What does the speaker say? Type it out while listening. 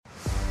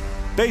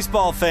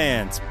Baseball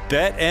fans,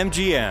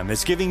 BetMGM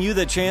is giving you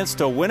the chance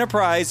to win a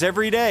prize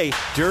every day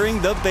during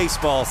the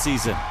baseball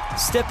season.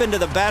 Step into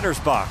the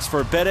batter's box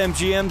for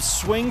BetMGM's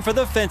Swing for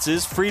the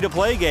Fences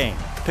free-to-play game.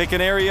 Pick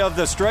an area of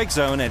the strike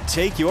zone and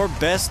take your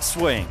best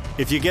swing.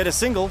 If you get a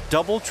single,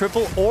 double,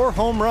 triple, or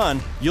home run,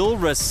 you'll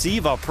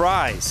receive a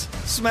prize.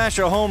 Smash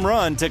a home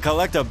run to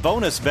collect a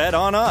bonus bet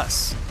on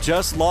us.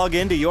 Just log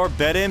into your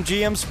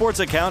BetMGM sports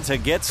account to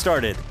get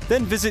started.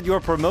 Then visit your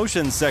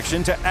promotions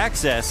section to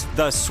access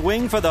the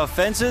Swing for the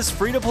Fences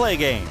free-to-play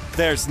game.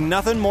 There's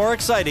nothing more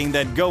exciting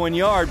than going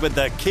yard with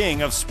the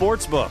king of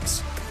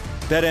sportsbooks.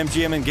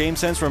 BetMGM and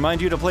GameSense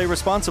remind you to play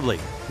responsibly.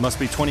 Must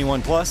be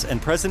 21 plus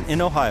and present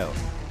in Ohio.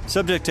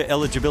 Subject to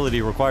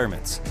eligibility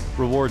requirements.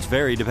 Rewards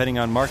vary depending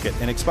on market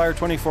and expire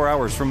 24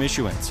 hours from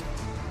issuance.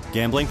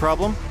 Gambling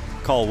problem?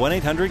 Call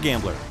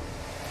 1-800-GAMBLER.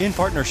 In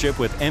partnership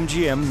with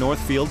MGM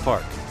Northfield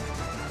Park.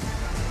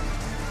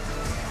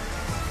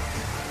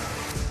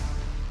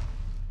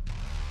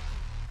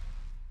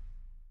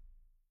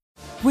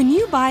 When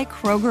you buy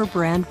Kroger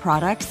brand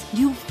products,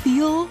 you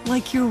feel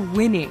like you're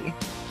winning.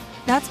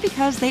 That's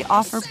because they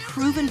offer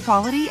proven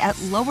quality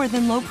at lower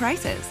than low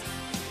prices.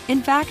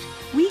 In fact,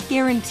 we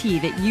guarantee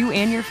that you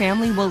and your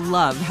family will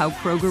love how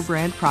Kroger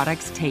brand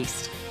products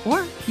taste,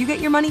 or you get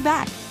your money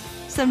back.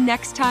 So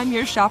next time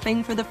you're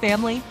shopping for the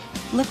family,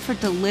 look for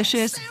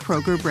delicious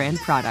Kroger brand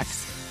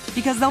products,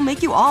 because they'll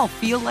make you all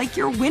feel like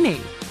you're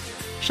winning.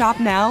 Shop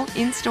now,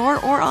 in-store,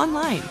 or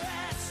online.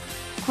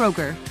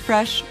 Kroger,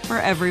 fresh for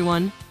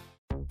everyone.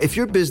 If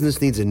your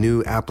business needs a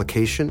new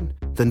application,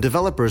 then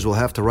developers will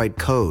have to write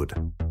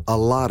code. A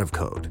lot of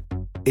code.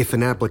 If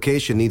an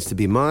application needs to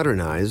be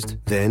modernized,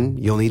 then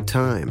you'll need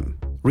time,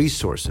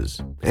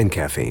 resources, and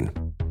caffeine.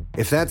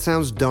 If that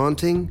sounds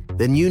daunting,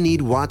 then you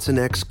need Watson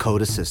X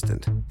Code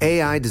Assistant.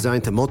 AI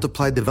designed to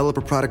multiply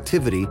developer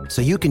productivity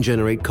so you can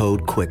generate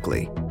code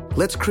quickly.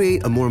 Let's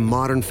create a more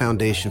modern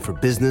foundation for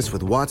business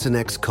with Watson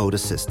X Code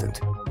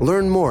Assistant.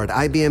 Learn more at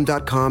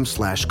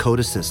ibm.com/code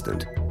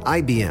assistant.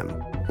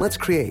 IBM. Let's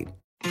create.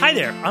 Hi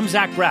there, I'm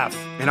Zach Braff.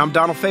 And I'm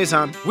Donald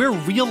Faison. We're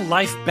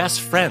real-life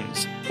best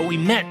friends, but we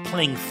met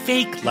playing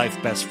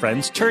fake-life best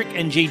friends, Turk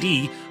and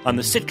JD, on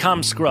the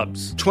sitcom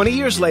Scrubs. 20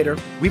 years later,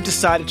 we've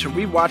decided to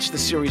rewatch the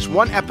series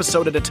one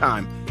episode at a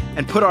time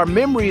and put our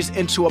memories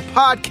into a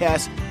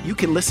podcast you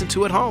can listen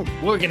to at home.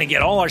 We're going to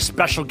get all our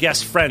special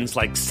guest friends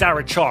like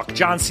Sarah Chalk,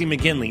 John C.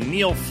 McGinley,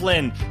 Neil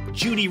Flynn,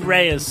 Judy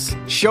Reyes.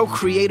 Show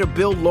creator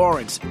Bill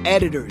Lawrence,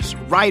 editors,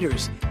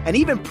 writers, and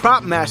even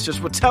prop masters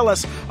will tell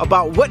us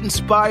about what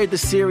inspired the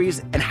series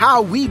and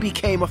how we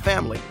became a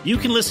family. You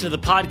can listen to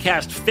the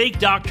podcast Fake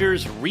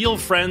Doctors, Real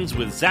Friends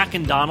with Zach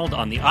and Donald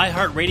on the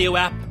iHeartRadio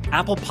app,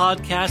 Apple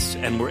Podcasts,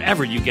 and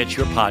wherever you get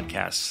your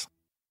podcasts.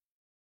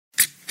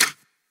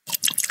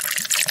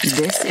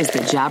 This is the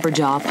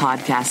Jabberjaw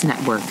Podcast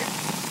Network.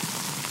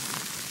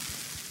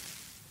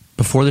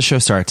 Before the show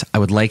starts, I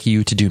would like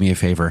you to do me a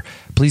favor.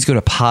 Please go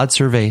to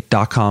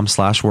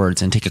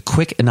podsurvey.com/words and take a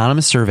quick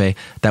anonymous survey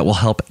that will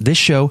help this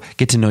show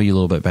get to know you a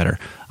little bit better.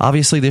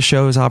 Obviously, this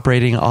show is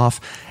operating off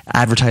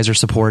advertiser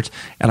support,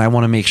 and I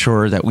want to make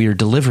sure that we are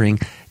delivering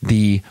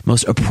the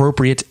most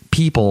appropriate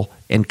people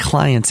and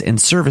clients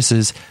and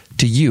services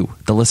to you,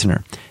 the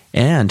listener.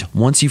 And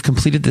once you've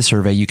completed the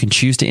survey, you can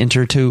choose to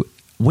enter to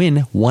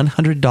win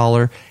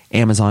 $100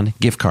 Amazon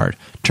gift card.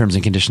 Terms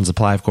and conditions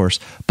apply, of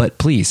course. But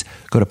please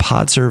go to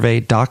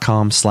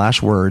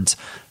podsurvey.com/words,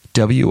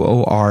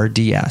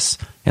 WORDS.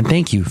 And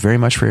thank you very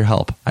much for your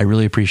help. I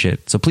really appreciate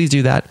it. So please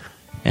do that.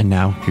 And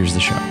now here's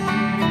the show.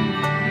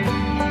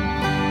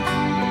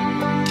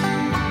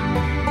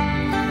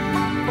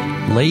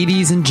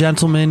 Ladies and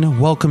gentlemen,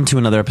 welcome to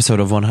another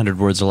episode of 100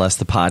 Words or Less,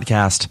 the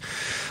podcast.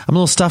 I'm a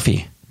little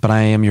stuffy, but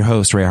I am your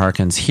host, Ray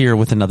Harkins, here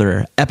with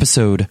another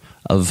episode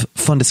of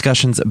fun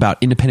discussions about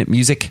independent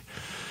music.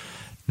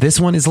 This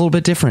one is a little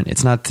bit different.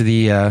 It's not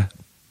the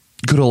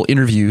good old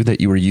interview that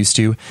you were used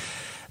to.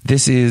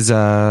 This is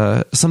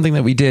something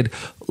that we did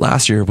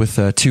last year with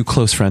two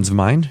close friends of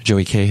mine,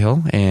 Joey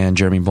Cahill and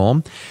Jeremy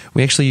Boehm.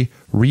 We actually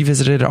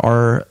revisited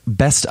our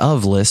best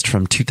of list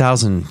from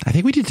 2000. I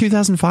think we did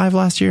 2005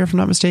 last year, if I'm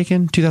not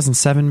mistaken.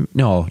 2007.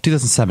 No,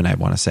 2007, I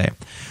want to say.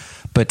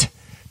 But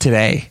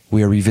today,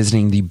 we are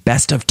revisiting the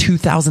best of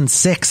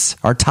 2006,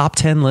 our top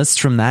 10 lists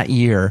from that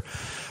year,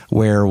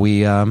 where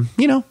we,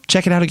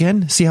 check it out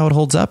again, see how it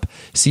holds up,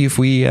 see if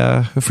we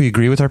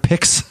agree with our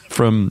picks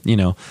from,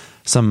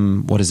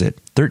 some,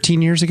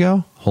 13 years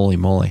ago? Holy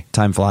moly,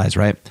 time flies,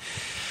 right?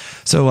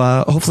 So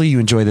hopefully you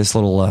enjoy this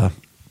little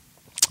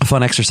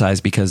fun exercise,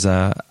 because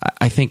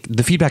I think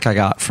the feedback I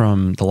got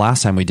from the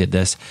last time we did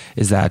this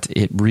is that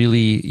it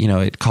really,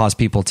 it caused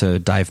people to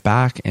dive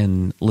back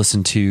and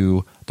listen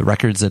to the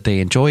records that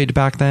they enjoyed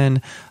back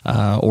then,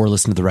 or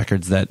listen to the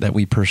records that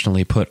we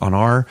personally put on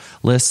our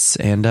lists.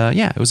 And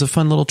it was a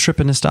fun little trip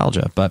in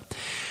nostalgia. But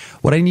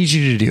what I need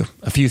you to do,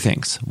 a few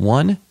things.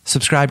 One,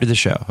 subscribe to the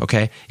show,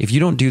 okay? If you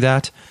don't do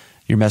that,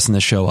 you're messing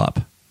the show up.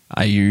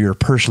 You're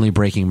personally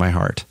breaking my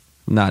heart.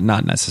 Not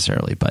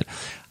necessarily, but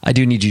I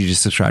do need you to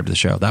subscribe to the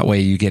show. That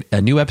way you get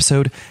a new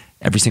episode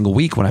every single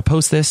week when I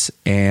post this.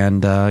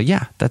 And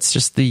that's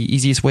just the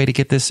easiest way to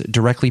get this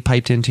directly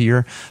piped into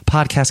your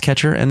podcast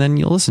catcher, and then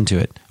you'll listen to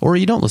it. Or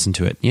you don't listen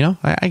to it.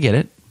 I get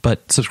it,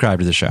 but subscribe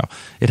to the show.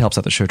 It helps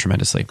out the show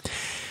tremendously.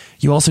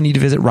 You also need to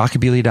visit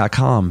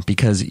rockabilia.com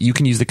because you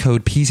can use the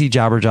code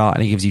PCJabberjaw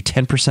and it gives you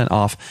 10%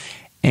 off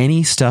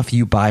any stuff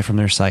you buy from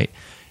their site.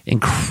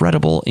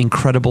 Incredible,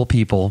 incredible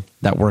people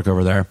that work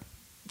over there.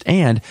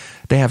 And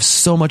they have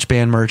so much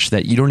band merch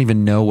that you don't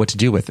even know what to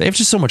do with. They have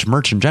just so much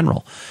merch in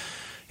general.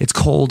 It's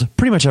cold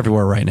pretty much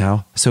everywhere right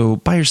now. So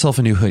buy yourself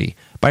a new hoodie,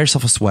 buy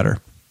yourself a sweater,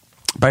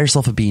 buy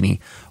yourself a beanie,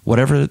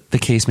 whatever the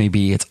case may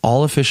be. It's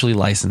all officially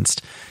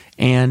licensed.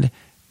 And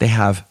they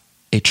have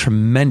a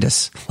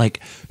tremendous,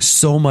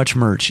 so much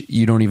merch,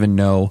 you don't even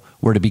know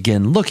where to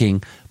begin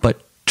looking. But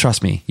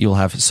trust me, you'll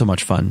have so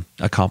much fun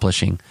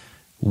accomplishing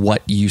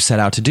what you set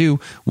out to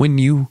do when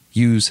you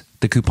use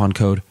the coupon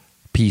code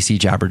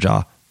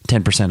PCJabberjaw,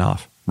 10%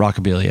 off.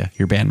 Rockabilia,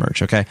 your band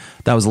merch. Okay,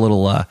 that was a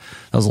little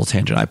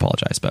tangent. I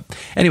apologize, but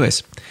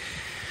anyways,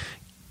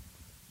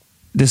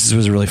 this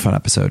was a really fun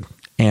episode,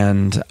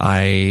 and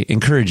I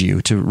encourage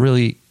you to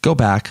really go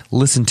back,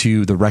 listen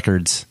to the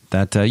records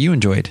that you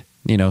enjoyed,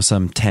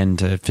 some 10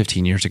 to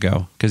 15 years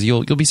ago, because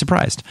you'll be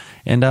surprised.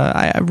 And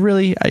I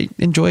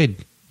enjoyed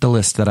the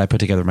list that I put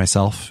together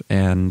myself,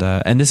 and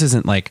this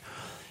isn't like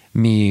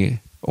me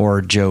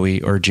or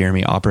Joey or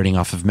Jeremy operating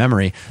off of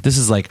memory. This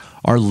is like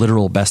our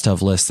literal best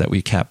of list that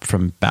we kept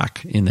from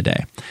back in the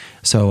day.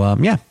 So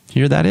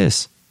here that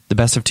is, the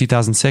best of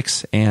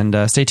 2006,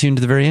 and stay tuned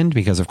to the very end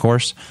because, of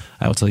course,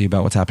 I will tell you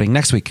about what's happening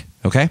next week.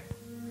 Okay,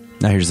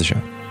 now here's the show.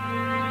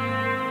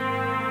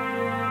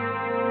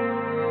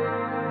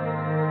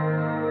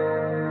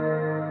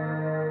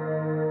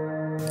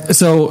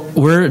 So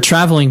we're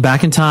traveling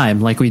back in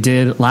time like we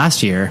did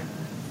last year,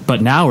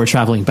 but now we're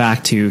traveling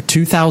back to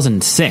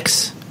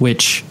 2006,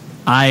 which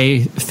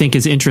I think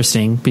is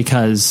interesting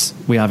because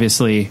we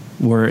obviously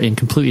were in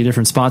completely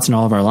different spots in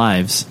all of our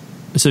lives.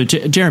 So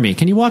Jeremy,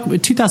 can you walk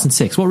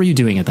 2006? What were you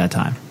doing at that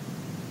time?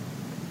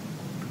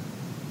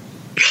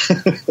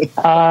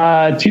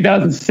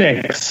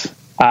 2006.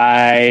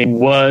 I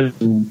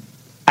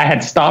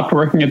had stopped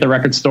working at the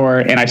record store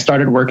and I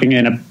started working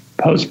in a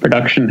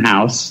post-production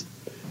house,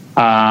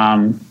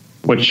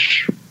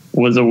 which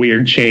was a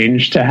weird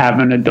change to have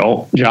an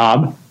adult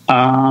job.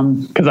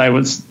 Because I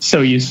was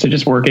so used to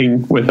just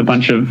working with a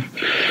bunch of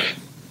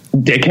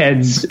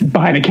dickheads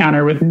behind a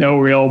counter with no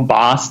real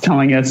boss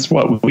telling us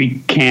what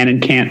we can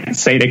and can't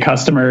say to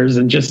customers,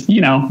 and just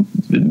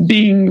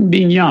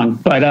being young.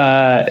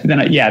 But then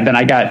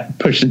I got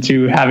pushed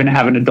into having to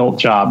have an adult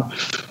job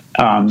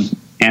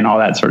and all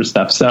that sort of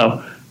stuff.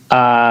 So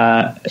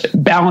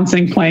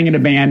balancing playing in a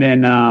band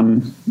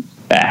and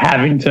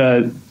having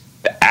to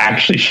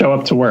actually show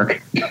up to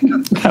work.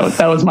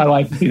 that was my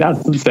life in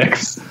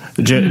 2006.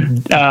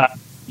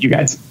 You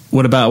guys,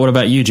 what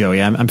about you,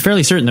 Joey? I'm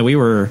fairly certain that we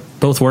were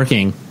both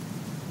working.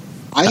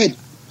 I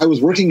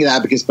was working at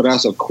Abacus, but I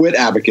also quit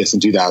Abacus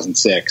in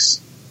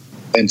 2006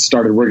 and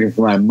started working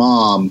for my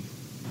mom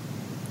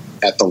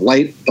at the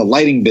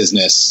lighting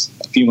business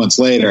a few months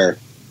later.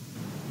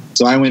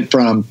 So I went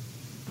from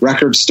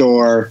record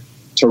store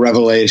to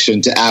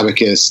Revelation to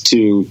Abacus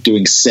to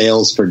doing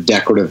sales for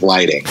decorative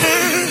lighting.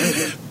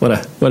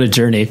 What a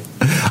journey.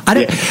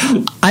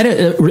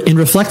 In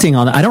reflecting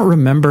on it, I don't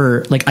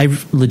remember, I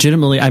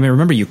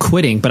remember you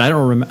quitting, but I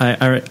don't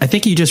remember. I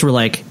think you just were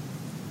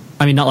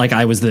not like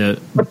I was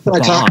the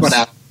boss.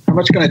 How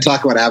much can I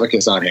talk about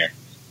Abacus on here?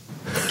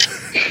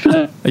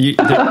 We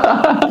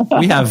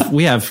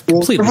have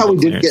complete. How we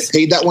didn't get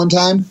paid that one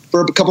time for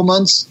a couple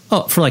months?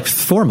 Oh, for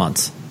 4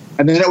 months.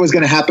 And then it was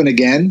going to happen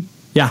again.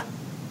 Yeah.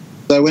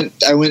 So I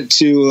went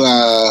to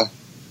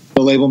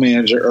the label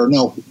manager, or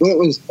no,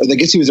 I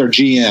guess he was our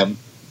GM,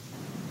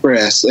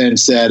 Chris, and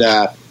said,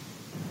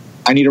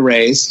 I need a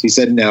raise. He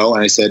said no,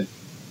 and I said,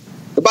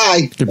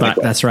 goodbye.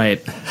 That's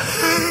right.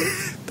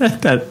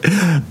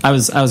 I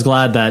was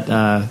glad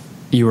that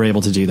you were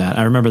able to do that.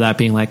 I remember that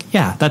being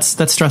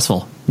that's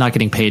stressful, not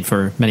getting paid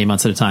for many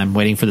months at a time,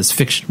 waiting for this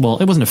fiction. Well,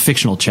 it wasn't a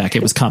fictional check;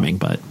 it was coming.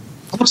 But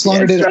how much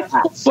longer did it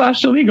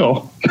last? /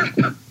 illegal.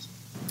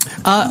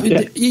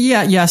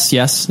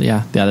 Yes,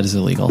 that is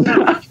illegal.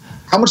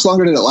 How much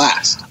longer did it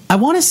last? I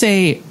want to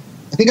say,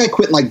 I think I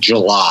quit in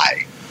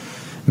July.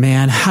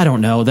 Man, I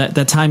don't know.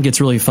 That time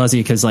gets really fuzzy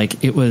because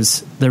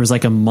there was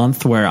a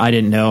month where I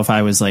didn't know if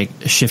I was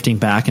shifting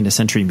back into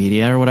Century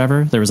Media or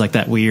whatever. There was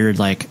that weird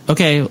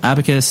okay,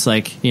 Abacus,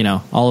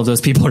 all of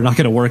those people are not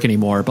going to work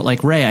anymore.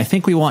 But Ray, I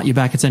think we want you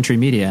back at Century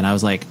Media. And I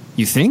was like,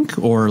 you think?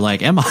 Or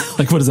am I?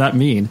 What does that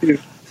mean? Yeah.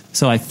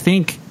 So I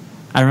think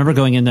I remember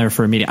going in there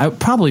for a meeting. I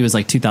probably was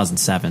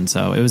 2007.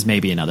 So it was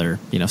maybe another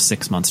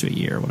 6 months to a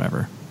year or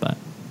whatever.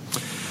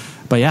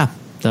 But yeah,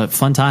 the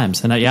fun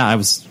times. And I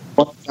was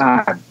fun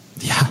time.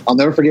 Yeah, I'll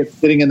never forget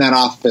sitting in that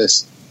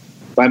office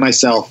by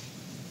myself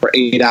for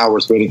 8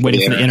 hours waiting for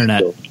the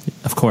internet.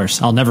 Of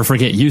course, I'll never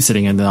forget you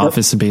sitting in the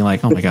office and being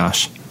like, "Oh my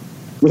gosh,"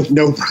 with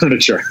no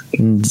furniture,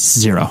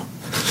 0.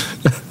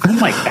 Oh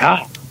my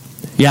god!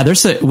 Yeah,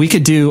 we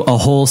could do a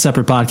whole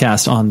separate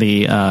podcast on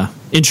the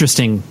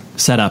interesting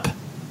setup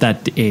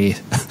that a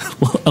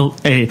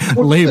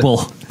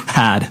label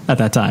had at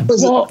that time.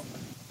 Well,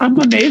 I'm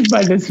amazed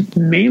by this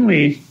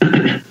mainly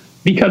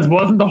because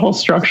wasn't the whole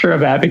structure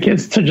of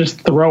Abacus to just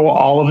throw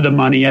all of the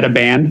money at a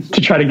band to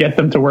try to get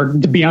them to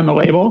work to be on the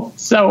label?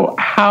 So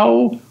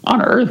how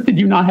on earth did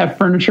you not have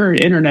furniture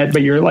and internet,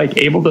 but you're like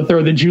able to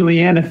throw the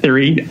Juliana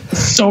theory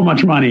so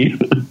much money?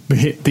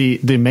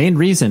 The main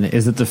reason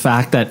is that the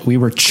fact that we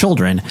were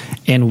children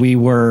and we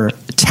were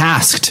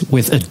tasked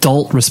with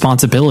adult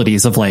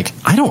responsibilities of like,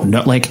 I don't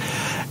know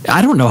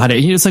how to,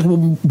 it's like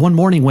one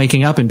morning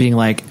waking up and being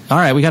like, all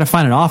right, we got to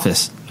find an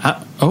office.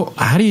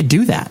 How do you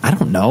do that? I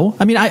don't know.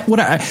 I mean,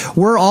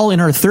 we're all in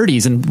our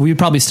 30s and we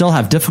probably still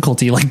have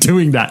difficulty like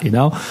doing that, you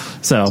know?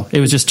 So it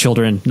was just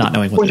children not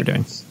knowing what they're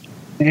doing.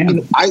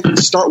 When I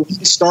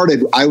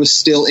started, I was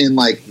still in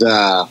like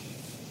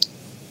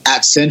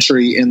at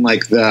Century in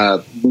like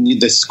the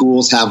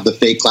schools have the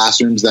fake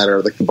classrooms that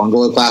are like the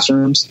bungalow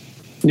classrooms.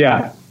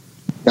 Yeah.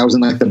 That was in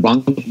like in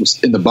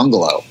the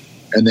bungalow.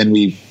 And then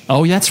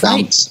oh, yeah, that's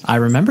right. I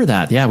remember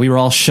that. Yeah. We were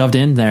all shoved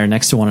in there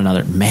next to one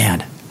another,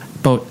 man.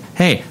 But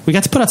hey, we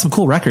got to put out some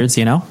cool records,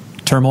 you know,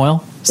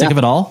 Turmoil, Sick of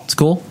It All. It's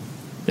cool.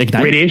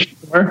 Ignite. Radiation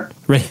War.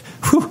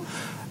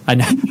 I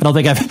don't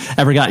think I've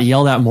ever got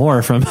yelled at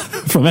more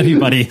from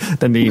anybody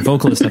than the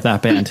vocalist of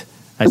that band.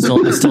 I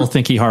still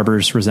think he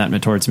harbors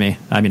resentment towards me.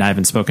 I mean, I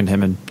haven't spoken to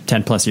him in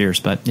 10 plus years,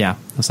 but yeah,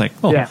 I was like,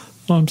 oh,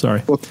 I'm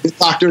sorry. Well, if the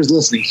doctor is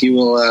listening, he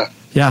will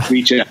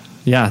reach out.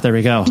 Yeah, there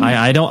we go.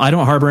 I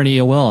don't harbor any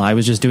ill will. I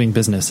was just doing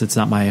business. It's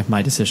not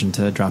my decision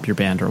to drop your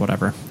band or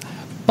whatever.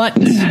 But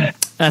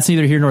that's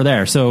neither here nor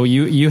there. So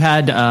you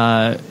had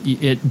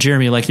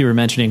Jeremy, like you were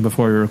mentioning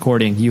before we were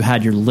recording, you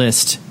had your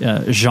list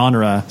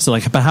genre. So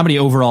like, but how many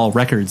overall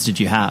records did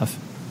you have?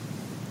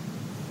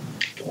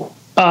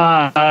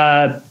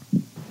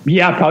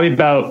 Yeah, probably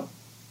about.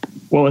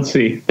 Well, let's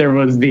see.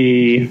 There's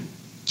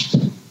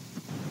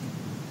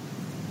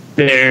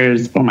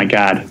oh my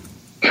god.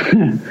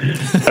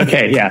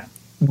 Okay, yeah.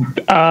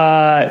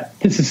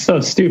 This is so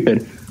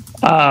stupid.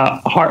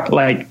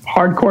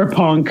 Hardcore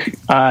punk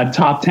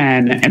top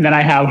 10, and then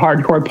I have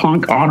hardcore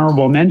punk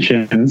honorable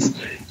mentions,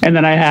 and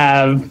then I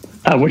have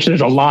which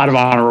there's a lot of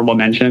honorable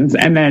mentions,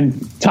 and then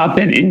top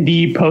 10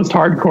 indie post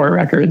hardcore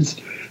records,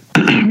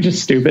 which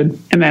is stupid,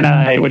 and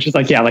then which is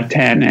like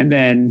 10, and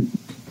then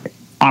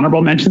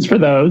honorable mentions for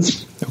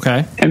those.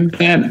 Okay, and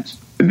then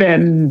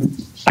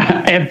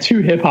I have 2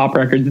 hip hop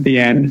records at the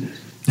end,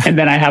 and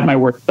then I have my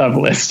worst of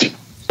list,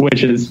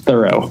 which is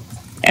thorough,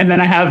 and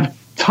then I have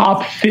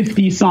top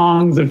 50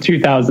 songs of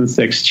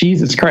 2006.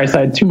 Jesus Christ,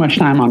 I had too much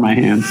time on my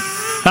hands.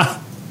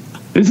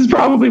 This is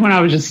probably when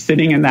I was just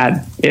sitting in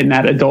that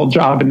adult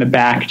job in the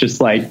back, just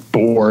like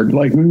bored,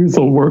 like maybe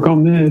I'll work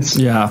on this.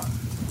 Yeah.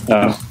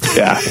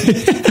 Yeah.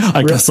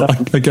 I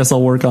guess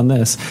I'll work on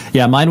this.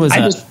 Yeah, mine was.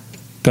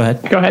 Go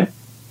ahead.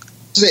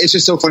 It's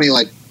just so funny.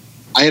 Like,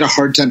 I had a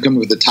hard time coming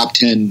with the top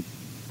 10.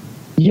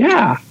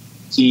 Yeah.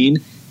 Scene,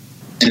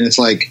 and it's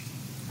like,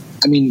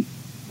 I mean,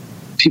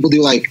 people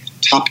do like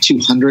top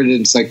 200,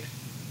 and it's like,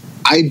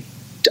 I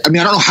don't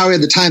know how I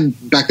had the time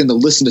back then to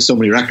listen to so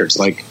many records.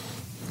 Like,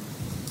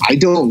 I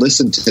don't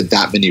listen to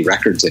that many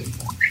records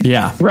anymore.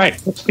 Yeah.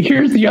 Right.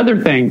 Here's the other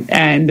thing,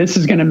 and this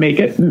is going to make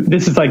it,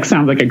 this is like,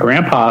 sounds like a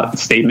grandpa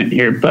statement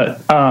here,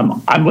 but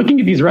I'm looking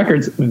at these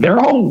records. They're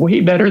all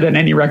way better than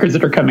any records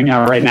that are coming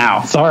out right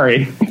now.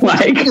 Sorry.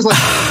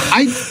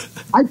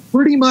 I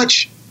pretty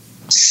much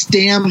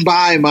stand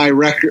by my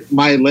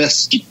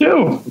list. Me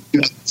too.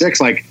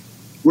 2006, like,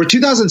 where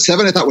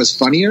 2007 I thought was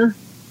funnier.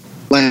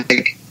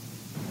 Like,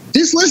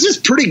 this list is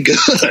pretty good.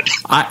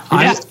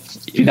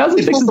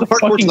 2006 is the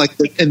part where it's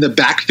like in the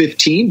back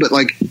 15, but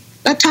like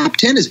that top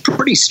 10 is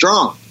pretty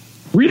strong.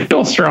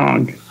 Real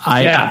strong.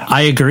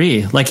 I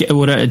agree. Like,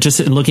 just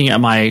looking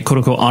at my quote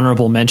unquote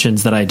honorable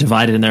mentions that I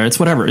divided in there, it's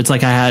whatever. It's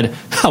like I had,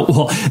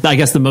 I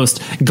guess the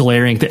most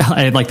glaring,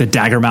 I had like the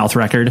Daggermouth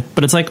record,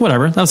 but it's like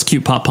whatever. That was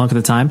cute pop punk at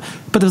the time.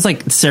 But there's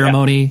like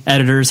Ceremony,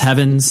 Editors,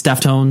 Heavens,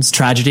 Deftones,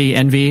 Tragedy,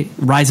 Envy,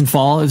 Rise and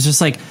Fall. It was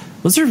just like,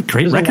 those are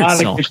great records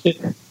still.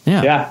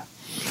 Yeah.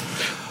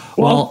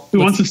 Well, who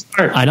wants to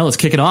start? I know. Let's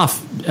kick it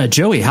off.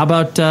 Joey, how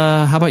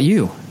about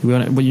you? You're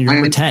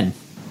number 10.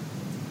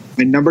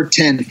 My number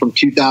 10 from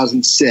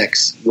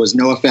 2006 was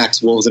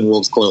NoFX, Wolves in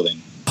Wolves Clothing.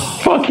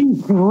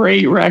 Fucking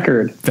great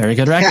record. Very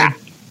good record.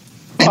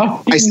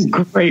 Yeah.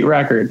 Great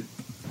record.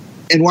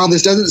 And while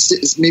this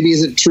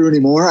isn't true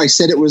anymore, I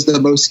said it was they're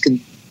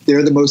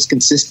the most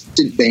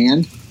consistent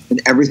band,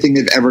 and everything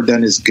they've ever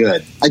done is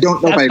good. I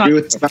don't know if I agree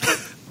with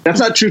that. That's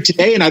not true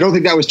today, and I don't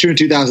think that was true in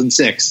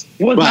 2006.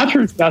 Well, it's not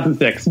true in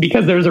 2006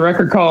 because there's a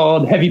record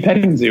called Heavy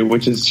Petting Zoo,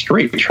 which is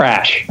straight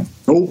trash.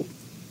 Oh,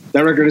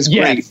 that record is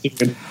great.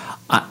 Dude.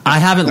 I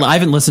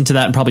haven't listened to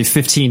that in probably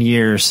 15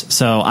 years,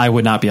 so I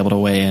would not be able to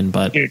weigh in.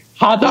 But dude,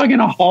 Hot Dog in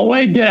a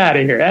Hallway, get out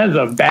of here! That is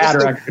a bad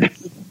record.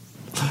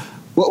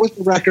 What was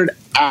the record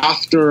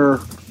after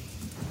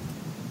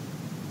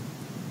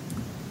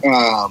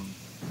the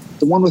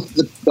one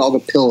with all the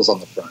pills on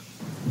the front?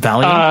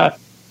 Valiant.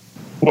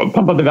 What,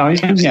 Pump Up the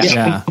Volume?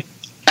 Yeah.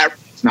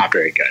 That's not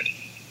very good.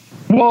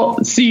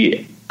 Well,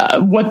 see,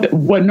 what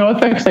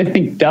NoFX I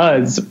think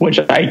does, which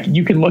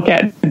you can look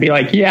at and be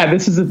like, yeah,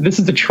 this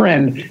is a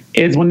trend,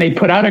 is when they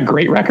put out a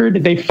great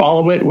record, they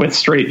follow it with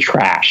straight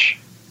trash.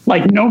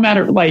 Like, no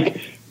matter,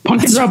 like,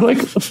 Punk in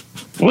Drublic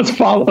was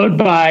followed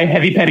by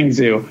Heavy Petting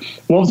Zoo.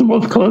 Wolves in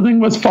Wolf Clothing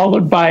was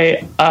followed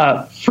by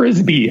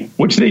Frisbee,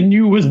 which they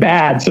knew was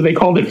bad, so they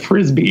called it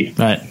Frisbee.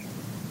 Right.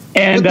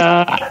 And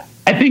I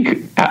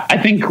think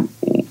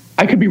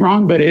I could be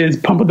wrong, but is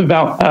Pump Up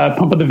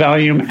the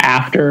Volume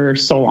after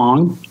So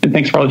Long and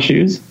Thanks for All the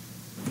Shoes,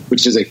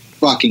 which is a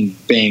fucking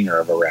banger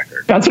of a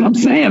record. That's what I'm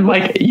saying.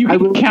 Like, you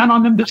can count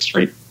on them to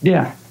straight.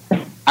 Yeah.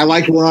 I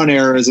liked War on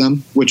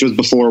Errorism, which was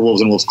before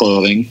Wolves in Wolf's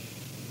Clothing.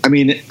 I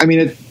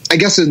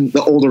guess in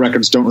the older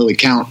records don't really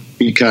count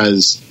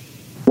because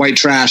White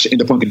Trash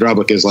into Punk and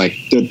Drublic is like,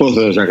 both of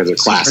those records are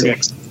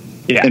classics.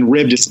 Yeah. And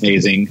Ribbed is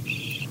amazing.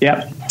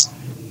 Yep.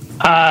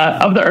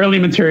 Of the early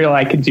material,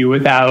 I could do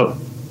without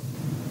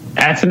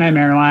S&M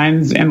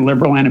Airlines and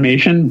Liberal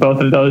Animation.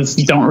 Both of those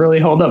don't really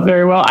hold up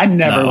very well. I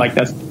never liked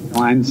S&M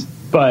Airlines,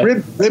 but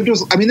Ribbed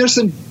was, there's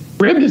some...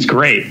 Ribbed is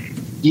great.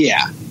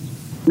 Yeah.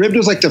 Ribbed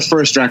was like the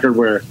first record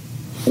where,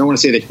 I don't want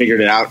to say they figured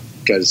it out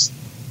because...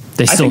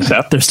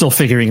 They're still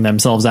figuring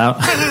themselves out.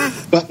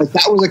 But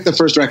that was like the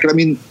first record.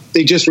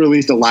 They just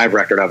released a live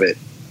record of it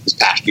this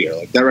past year.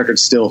 Like, that record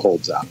still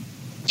holds up.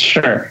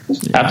 Sure.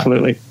 Yeah.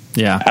 Absolutely.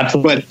 Yeah.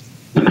 Absolutely.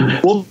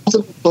 But Wolves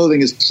in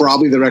Clothing is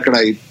probably the record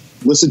I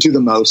listen to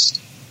the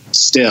most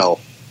still.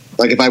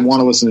 Like, if I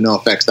want to listen to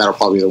NoFX, that'll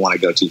probably be the one I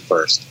go to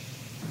first.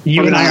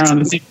 You and I are on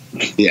the same.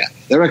 Yeah.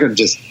 That record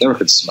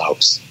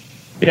smokes.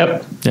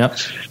 Yep.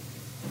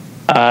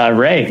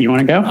 Ray, you want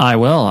to go? I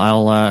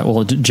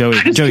will. Joey.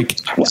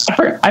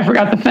 I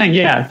forgot the thing.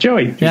 Yeah,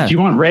 Joey. Yeah. Do you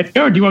want Ray to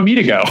go or do you want me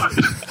to go?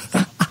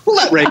 We'll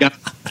let Ray go.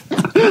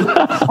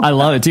 I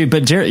love it, dude.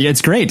 But Jared,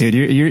 it's great, dude.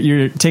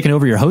 You're taking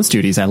over your host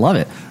duties. I love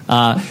it.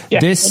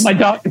 My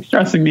dog is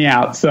stressing me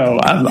out, so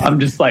I'm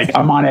just like,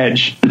 I'm on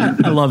edge.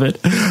 I love it.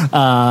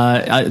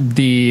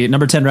 The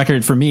number 10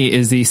 record for me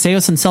is the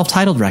Seosin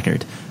self-titled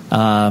record.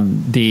 I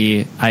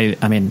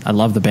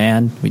love the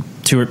band. We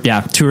toured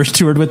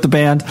with the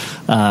band.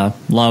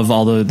 Love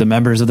all the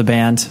members of the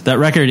band. That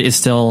record is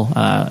still.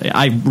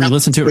 I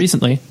re-listened to it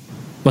recently.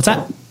 What's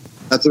that?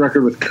 That's the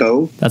record with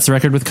Cove. That's the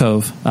record with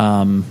Cove.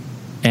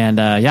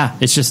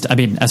 It's just.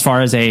 As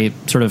far as a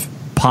sort of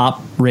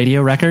pop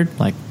radio record,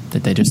 like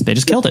they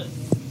just killed it.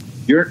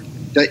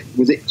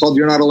 Was it called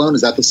 "You're Not Alone"?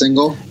 Is that the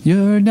single?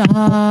 You're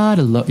not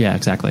alone. Yeah,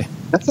 exactly.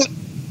 That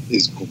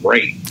is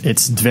great.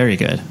 It's very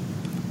good.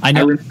 I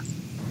know.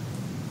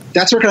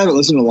 That's a record I haven't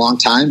listened to in a long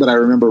time, but I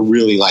remember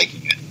really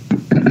liking it.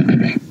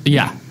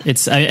 Yeah,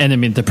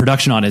 the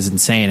production on it is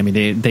insane.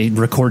 They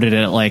recorded it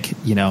at I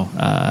don't know.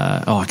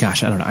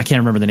 I can't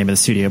remember the name of the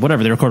studio.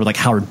 Whatever, they recorded like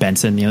Howard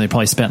Benson. They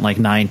probably spent like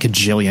 $9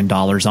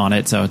 kajillion on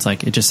it. So it's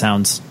like, it just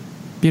sounds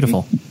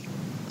beautiful.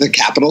 The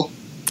Capitol?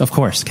 Of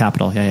course,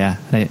 Capitol. Yeah.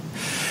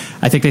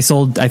 I think they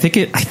sold. I think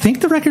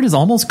the record is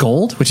almost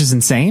gold, which is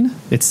insane.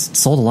 It's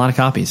sold a lot of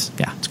copies.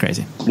 Yeah, it's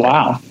crazy.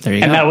 Wow. There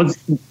you go.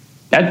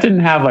 That didn't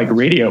have like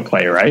radio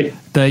play, right?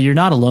 The "You're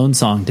Not Alone"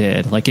 song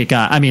did. Like, it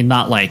got.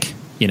 Not like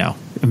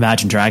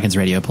Imagine Dragons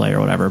radio play or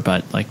whatever,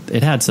 but like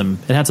it had some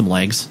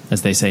legs,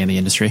 as they say in the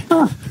industry.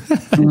 Huh.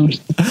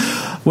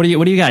 What do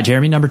you got,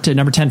 Jeremy? Number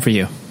 10 for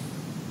you.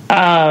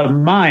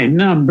 My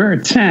number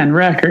 10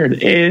 record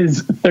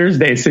is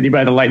Thursday, City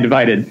by the Light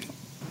Divided.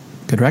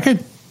 Good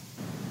record.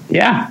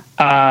 Yeah.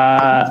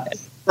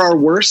 For our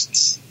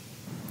worsts.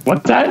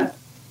 What's that?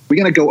 We're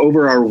gonna go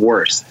over our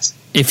worsts.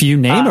 If you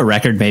name a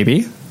record,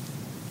 maybe.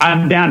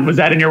 I'm down. Was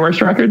that in your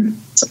worst record?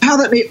 Somehow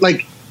that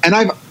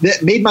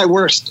made my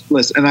worst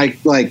list, and I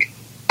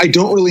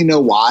don't really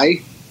know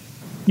why.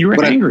 You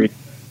were angry.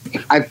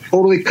 I've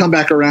totally come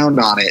back around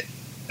on it,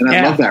 and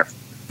I love that.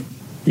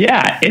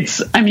 Yeah,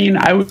 it's. I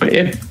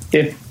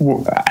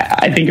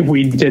think if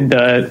we did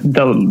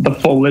the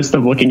full list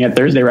of looking at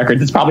Thursday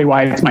records, it's probably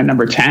why it's my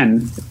number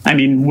 10.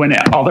 When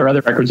all their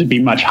other records would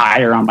be much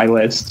higher on my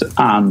list.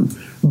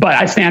 But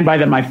I stand by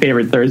that my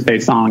favorite Thursday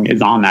song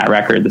is on that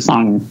record. The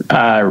song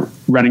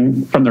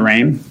 "Running from the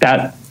Rain."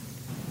 That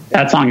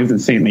song is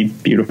insanely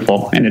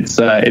beautiful, and it's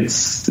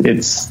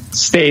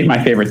stayed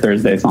my favorite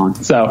Thursday song.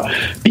 So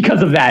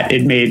because of that,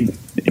 it made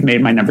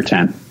my number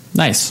 10.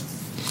 Nice.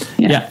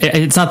 Yeah,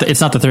 it's not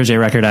the Thursday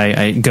record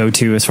I go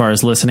to as far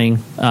as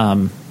listening.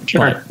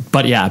 Sure.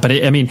 But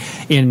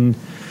in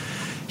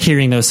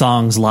hearing those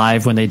songs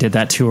live when they did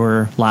that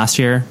tour last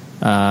year,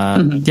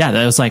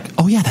 that was like,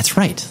 oh yeah, that's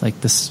right. Like,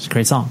 this is a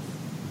great song.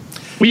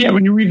 Well, yeah,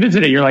 when you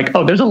revisit it, you're like,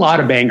 oh, there's a lot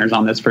of bangers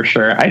on this for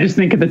sure. I just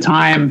think at the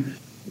time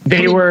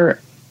they were.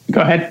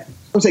 Go ahead. I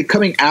would say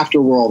coming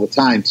after War All the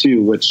Time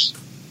too, which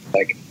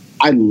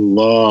I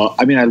love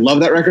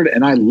that record,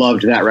 and I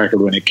loved that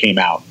record when it came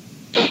out.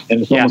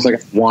 And it's almost like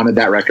I wanted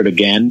that record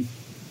again,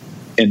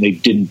 and they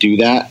didn't do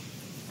that.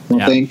 I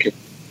don't think.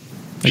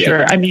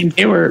 Sure.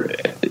 They were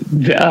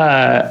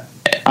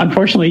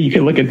unfortunately, you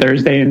could look at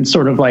Thursday and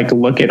sort of like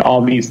look at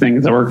all these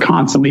things that were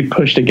constantly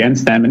pushed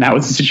against them. And that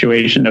was the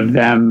situation of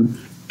them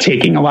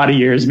taking a lot of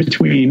years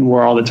between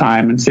War All the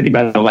Time and City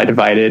by the Light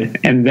Divided,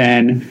 and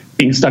then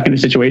being stuck in a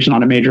situation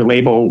on a major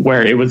label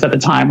where it was at the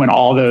time when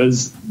all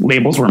those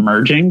labels were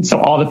merging. So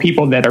all the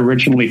people that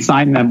originally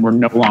signed them were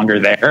no longer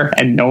there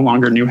and no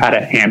longer knew how to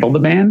handle the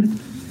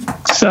band.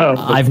 So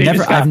I've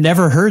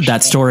never heard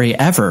that story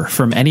ever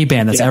from any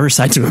band that's ever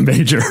signed to a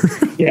major.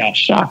 Yeah,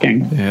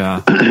 shocking.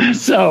 Yeah.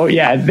 So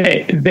yeah,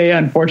 they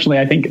unfortunately,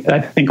 I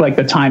think like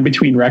the time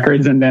between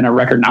records and then a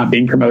record not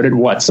being promoted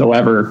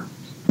whatsoever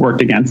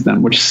worked against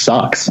them, which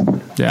sucks.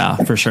 Yeah,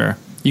 for sure.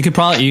 You could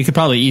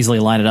probably easily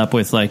line it up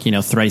with like, you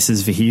know,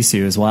 Thrice's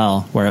Vihisu as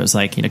well, where it was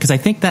like, you know, because I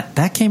think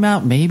that came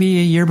out maybe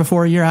a year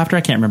before, a year after.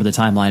 I can't remember the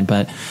timeline,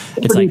 but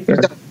it's like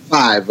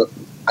 5.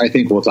 I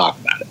think we'll talk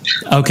about it.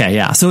 Okay,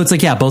 yeah. So it's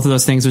like, yeah, both of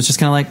those things was just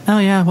kind of like, oh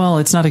yeah, well,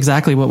 it's not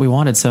exactly what we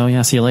wanted, so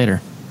yeah, see you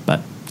later.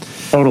 But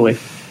totally,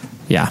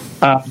 yeah.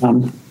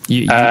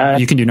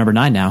 You can do number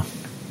 9 now.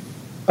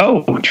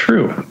 Oh,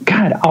 true.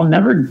 God, I'll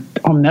never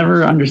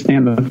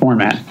understand the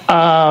format.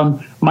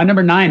 My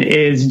number 9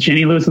 is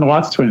Jenny Lewis and the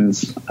Watts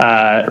Twins,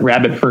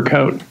 Rabbit Fur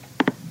Coat.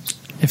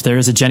 If there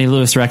is a Jenny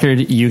Lewis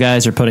record, you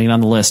guys are putting it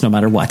on the list no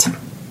matter what.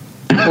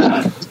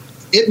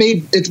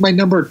 It's my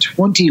number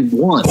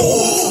 21.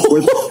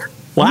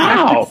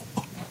 Wow.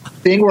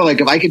 Thing where like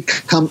if I could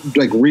come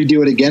like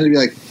redo it again, it'd be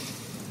like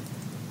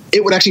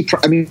it would actually.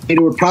 I mean,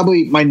 it would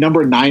probably my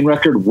number 9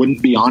 record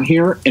wouldn't be on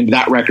here, and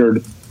that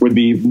record would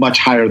be much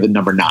higher than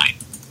number 9.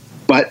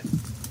 But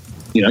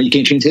you know, you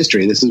can't change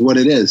history. This is what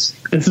it is.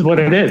 This is what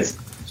it is.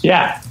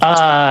 Yeah.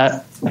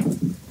 I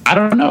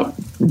don't know.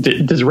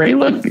 Does Ray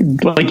look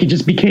like he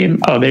just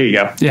became? Oh, there you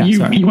go. Yeah,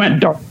 you went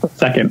dark for a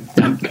second.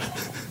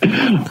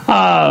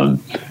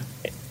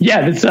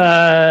 Yeah, this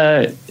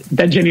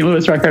that Jenny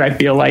Lewis record, I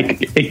feel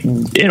like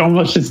it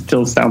almost just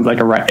still sounds like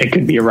it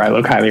could be a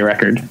Rilo Kiley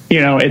record.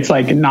 You know, it's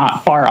like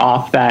not far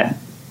off that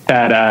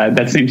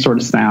same sort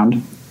of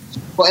sound.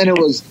 Well, and it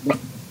was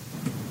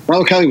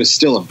Rilo Kiley was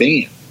still a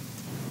band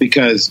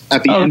because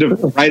at the end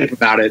of the write-up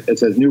about it, it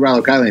says new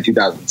Rilo Kiley in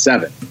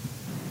 2007.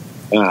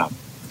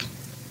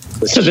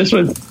 So this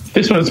was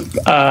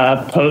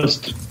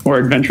post More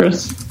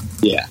Adventurous.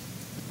 Yeah.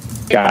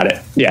 Got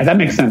it. Yeah, that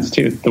makes sense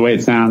too, the way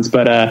it sounds.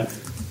 But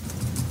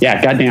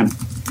yeah, goddamn,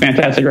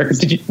 fantastic records.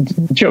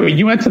 Joey,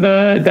 you went to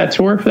that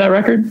tour for that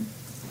record?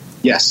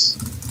 Yes.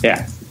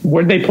 Yeah.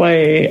 Where'd they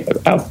play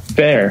out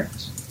there?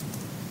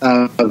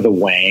 The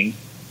Wang.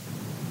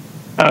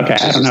 Okay,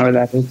 I don't know where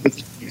that is.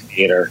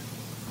 Theater.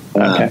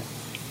 Okay.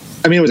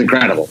 I mean, it was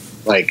incredible.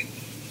 Like,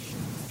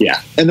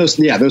 yeah, and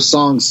those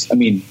songs. I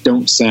mean,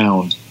 don't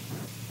sound,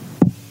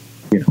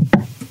 you know,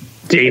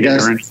 dated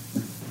or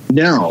anything.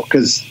 No,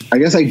 because I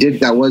guess I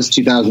did. That was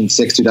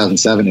 2006,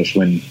 2007-ish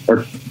when, or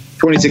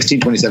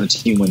 2016,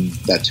 2017 when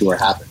that tour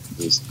happened.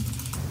 It was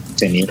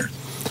 10 years.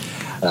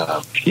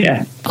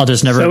 Yeah.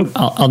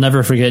 I'll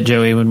never forget,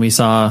 Joey, when we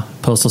saw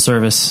Postal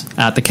Service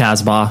at the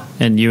Casbah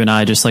and you and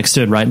I just like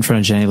stood right in front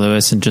of Jenny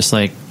Lewis and just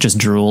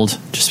drooled.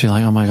 Just be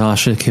like, oh my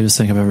gosh, the cutest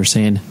thing I've ever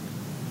seen.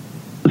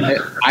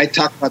 I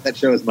talk about that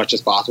show as much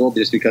as possible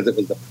just because it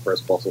was the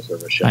first Postal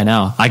Service show. I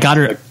know. I got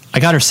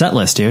her set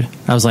list, dude.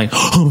 I was like,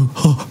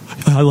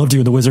 I loved you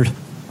in The Wizard.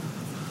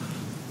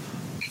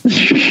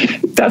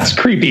 That's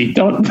creepy.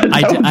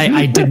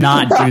 I did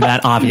not do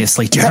that,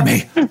 obviously,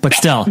 Jeremy. But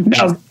still.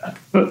 No,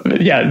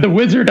 yeah, The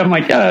Wizard. I'm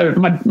like,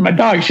 my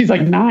dog. She's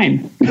like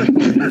 9.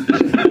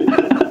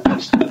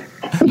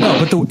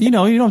 No, but you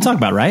know what I'm talking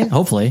about, right?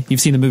 Hopefully, you've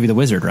seen the movie The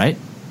Wizard, right?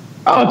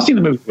 Oh, I've seen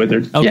the movie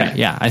Wizard. Okay,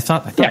 yeah, I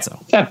thought so.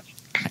 Yeah,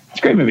 it's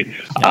a great movie.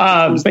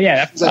 But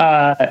yeah,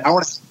 I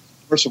want to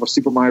first of all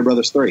Super Mario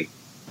Brothers 3.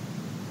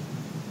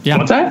 Yeah,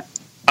 what's that?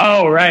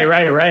 Oh,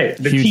 right.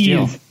 The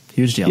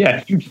Huge deal.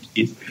 Yeah, huge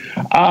tease.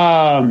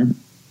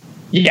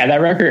 Yeah,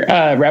 that record,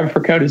 Rabbit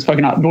Fur Coat, is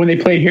fucking awesome. But when they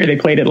played here, they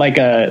played at like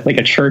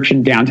a church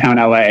in downtown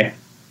LA.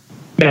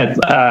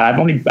 That I've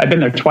been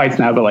there twice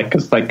now, but like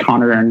because like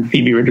Connor and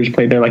Phoebe Bridgers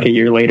played there like a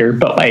year later.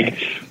 But like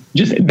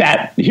just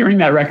that hearing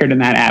that record in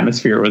that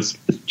atmosphere was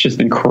just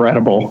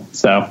incredible.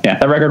 So yeah,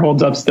 that record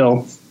holds up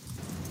still.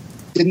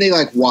 Didn't they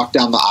like walk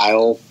down the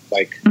aisle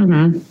like?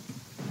 Mm-hmm.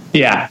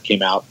 Yeah,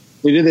 came out.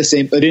 They did the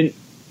same. They didn't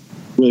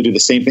really do the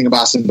same thing in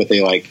Boston, but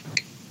they like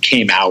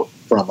came out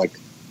from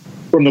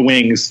the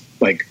wings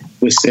like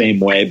the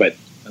same way. But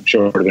I'm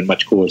sure it would have been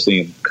much cooler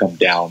seeing them come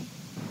down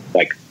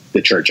like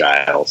the church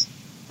aisles.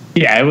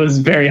 Yeah, it was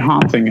very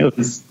haunting. It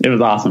was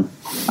awesome.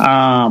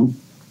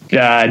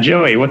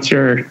 Joey, what's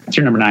your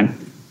number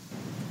 9?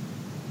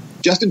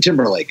 Justin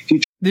Timberlake.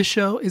 This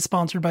show is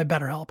sponsored by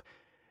BetterHelp.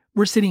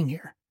 We're sitting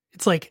here.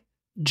 It's like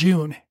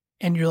June,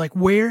 and you're like,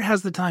 where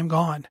has the time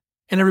gone?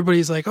 And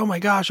everybody's like, oh my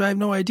gosh, I have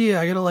no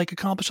idea. I got to like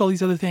accomplish all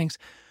these other things.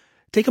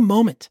 Take a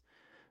moment.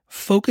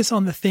 Focus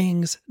on the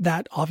things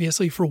that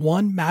obviously, for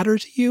one, matter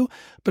to you,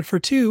 but for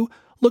two,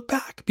 look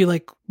back. Be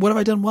like, what have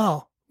I done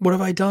well? What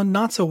have I done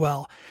not so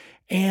well?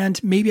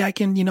 And maybe I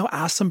can,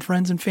 ask some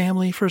friends and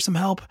family for some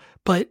help,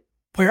 but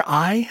where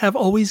I have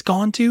always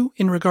gone to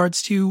in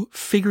regards to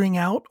figuring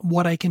out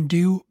what I can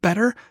do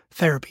better,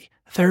 therapy.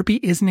 Therapy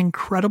is an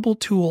incredible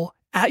tool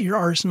at your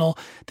arsenal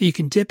that you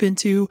can dip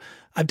into.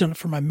 I've done it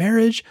for my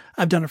marriage.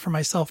 I've done it for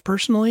myself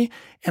personally.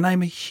 And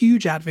I'm a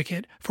huge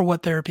advocate for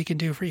what therapy can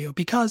do for you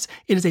because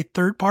it is a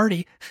third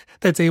party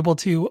that's able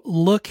to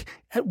look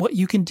at what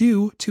you can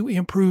do to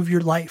improve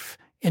your life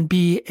and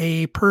be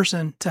a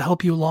person to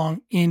help you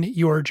along in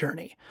your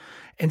journey.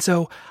 And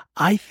so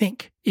I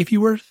think if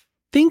you were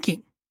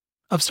thinking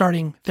of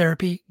starting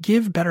therapy,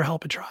 give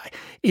BetterHelp a try.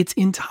 It's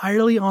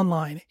entirely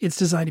online. It's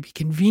designed to be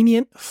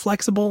convenient,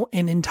 flexible,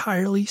 and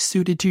entirely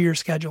suited to your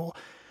schedule.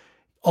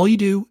 All you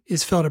do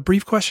is fill out a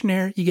brief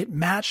questionnaire, you get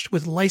matched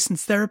with a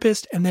licensed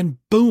therapist, and then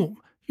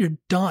boom, you're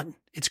done.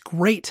 It's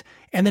great.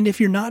 And then if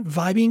you're not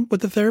vibing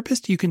with the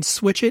therapist, you can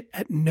switch it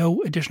at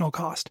no additional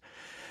cost.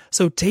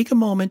 So take a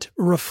moment,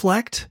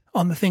 reflect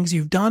on the things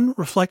you've done,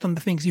 reflect on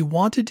the things you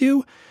want to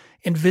do,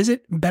 and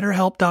visit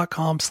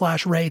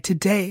betterhelp.com/Ray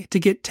today to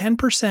get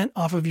 10%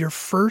 off of your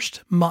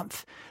first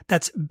month.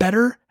 That's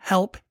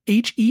BetterHelp,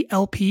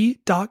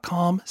 HELP.com/Ray.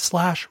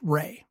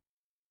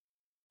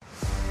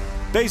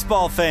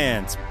 Baseball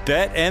fans,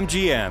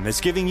 BetMGM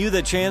is giving you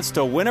the chance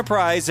to win a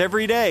prize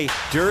every day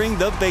during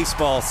the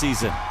baseball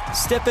season.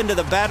 Step into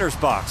the batter's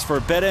box for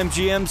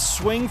BetMGM's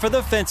Swing for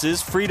the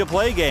Fences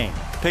free-to-play game.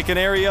 Pick an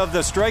area of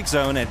the strike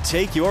zone and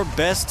take your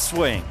best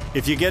swing.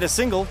 If you get a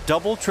single,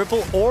 double,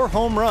 triple, or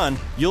home run,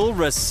 you'll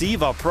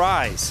receive a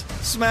prize.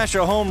 Smash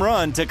a home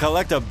run to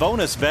collect a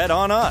bonus bet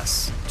on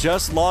us.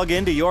 Just log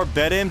into your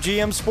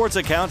BetMGM sports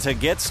account to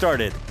get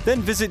started.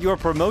 Then visit your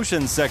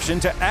promotions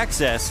section to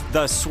access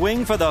the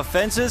Swing for the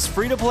Fences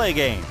free-to-play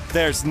game.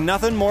 There's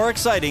nothing more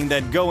exciting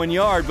than going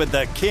yard with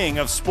the king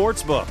of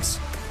sportsbooks.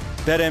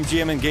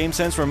 BetMGM and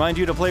GameSense remind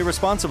you to play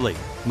responsibly.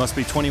 Must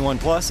be 21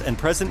 plus and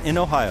present in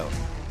Ohio.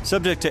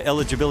 Subject to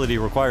eligibility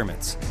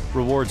requirements.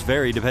 Rewards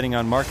vary depending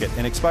on market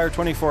and expire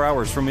 24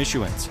 hours from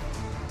issuance.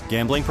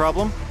 Gambling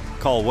problem?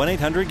 Call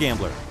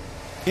 1-800-GAMBLER.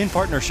 In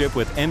partnership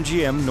with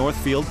MGM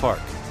Northfield Park.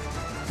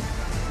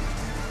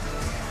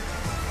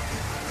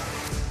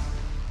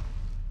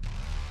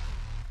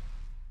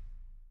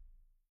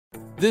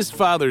 This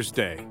Father's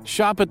Day,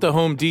 shop at the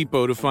Home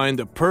Depot to find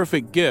the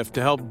perfect gift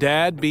to help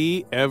Dad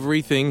be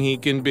everything he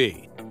can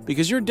be.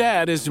 Because your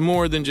dad is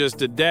more than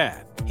just a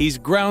dad. He's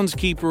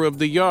groundskeeper of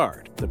the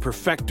yard, the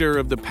perfecter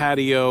of the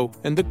patio,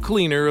 and the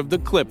cleaner of the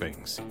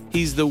clippings.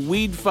 He's the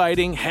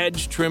weed-fighting,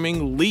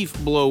 hedge-trimming,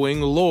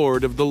 leaf-blowing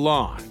lord of the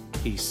lawn.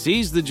 He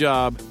sees the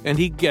job, and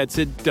he gets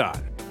it done.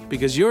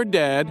 Because your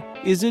dad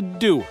is a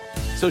doer.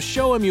 So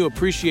show him you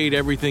appreciate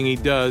everything he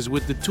does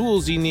with the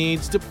tools he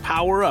needs to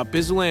power up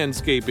his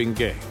landscaping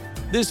game.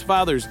 This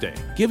Father's Day,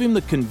 give him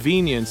the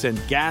convenience and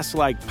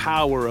gas-like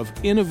power of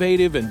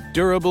innovative and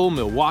durable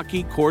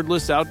Milwaukee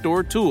cordless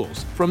outdoor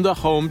tools from the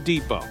Home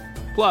Depot.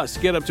 Plus,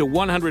 get up to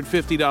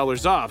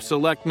 $150 off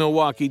select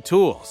Milwaukee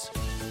tools.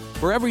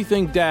 For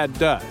everything Dad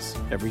does,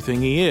 everything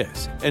he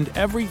is, and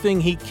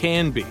everything he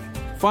can be,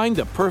 find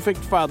the perfect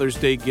Father's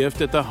Day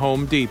gift at the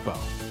Home Depot.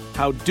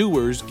 How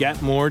doers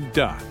get more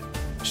done.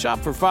 Shop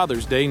for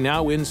Father's Day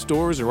now in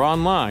stores or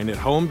online at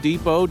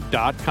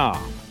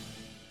homedepot.com.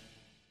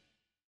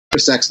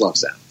 Sex love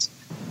sounds.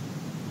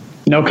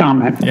 No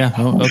comment. Yeah.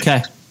 Oh,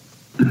 okay.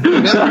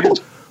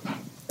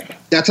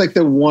 That's like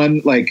the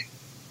one, like,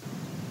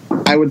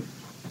 I would,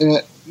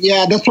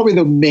 yeah, that's probably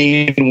the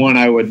main one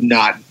I would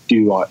not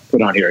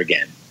put on here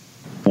again.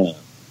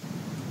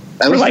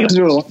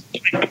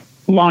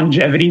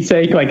 Longevity's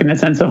sake, like in the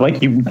sense of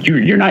like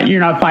you're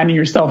not finding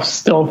yourself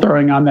still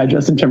throwing on that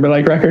Justin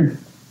Timberlake record.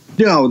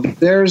 No,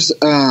 there's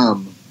a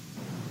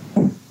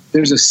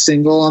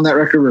single on that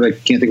record, but I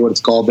can't think of what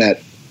it's called.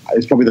 That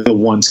is probably the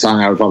one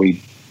song I would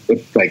probably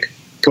like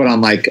put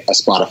on like a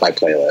Spotify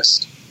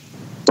playlist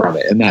from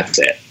it, and that's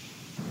it.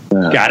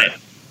 Got it.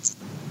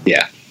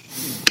 Yeah.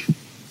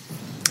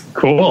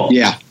 Cool.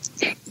 Yeah.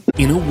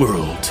 In a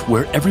world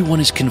where everyone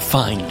is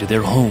confined to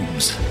their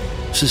homes,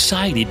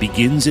 society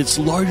begins its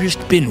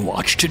largest bin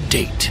watch to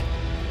date.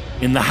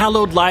 In the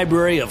hallowed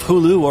library of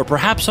Hulu, or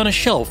perhaps on a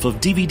shelf of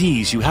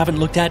DVDs you haven't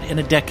looked at in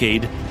a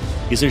decade,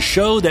 is a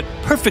show that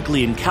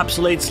perfectly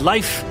encapsulates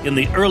life in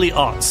the early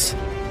aughts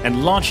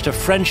and launched a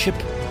friendship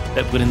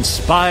that would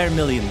inspire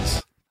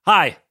millions.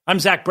 Hi, I'm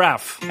Zach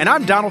Braff. And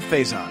I'm Donald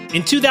Faison.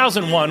 In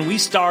 2001, we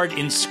starred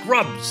in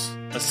Scrubs,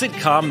 a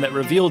sitcom that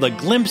revealed a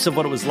glimpse of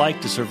what it was like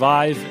to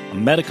survive a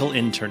medical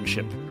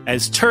internship.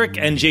 As Turk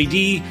and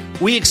JD,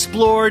 we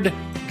explored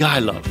guy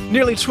love.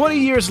 Nearly 20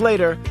 years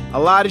later, a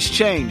lot has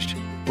changed.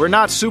 We're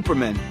not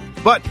Supermen,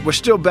 but we're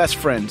still best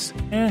friends.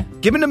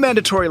 Given the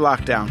mandatory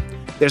lockdown,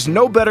 there's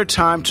no better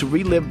time to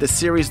relive the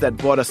series that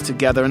brought us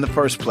together in the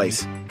first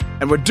place.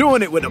 And we're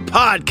doing it with a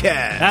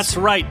podcast. That's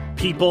right,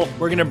 people.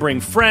 We're going to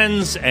bring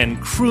friends and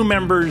crew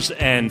members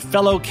and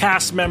fellow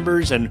cast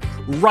members and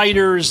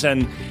writers.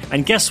 And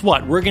guess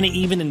what? We're going to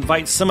even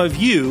invite some of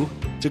you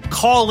to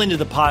call into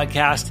the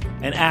podcast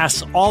and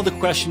ask all the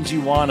questions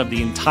you want of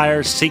the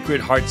entire Sacred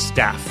Heart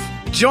staff.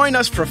 Join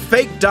us for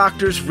Fake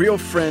Doctors, Real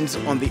Friends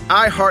on the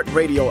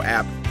iHeartRadio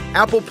app,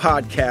 Apple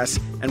Podcasts,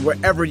 and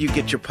wherever you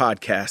get your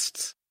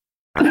podcasts.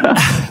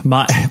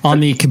 On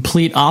the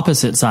complete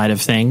opposite side of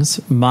things,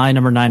 my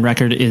number 9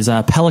 record is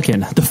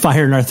Pelican. The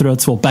fire in our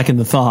throats will beckon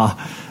the thaw.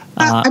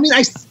 I mean,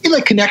 I see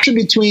like connection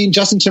between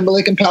Justin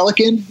Timberlake and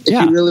Pelican. If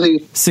you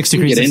really 6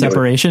 degrees of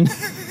separation.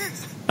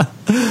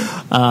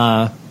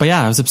 But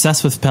yeah, I was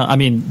obsessed with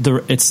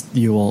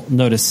you will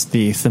notice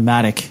the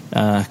thematic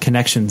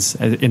connections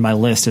in my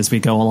list as we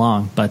go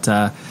along.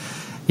 But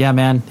yeah,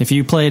 man, if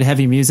you played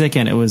heavy music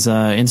and it was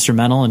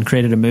instrumental and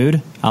created a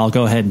mood, I'll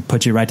go ahead and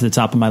put you right to the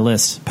top of my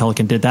list.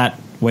 Pelican did that.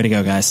 Way to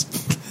go, guys.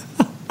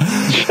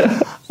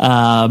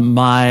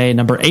 My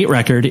number 8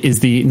 record is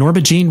the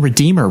Norma Jean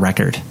Redeemer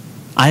record.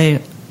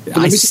 Hold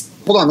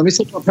on. Let me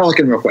say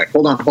Pelican real quick.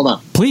 Hold on.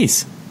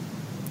 Please.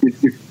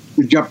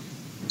 You jump.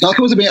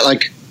 Pelican was a band,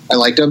 like, I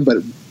liked them, but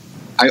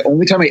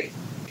only time I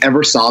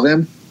ever saw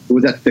them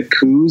was at the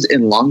Coos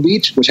in Long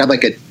Beach, which had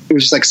it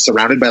was just like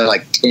surrounded by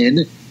like tin,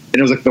 and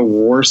it was like the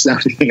worst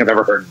sounding thing I've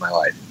ever heard in my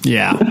life.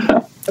 Yeah.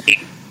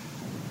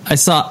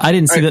 I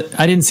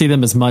didn't see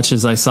them as much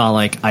as I saw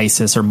like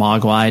ISIS or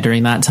Mogwai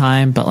during that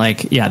time, but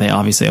like, yeah, they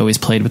obviously always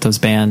played with those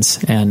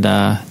bands, and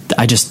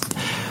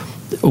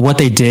what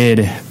they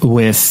did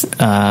with,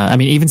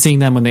 even seeing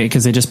them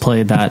because they just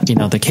played that,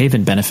 the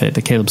Caven benefit,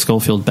 the Caleb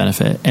Schofield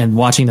benefit, and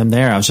watching them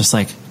there, I was just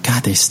like,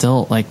 God, they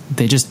still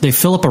they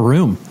fill up a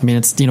room. I mean,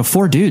 it's,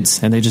 4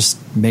 dudes and they just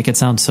make it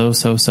sound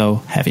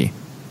so heavy.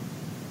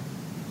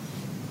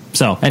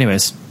 So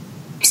anyways,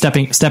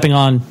 stepping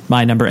on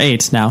my number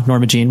 8 now,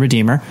 Norma Jean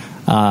Redeemer.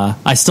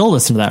 I still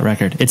listen to that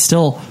record. It's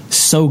still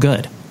so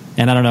good.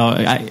 And I don't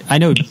know, I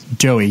know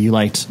Joey, you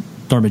liked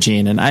Norma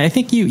Jean, and I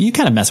think you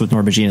kind of mess with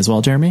Norma Jean as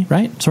well, Jeremy,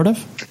 right? Sort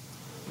of.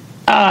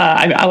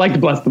 I like to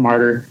Bless the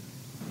Martyr,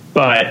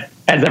 but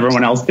as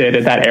everyone else did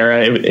at that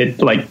era,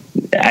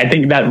 I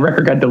think that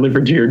record got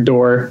delivered to your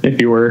door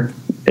if you were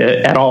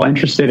at all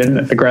interested in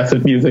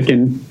aggressive music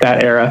in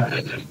that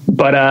era.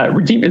 But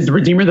is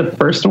Redeemer the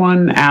first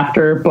one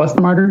after Bless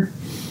the Martyr?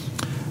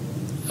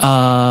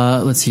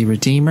 Let's see.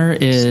 Redeemer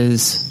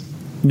is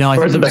no. I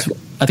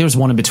think there was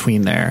one in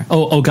between there.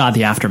 Oh God,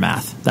 the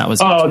Aftermath. That was.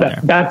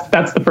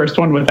 That's the first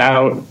one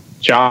without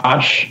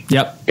Josh.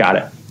 Yep, got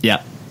it.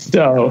 Yep.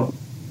 So,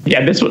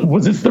 yeah, this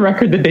the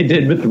record that they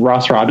did with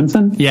Ross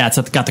Robinson. Yeah, it's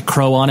got the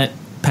crow on it,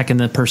 pecking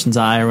the person's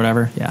eye or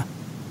whatever. Yeah.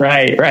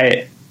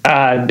 Right.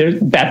 There's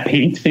that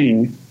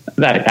painting.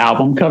 That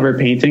album cover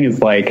painting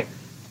is like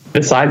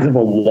the size of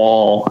a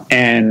wall,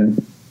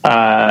 and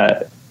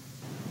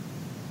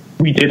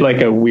we did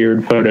like a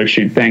weird photo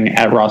shoot thing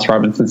at Ross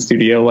Robinson's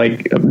studio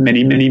like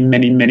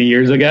many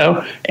years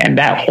ago, and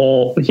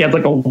he had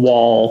like a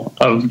wall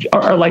of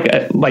or like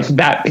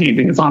that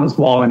painting is on his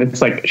wall, and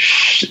it's like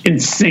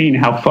insane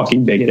how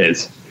fucking big it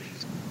is.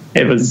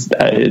 It was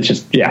it's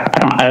just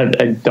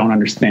I don't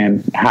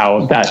understand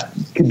how that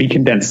can be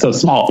condensed so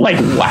small. Like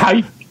how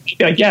you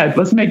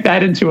let's make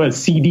that into a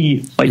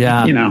CD.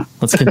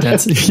 Let's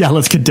condense.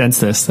 Let's condense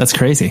this. That's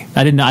crazy.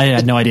 I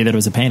had no idea that it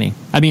was a painting.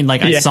 I mean,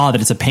 I saw that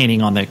it's a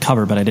painting on the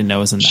cover, but I didn't know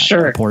it was in that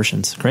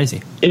proportions.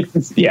 Crazy.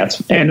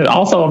 And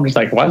also I'm just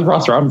like, why does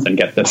Ross Robinson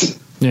get this?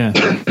 Yeah.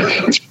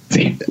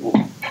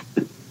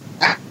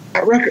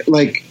 I reckon,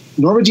 like,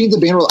 Norma Jean's a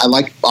band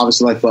I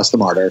obviously like Bless the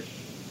Martyr,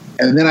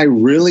 and then I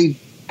really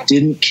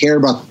didn't care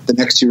about the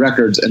next 2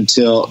 records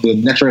until the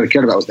next record I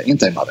cared about was the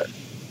Anti-Mother.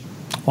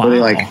 Wow.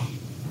 Where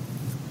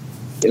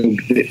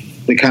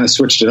they kind of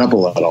switched it up a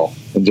little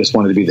and just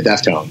wanted to be the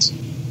Deftones.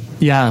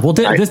 Yeah, well,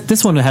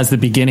 this one has the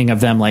beginning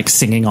of them like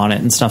singing on it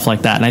and stuff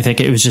like that, and I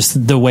think it was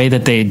just the way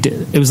that they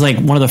did. It was like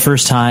one of the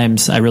first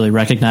times I really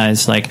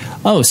recognized like,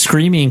 oh,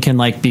 screaming can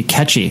like be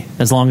catchy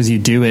as long as you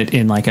do it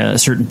in like a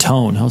certain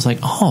tone. I was like,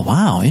 oh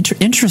wow,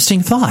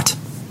 interesting thought.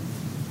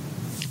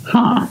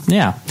 Huh.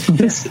 Yeah.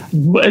 Is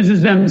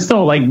this them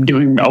still like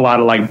doing a lot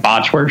of like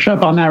botch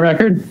workship on that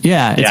record?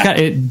 Yeah.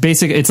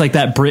 It's like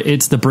that.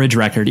 It's the bridge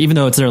record, even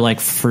though it's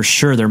for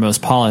sure their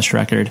most polished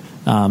record.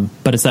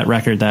 But it's that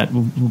record that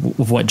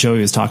what Joey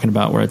was talking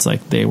about, where it's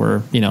like they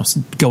were,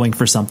 going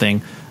for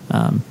something.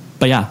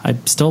 But yeah, I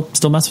still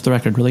mess with the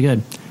record. Really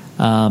good.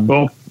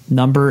 Cool.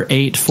 Number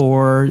 8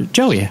 for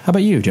Joey. How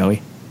about you,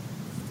 Joey?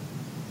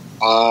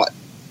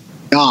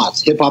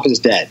 Nas, Hip Hop is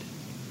Dead.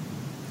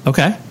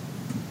 Okay.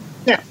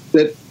 Yeah,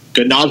 good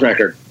Nas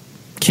record.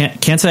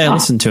 Can't say I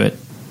listened to it.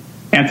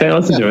 Can't say I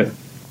listened to it.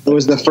 It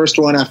was the first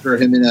one after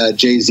him and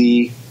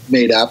Jay-Z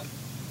made up,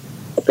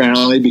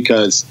 apparently,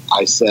 because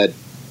I said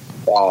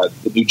the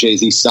new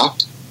Jay-Z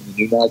sucked, and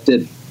the new Nas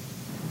didn't.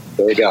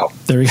 There we go.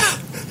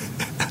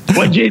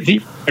 What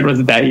Jay-Z was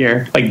it that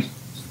year? Like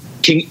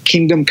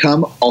Kingdom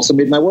Come also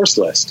made my worst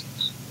list.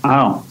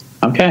 Oh,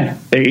 okay.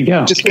 There you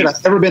go. Just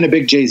I've never been a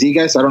big Jay-Z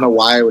guy, so I don't know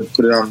why I would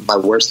put it on my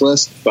worst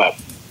list, but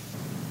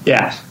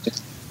yeah.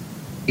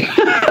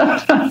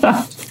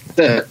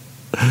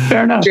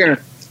 Fair enough.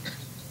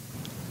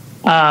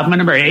 My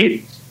number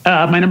 8.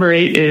 My number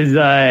 8 is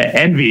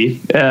Envy,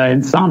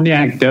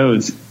 Insomniac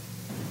Doze.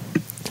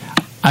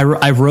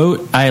 I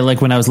wrote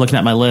when I was looking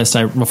at my list,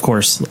 I, of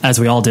course, as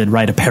we all did,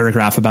 write a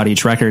paragraph about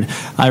each record.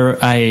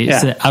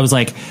 I was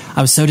like,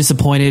 I was so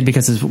disappointed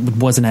because it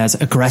wasn't as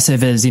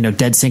aggressive as,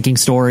 Dead Sinking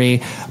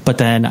Story. But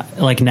then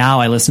like now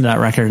I listen to that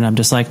record and I'm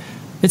just like,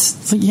 it's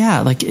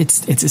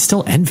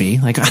still Envy.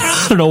 Like,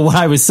 I don't know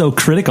why I was so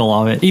critical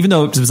of it, even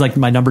though it was like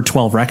my number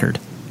 12 record.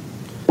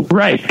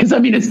 Right. Cause I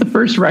mean, it's the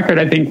first record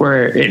I think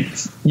where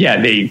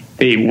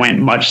they went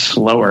much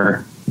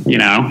slower,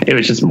 it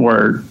was just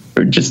more,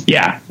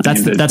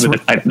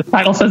 the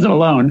title says it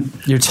alone.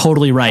 You're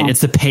totally right.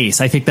 It's the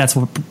pace. I think that's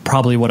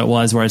probably what it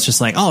was, where it's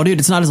just like, oh dude,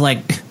 it's not as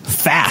like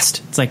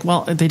fast. It's like,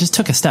 well, they just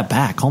took a step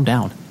back. Calm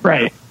down.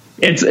 Right.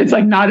 It's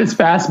like not as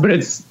fast, but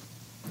it's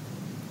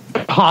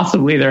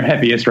possibly their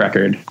heaviest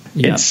record.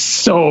 Yep. It's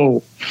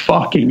so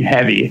fucking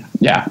heavy.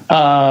 Yeah.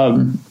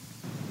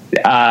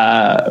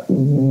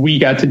 We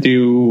got to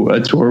do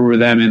a tour with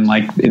them in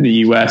the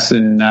US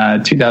in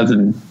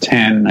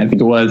 2010, I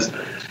think it was.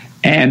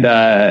 And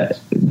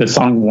the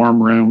song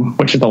Warm Room,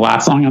 which is the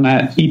last song on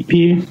that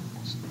EP,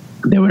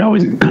 they would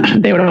always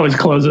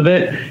close with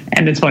it.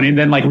 And it's funny,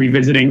 then like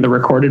revisiting the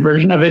recorded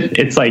version of it,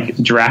 it's like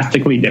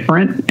drastically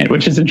different,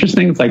 which is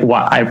interesting. It's like,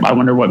 I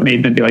wonder what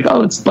made them be like,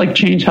 oh, it's like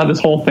change how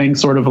this whole thing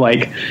sort of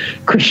like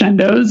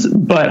crescendos.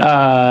 But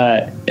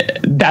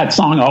that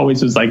song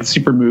always was like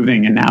super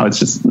moving. And now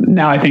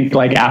I think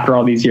like after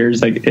all these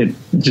years, like it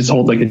just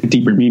holds like a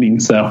deeper meaning.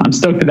 So I'm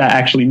stoked that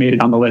actually made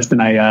it on the list.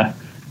 And I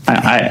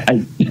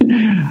had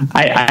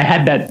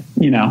that,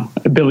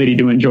 ability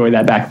to enjoy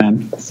that back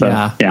then. So,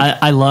 yeah.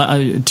 I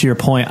love, to your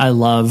point, I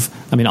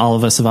mean, all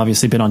of us have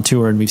obviously been on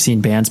tour and we've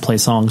seen bands play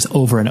songs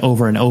over and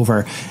over and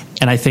over.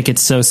 And I think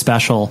it's so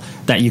special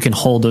that you can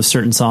hold those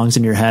certain songs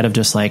in your head of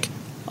just like,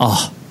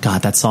 oh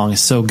God, that song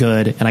is so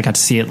good. And I got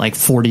to see it like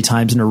 40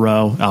 times in a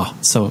row. Oh,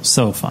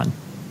 so fun.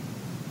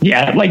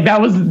 Yeah, like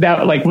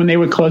like when they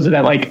would close with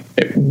that, like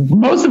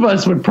most of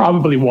us would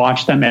probably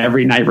watch them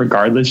every night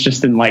regardless,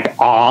 just in like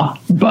awe.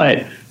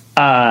 But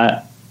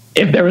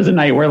if there was a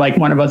night where like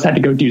one of us had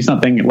to go do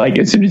something, like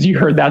as soon as you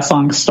heard that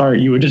song start,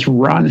 you would just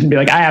run and be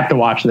like, I have to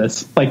watch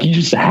this. Like you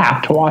just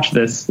have to watch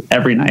this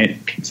every night.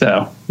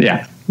 So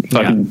yeah,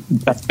 fucking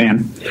best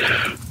fan.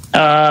 Do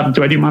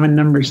I do my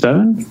number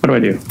 7? What do I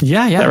do?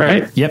 Yeah. Is that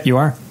right? Yep, you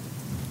are.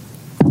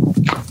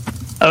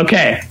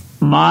 Okay.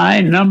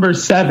 My number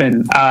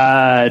 7,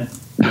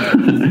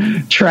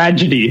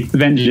 Tragedy,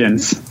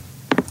 Vengeance.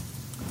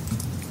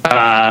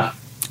 Yeah.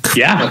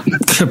 Yeah.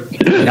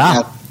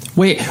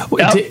 Wait,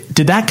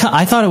 did that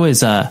I thought it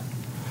was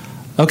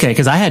okay,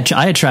 because I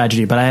had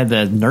Tragedy, but I had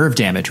the Nerve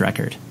Damage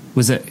record.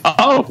 Was it?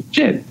 Oh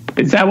shit!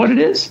 Is that what it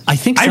is? I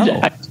think so.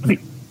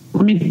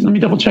 Let me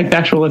double check the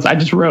actual list. I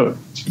just wrote.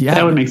 Yeah,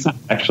 that would make sense.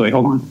 Actually,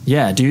 hold on.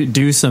 Yeah,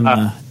 do some.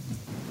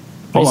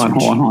 Hold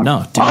on.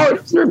 No.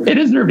 It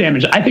is Nerve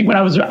Damage. I think when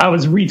I was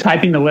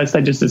retyping the list,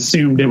 I just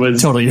assumed it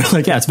was totally. You're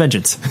like, yeah, it's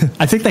Vengeance.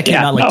 I think that came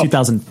out like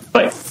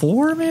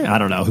 2004, maybe. I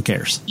don't know. Who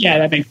cares? Yeah,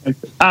 that makes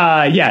sense.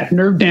 Yeah,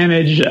 Nerve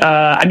Damage.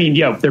 I mean,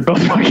 they're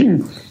both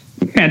fucking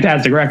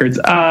fantastic records.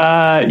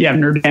 Yeah,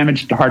 Nerve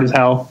Damage, hard as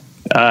hell.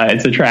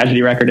 It's a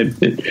Tragedy record.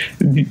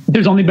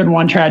 There's only been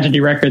one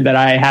Tragedy record that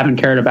I haven't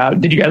cared about.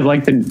 Did you guys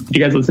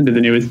listen to the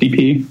newest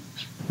EP?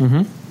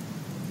 Mm-hmm.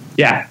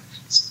 Yeah,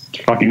 it's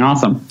fucking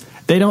awesome.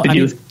 They don't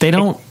do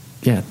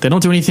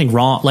anything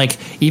wrong. Like,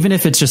 even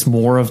if it's just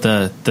more of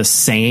the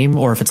same,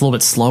 or if it's a little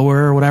bit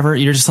slower or whatever,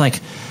 you're just like,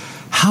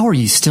 how are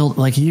you still,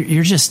 like,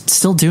 you're just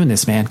still doing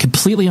this, man,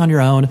 completely on your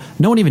own.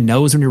 No one even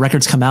knows when your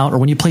records come out or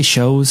when you play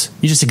shows.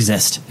 You just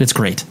exist. It's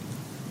great.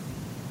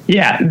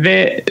 Yeah,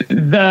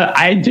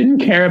 I didn't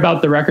care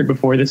about the record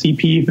before this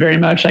EP very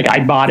much. Like,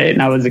 I bought it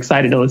and I was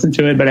excited to listen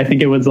to it, but I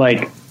think it was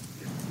like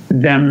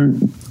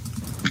them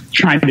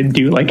trying to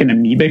do like an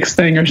Amoebix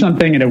thing or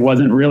something, and it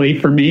wasn't really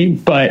for me.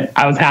 But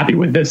I was happy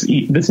with this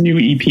new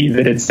EP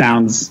that it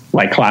sounds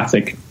like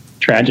classic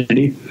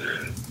Tragedy.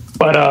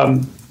 But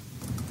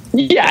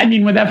yeah, I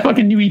mean, when that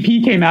fucking new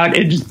EP came out,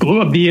 it just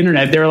blew up the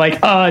internet. They were like,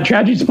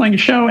 Tragedy's playing a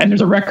show and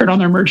there's a record on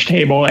their merch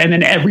table. And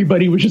then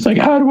everybody was just like,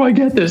 how do I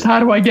get this? How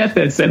do I get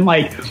this? And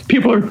like,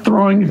 people are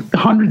throwing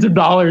hundreds of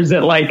dollars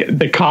at like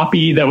the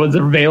copy that was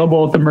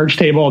available at the merch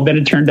table. Then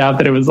it turned out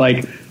that it was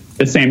like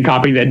the same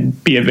copy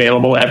that'd be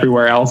available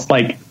everywhere else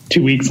like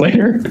 2 weeks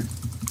later.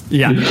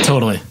 Yeah,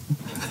 totally.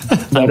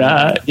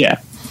 But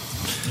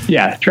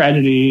yeah,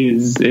 Tragedy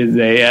is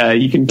a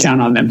you can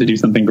count on them to do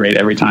something great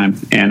every time,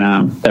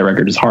 and that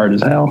record is hard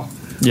as hell.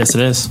 Yes,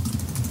 it is.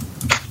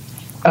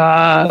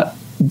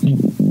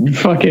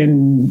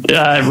 Fucking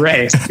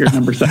Ray, your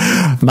number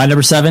 7. My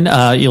number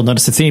 7. You'll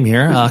notice a theme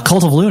here.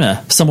 Cult of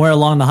Luna, Somewhere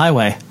Along the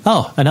Highway.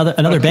 Oh,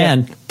 another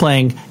band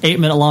playing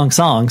 8-minute long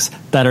songs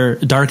that are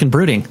dark and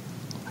brooding.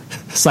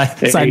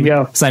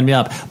 Sign me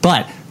up.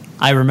 But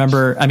I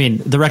remember, I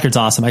mean, the record's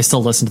awesome. I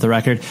still listen to the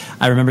record.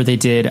 I remember they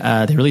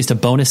released a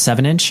bonus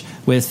 7-inch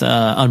with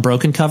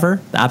Unbroken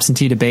cover, the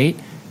Absentee Debate.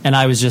 And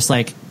I was just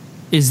like,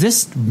 is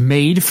this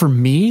made for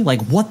me?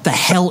 Like, what the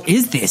hell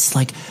is this?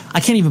 Like,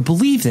 I can't even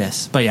believe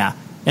this. But yeah.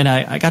 And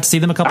I got to see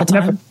them a couple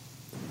times.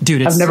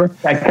 Dude, I've never heard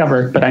that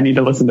cover, but I need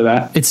to listen to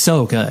that. It's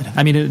so good.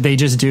 I mean, they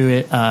just do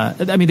it.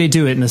 They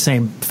do it in the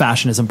same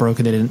fashion as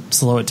Unbroken. They didn't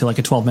slow it to like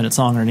a 12-minute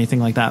song or anything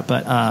like that.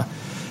 But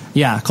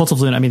yeah, Cult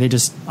of Luna. I mean, they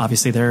just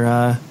obviously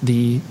they're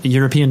the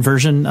European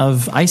version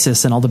of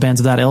ISIS and all the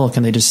bands of that ilk,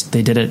 and they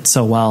did it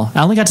so well.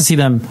 I only got to see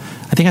them.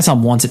 I think I saw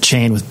them once at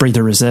Chain with Breathe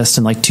or Resist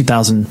in like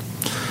 2000.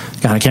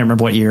 God, I can't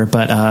remember what year,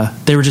 but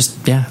they were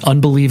just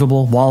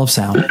unbelievable wall of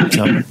sound.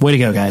 So way to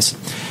go, guys.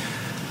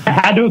 I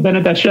had to have been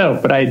at that show,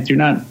 but I do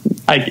not.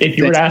 Like, if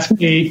you were to ask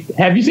me,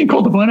 have you seen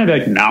Cult of Luna? I'd be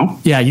like, no.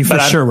 Yeah, you for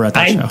sure were at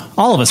that show.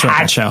 All of us were at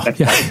that show.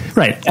 Yeah,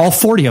 right. All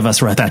 40 of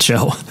us were at that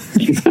show.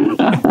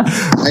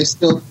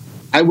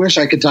 I wish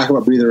I could talk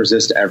about Breathe or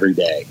Resist every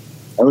day.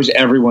 I wish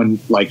everyone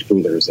liked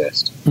Breathe or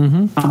Resist.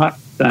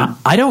 Mm-hmm.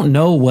 I don't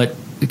know what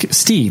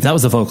Steve. That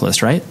was the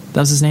vocalist, right? That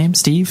was his name,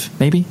 Steve.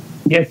 Maybe.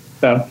 Yes.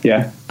 So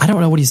yeah. I don't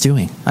know what he's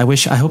doing. I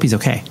hope he's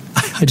okay.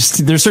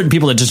 There's certain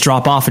people that just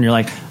drop off, and you're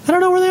like, I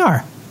don't know where they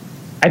are.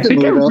 I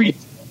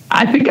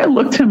think I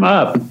looked him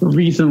up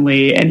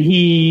recently, and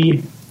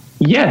he's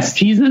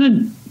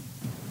in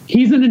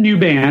a new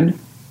band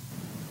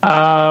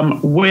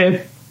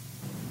with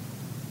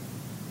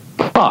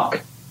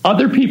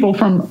other people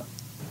from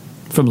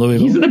Louisville.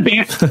 He's in a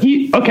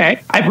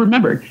band. I've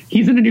remembered.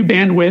 He's in a new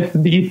band with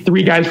the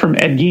 3 guys from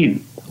Ed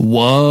Gein.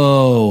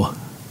 Whoa,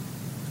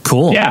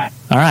 cool. Yeah.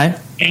 All right.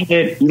 And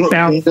it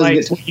sounds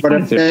like you know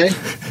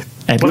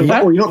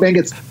what band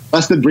gets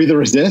less than Breathe or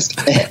Resist?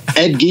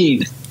 Ed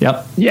Gein.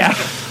 Yep. Yeah.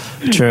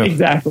 True.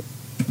 Exactly.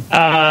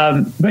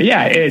 But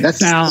yeah, it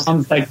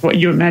sounds like what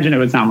you imagine it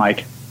would sound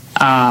like.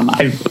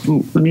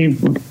 Can you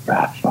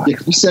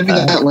send me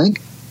that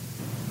link?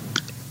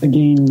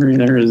 Again,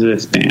 there is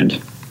this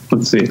band.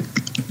 Let's see.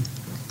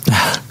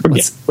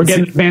 We're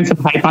getting advance of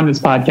hype on this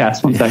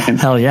podcast. 1 second.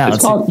 Hell yeah.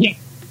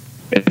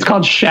 It's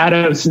called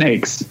Shadow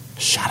Snakes.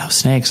 Shadow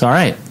Snakes. All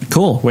right.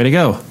 Cool. Way to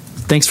go.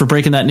 Thanks for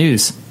breaking that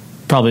news.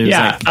 Probably.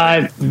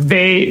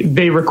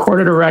 They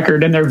recorded a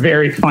record, and they're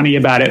very funny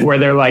about it, where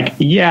they're like,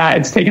 yeah,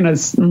 it's taken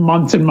us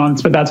months and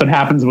months, but that's what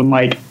happens when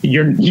like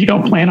you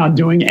don't plan on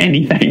doing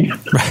anything.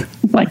 Right.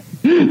 Like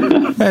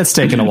it's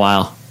taken a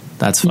while.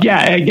 That's fine. Yeah,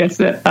 I guess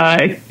that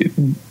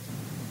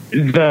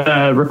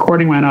the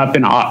recording went up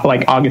in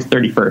like August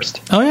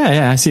 31st. Oh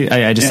yeah. I see.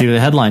 I just see the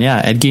headline.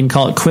 Yeah, Ed Gein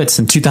called it quits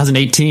in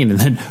 2018, and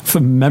then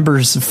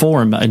members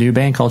form a new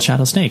band called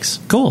Shadow Snakes.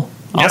 Cool.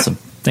 Awesome. Yeah.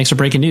 Thanks for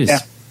breaking news. Yeah.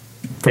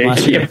 From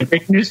last year.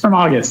 Breaking news from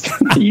August.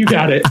 You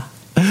got it.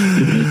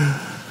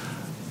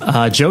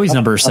 Joey's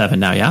number 7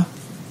 now. Yeah.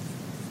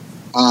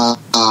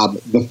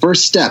 The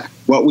First Step.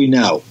 What We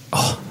Know.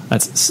 Oh,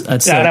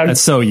 that's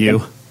so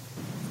you.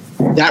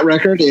 That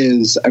record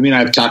is, I mean,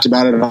 I've talked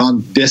about it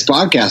on this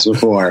podcast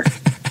before.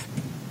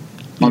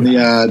 On the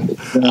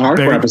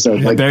hardcore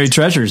episode. Like Buried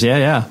Treasures,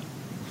 yeah.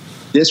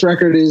 This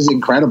record is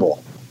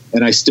incredible.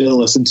 And I still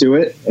listen to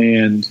it.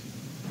 And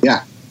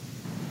yeah,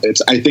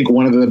 it's, I think,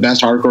 one of the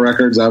best hardcore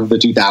records of the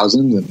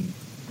 2000s. And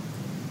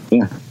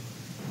yeah.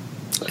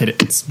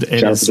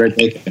 Shout out to Greg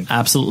Bacon.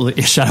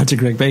 Absolutely. Shout out to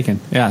Greg Bacon.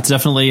 Yeah, it's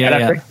definitely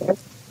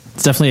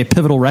a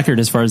pivotal record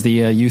as far as the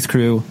youth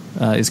crew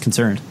is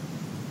concerned.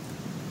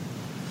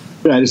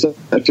 Yeah,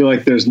 I feel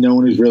like there's no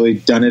one who's really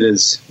done it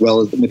as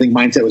well as, I think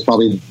Mindset was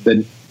probably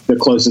the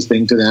closest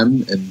thing to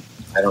them, and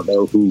I don't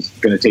know who's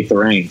going to take the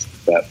reins,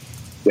 but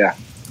yeah,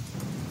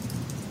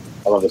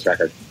 I love this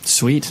record.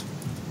 Sweet.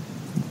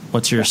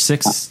 What's your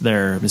 6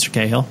 there, Mr.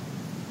 Cahill?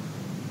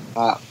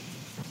 My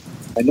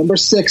number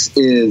 6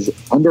 is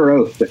Under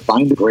Oath,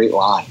 Define the Great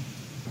Lie.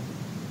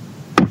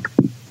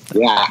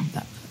 Yeah.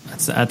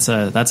 That's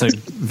a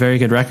very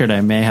good record.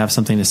 I may have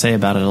something to say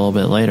about it a little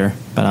bit later,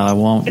 but I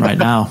won't right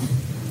now.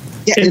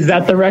 Yeah, is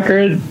that the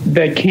record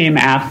that came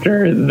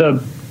after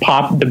the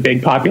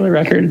big popular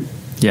record?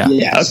 Yeah.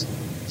 Yes.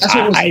 That's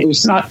what it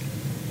was.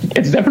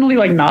 It's definitely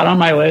like not on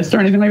my list or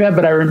anything like that,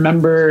 but I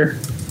remember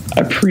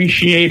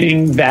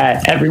appreciating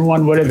that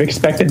everyone would have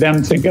expected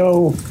them to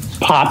go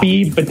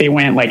poppy, but they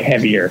went like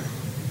heavier.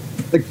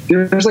 Like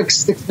there's like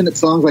 6-minute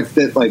songs like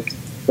that, like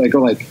go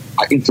like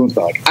influenced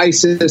by like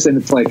ISIS, and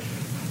it's like,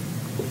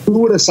 who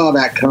would have saw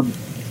that come?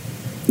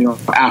 You know,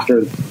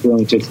 after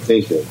Thrilling Chase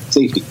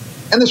Safety.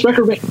 And this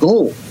record went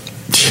gold.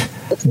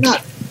 That's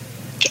not.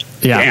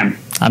 Yeah, damn.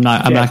 I'm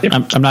not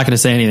going to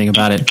say anything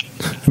about it.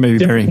 Maybe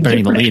burying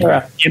the lead.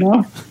 Era, you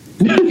know,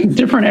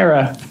 different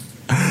era.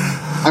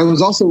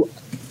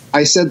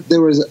 I said there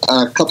was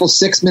a couple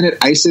 6-minute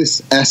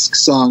ISIS-esque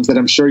songs that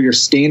I'm sure your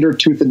standard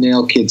Tooth and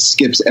Nail kid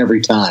skips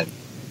every time.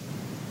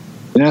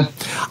 Yeah,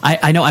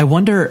 I know. I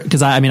wonder,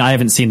 because I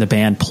haven't seen the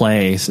band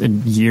play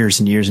in years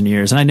and years and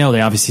years, and I know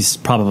they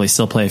obviously probably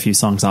still play a few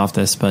songs off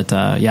this, but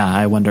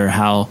I wonder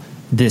how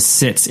this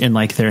sits in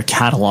like their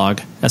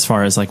catalog as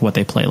far as like what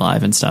they play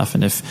live and stuff,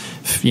 and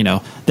if you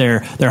know their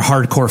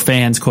hardcore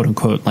fans, quote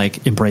unquote,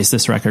 like embrace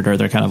this record, or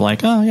they're kind of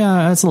like, oh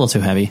yeah, that's a little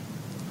too heavy.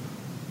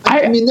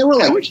 I mean, they were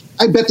like,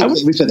 I bet they at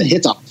least had the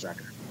hits off this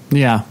record.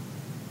 Yeah,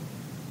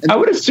 I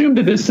would assume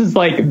that this is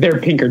like their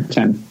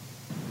Pinkerton.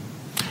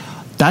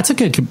 That's a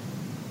good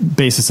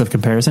basis of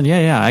comparison.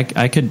 Yeah,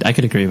 I could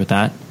agree with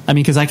that. I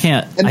mean, because I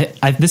can't.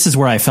 This is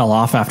where I fell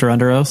off after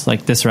Under Oath.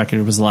 Like, this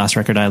record was the last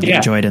record I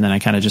enjoyed, and then I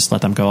kind of just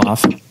let them go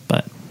off.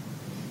 But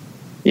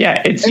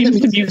yeah, it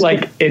seems to me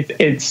like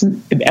it's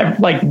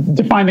like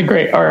Define the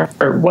Great or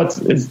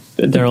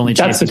they're Only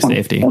Chasing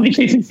Safety. Only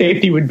Chasing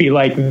Safety would be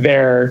like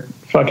their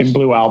fucking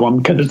Blue album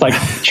because it's like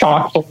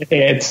chock full of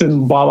hits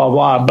and blah blah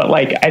blah. But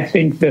like, I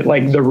think that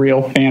like the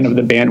real fan of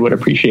the band would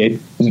appreciate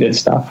this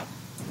stuff.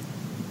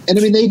 And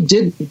I mean, they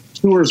did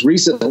tours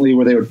recently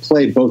where they would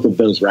play both of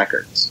those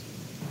records.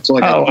 So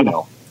like, you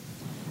know,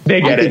 they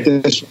get it.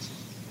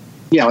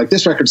 Like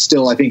this record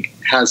still, I think,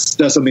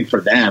 does something for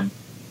them,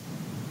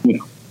 you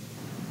know.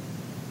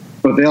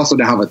 But they also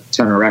now have a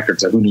ton of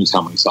records, so who knows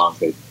how many songs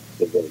they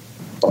really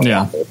play.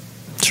 Yeah,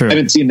 true. I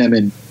haven't seen them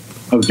in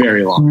a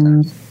very long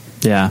time.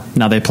 Yeah,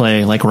 now they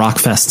play like rock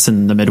fests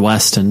in the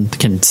Midwest and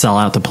can sell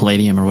out the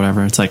Palladium or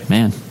whatever. It's like,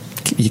 man,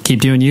 you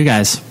keep doing you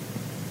guys.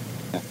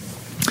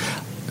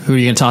 Who are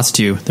you going to toss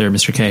to there,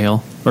 Mr.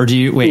 Cahill? Or do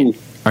you wait?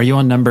 Are you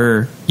on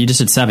number? You just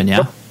did 7,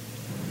 yeah.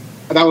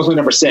 That was my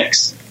number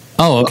 6.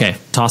 Oh, okay.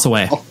 Toss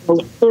away. I'll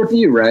throw it to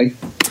you, Ray.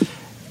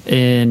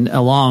 And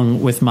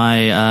along with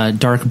my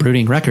Dark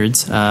Brooding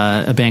Records,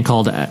 a band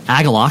called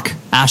Agalloch,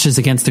 Ashes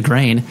Against the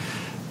Grain.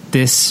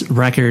 This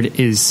record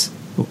is.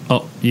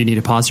 Oh, you need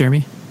a pause,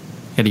 Jeremy?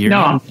 Got to hear me?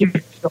 I'm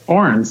giving you the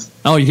horns.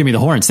 Oh, you give me the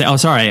horns. Oh,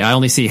 sorry. I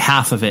only see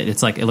half of it.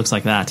 It looks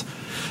like that.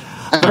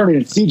 I don't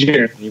even see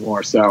Jeremy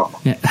anymore, so.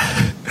 Yeah.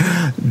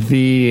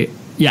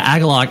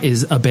 Agalloch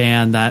is a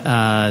band that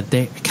I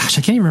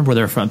can't even remember where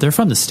they're from. They're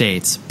from the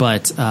States,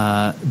 but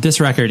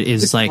this record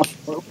is like,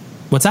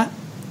 what's that?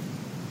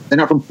 They're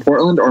not from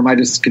Portland, or am I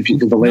just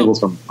confused with the labels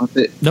from?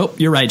 Nope,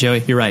 you're right, Joey.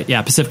 You're right.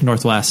 Yeah, Pacific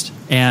Northwest.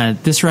 And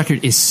this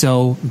record is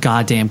so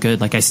goddamn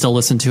good. Like, I still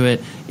listen to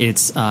it.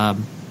 It's,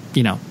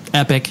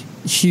 epic,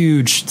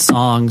 huge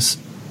songs.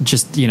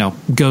 Just,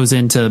 goes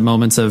into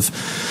moments of,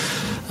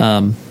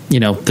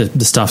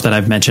 the stuff that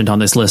I've mentioned on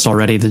this list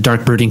already, the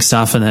Dark Brooding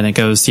stuff, and then it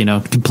goes,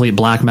 complete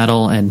black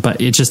metal, but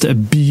it's just a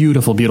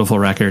beautiful, beautiful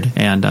record.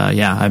 And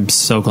I'm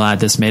so glad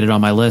this made it on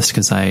my list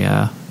because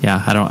I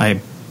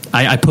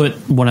put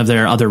one of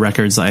their other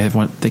records. I have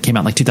one that came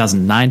out in like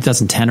 2009,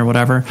 2010 or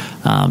whatever.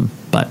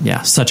 But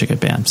yeah, such a good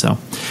band. So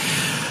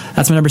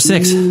that's my number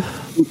 6.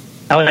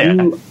 I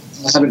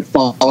haven't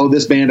followed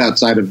this band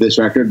outside of this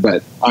record,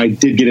 but I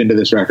did get into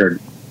this record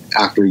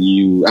after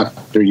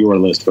your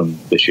list from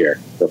this year,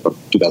 from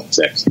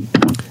 2006.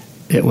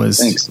 It was.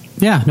 Thanks.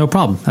 Yeah, no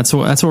problem. That's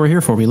what we're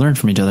here for. We learn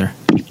from each other.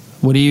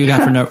 What do you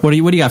got for what do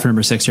you got for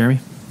number 6, Jeremy?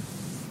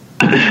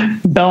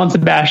 Belle and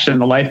Sebastian,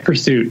 The Life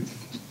Pursuit.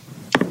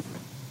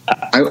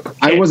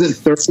 I wasn't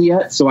 30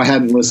 yet, so I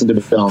hadn't listened to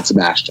Belle and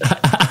Sebastian.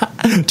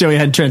 Joey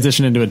hadn't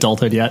transitioned into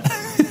adulthood yet.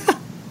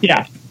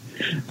 Yeah.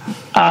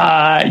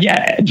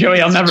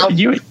 Joey, I'll never.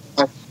 The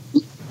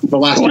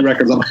last few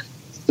records on my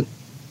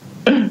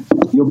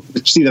you'll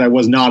see that I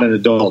was not an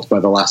adult by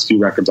the last few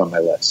records on my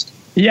list.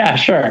 Yeah,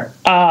 sure.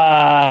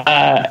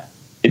 I'll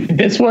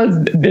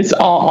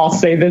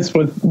say this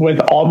with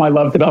all my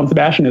love to Belle and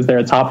Sebastian is they're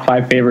a top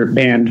 5 favorite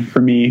band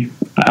for me.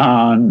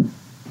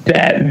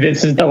 That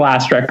this is the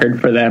last record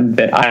for them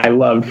that I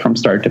loved from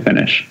start to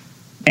finish.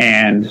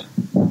 And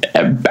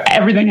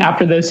everything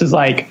after this is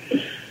like,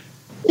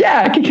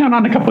 yeah, I can count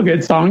on a couple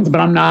good songs, but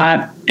I'm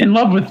not in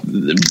love with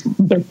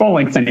their full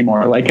lengths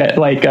anymore. This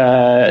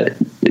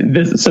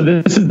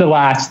is the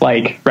last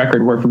like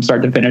record where from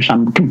start to finish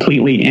I'm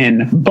completely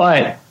in.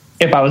 But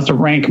if I was to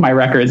rank my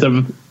records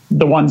of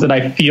the ones that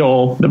I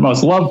feel the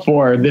most love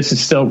for, this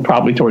is still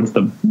probably towards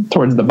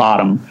the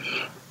bottom.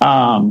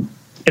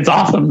 It's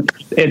awesome.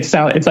 It's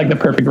like the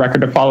perfect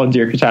record to follow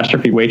Dear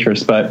Catastrophe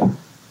Waitress, but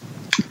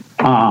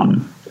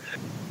I'm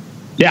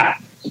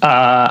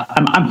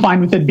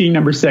fine with it being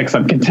number 6.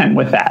 I'm content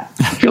with that.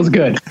 It feels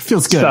good.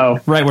 Feels good. So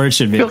right where it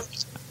should be.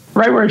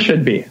 Right where it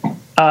should be.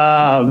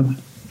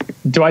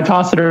 Do I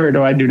toss it or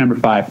do I do number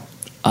 5?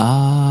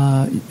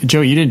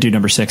 Joey, you didn't do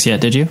number 6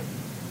 yet, did you?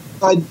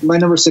 My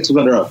number 6 was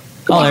Under Oath.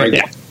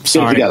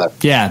 Sorry.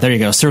 Yeah, there you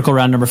go. Circle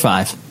around number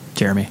 5,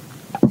 Jeremy.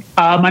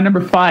 My number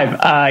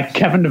 5,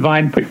 Kevin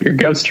Devine, Put Your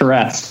Ghost to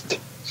Rest.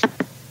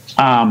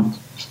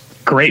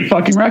 Great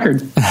fucking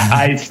record.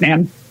 I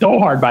stand so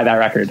hard by that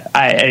record.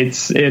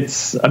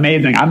 It's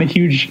amazing. I'm a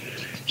huge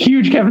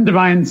Kevin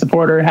Devine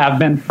supporter, have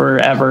been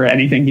forever.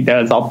 Anything he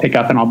does, I'll pick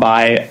up and I'll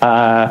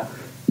buy.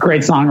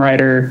 Great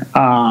songwriter.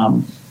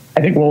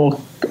 I think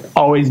we'll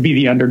always be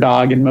the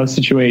underdog in most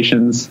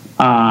situations.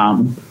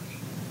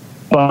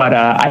 But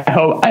I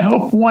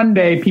hope one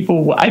day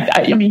people.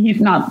 I mean, he's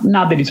not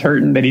that he's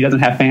hurting that he doesn't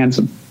have fans.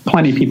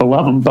 Plenty of people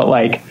love him, but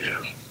like,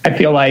 I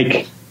feel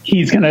like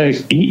he's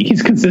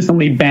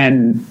consistently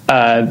been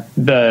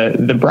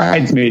the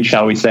bridesmaid,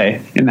 shall we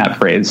say, in that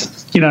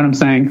phrase. You know what I'm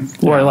saying?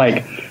 Where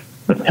like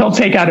he'll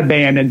take out a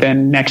band and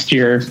then next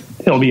year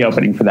he'll be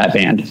opening for that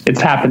band.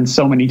 It's happened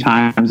so many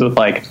times with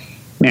like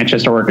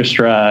Manchester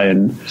Orchestra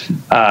and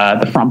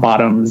the Front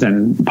Bottoms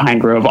and Pine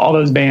Grove, all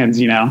those bands,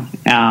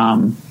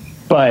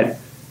 but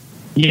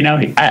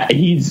I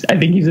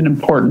think he's an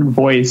important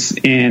voice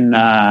in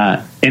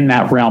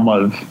that realm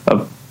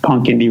of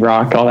punk, indie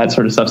rock, all that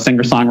sort of stuff,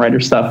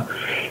 singer-songwriter stuff.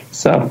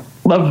 So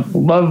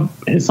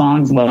love his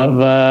songs,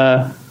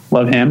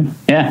 love him.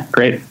 Yeah,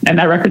 great. And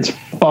that record's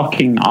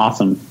fucking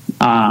awesome.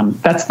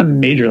 That's the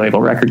major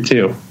label record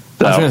too.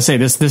 So. I was going to say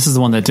this is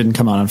the one that didn't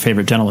come out on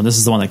Favorite Gentleman. This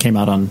is the one that came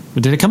out on.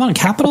 Did it come out on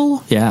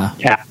Capitol? Yeah.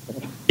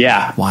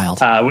 Yeah. Wild.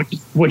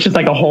 Which is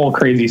like a whole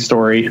crazy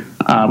story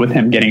with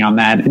him getting on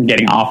that and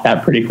getting off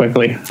that pretty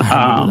quickly.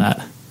 I remember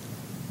that.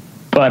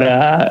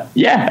 But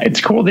yeah,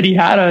 it's cool that he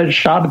had a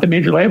shot at the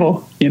major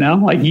label. You know,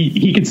 like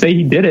he could say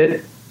he did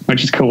it,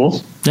 which is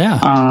cool.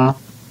 Yeah.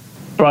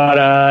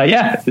 But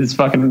yeah, it's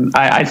fucking.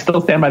 I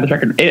still stand by this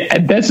record.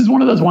 This is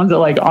one of those ones that,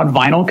 like, on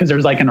vinyl, because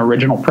there's like an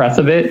original press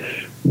of it,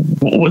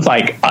 was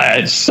like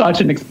such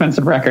an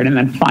expensive record, and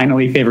then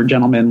finally Favorite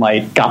Gentleman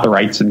like got the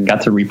rights and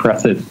got to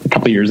repress it a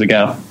couple years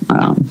ago.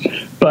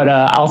 But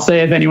I'll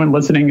say, if anyone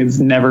listening has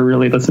never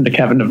really listened to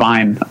Kevin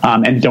Devine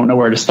and don't know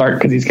where to start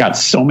because he's got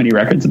so many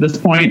records at this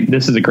point,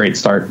 this is a great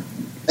start.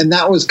 And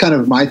that was kind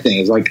of my thing.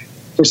 Is like,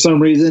 for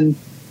some reason,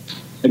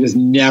 I just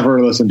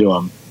never listened to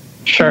him.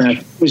 Sure. And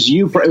it was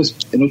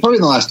probably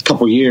in the last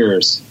couple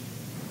years.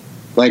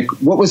 Like,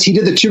 he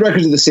did the two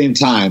records at the same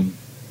time.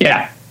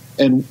 Yeah.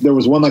 And there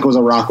was one like was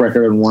a rock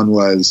record and one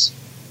was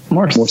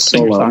more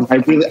solo.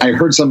 I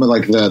heard some of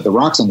like the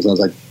rock songs. And I was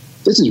like,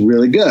 this is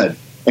really good.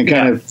 And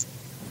kind of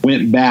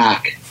went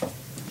back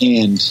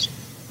and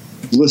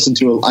listened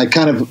to it. I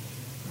kind of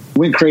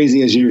went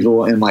crazy as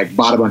usual and like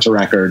bought a bunch of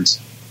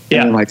records. Yeah.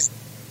 And then like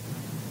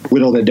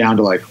whittled it down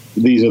to like,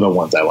 these are the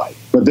ones I like.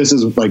 But this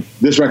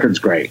record's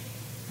great.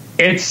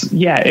 It's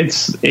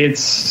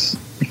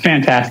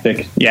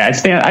fantastic. Yeah,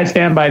 I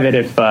stand by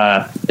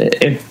that.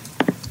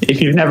 If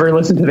you've never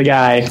listened to the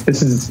guy,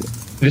 this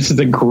is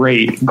a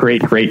great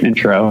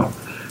intro.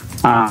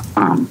 Yeah,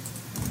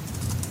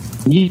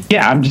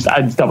 I'm just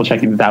double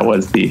checking that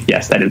is the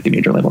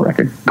major label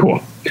record.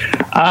 Cool.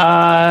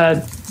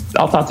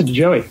 I'll toss it to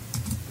Joey.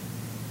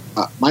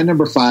 My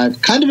number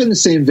 5, kind of in the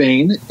same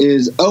vein,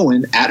 is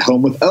Owen, At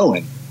Home with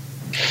Owen.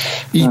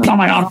 It's on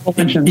my honorable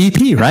mention.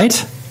 EP,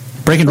 right?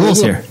 Breaking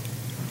rules here.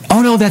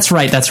 Oh no, that's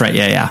right.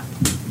 Yeah.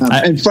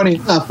 And funny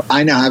enough,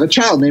 I now have a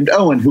child named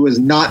Owen who is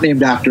not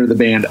named after the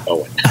band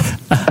Owen.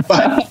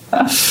 But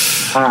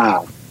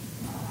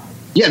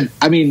yeah,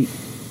 I mean,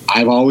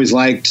 I've always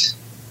liked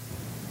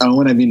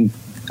Owen. I mean,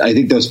 I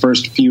think those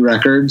first few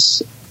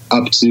records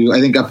up to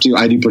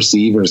I Do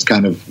Perceive was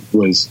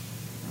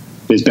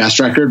his best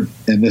record,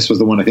 and this was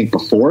the one I think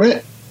before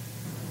it.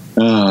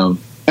 And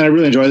I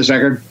really enjoy this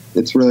record.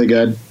 It's really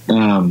good.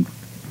 I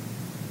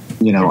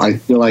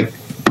feel like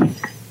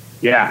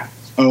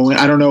Owen.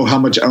 I don't know how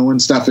much Owen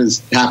stuff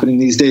is happening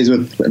these days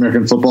with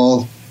American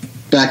football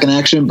back in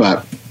action,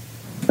 but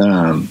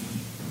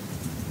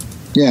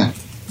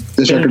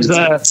this record.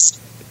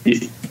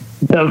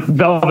 The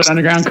Velvet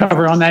Underground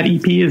cover on that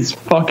EP is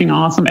fucking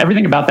awesome.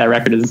 Everything about that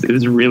record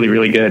is really,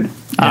 really good.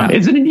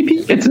 Is it an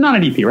EP? It's not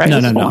an EP, right?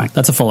 No.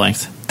 That's a full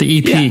length. The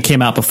EP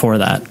came out before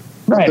that.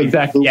 Right,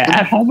 exactly. Yeah,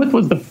 At Home With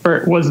was the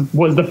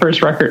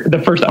first record,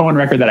 the first Owen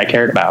record that I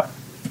cared about.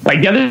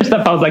 Like the other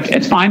stuff, I was like,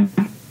 it's fine,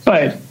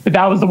 but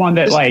that was the one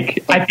that,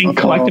 like, I think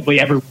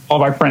collectively all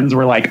of our friends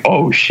were like,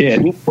 oh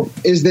shit.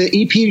 Is the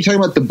EP you're talking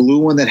about the blue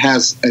one that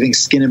has, I think,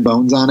 Skin and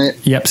Bones on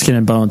it? Yep, Skin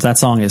and Bones. That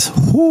song is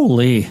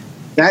holy.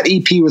 That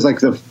EP was like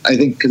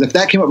because if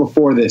that came out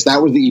before this, that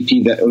was the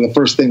EP that the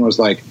first thing was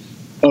like,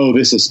 oh,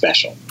 this is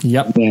special.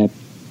 Yep.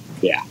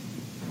 Yeah.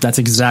 That's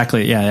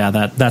exactly,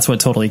 that's what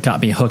totally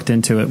got me hooked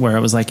into it, where it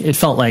was like, it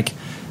felt like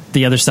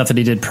the other stuff that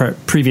he did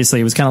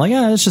previously was kind of like,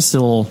 it's just a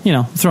little,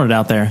 throwing it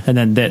out there. And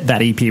then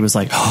that EP was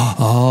like,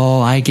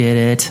 oh, I get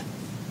it.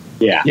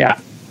 Yeah. Yeah.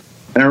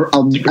 And I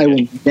will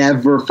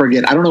never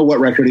forget. I don't know what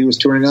record he was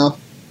touring off,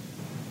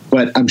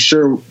 but I'm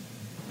sure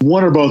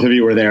one or both of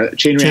you were there.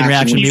 Chain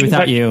Reaction, Me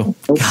Without You.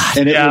 God,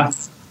 and it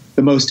was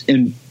the most,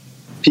 and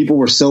people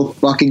were so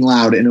fucking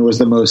loud, and it was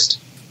the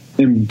most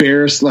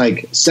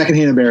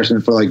secondhand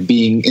embarrassment for like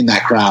being in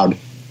that crowd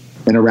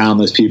and around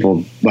those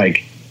people,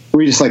 like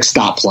we just like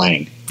stopped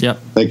playing. Yep.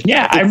 Like,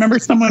 I remember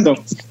someone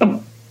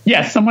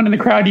in the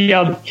crowd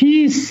yelled,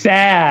 "He's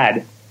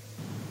sad."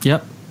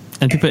 Yep.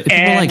 And people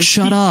were like,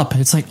 "Shut up!"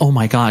 It's like, oh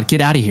my god,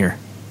 get out of here.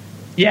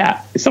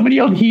 Yeah, somebody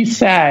yelled, "He's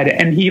sad,"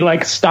 and he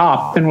like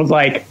stopped and was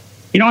like,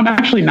 I'm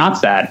actually not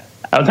sad.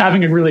 I was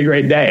having a really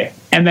great day.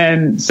 And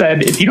then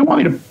said, if you don't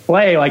want me to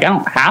play, like, I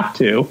don't have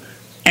to.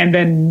 And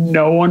then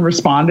no one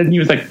responded, and he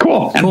was like,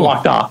 cool, and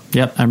walked off.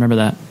 Yep, I remember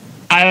that.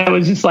 I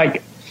was just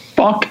like,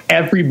 fuck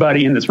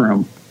everybody in this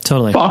room.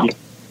 Totally. Fuck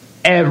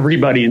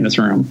everybody in this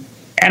room.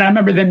 And I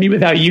remember then Me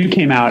Without You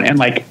came out and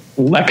like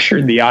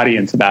lectured the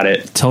audience about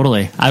it.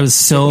 Totally. I was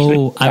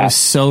so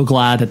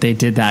glad that they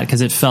did that,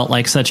 because it felt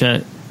like such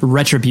a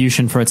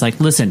retribution for, it's like,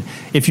 listen,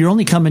 if you're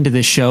only coming to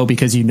this show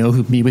because you know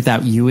who Me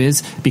Without You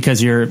is,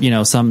 because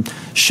you're some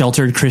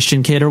sheltered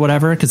Christian kid or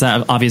whatever, because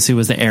that obviously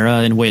was the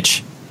era in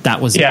which that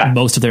was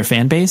most of their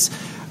fan base.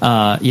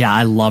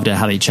 I loved it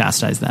how they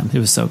chastised them. It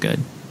was so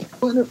good.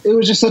 It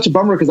was just such a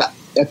bummer, because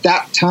at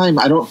that time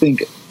I don't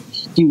think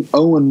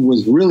Owen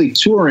was really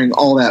touring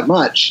all that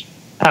much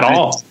at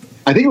all.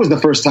 I think it was the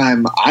first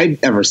time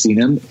I'd ever seen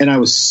him, and I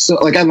was so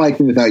like, I liked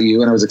Me Without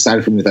You, and I was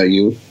excited for Me Without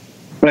You,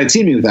 but I'd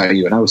seen Me Without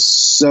You, and I was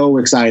so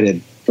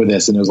excited for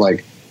this, and it was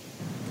like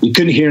you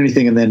couldn't hear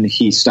anything, and then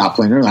he stopped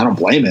playing early. I don't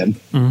blame him.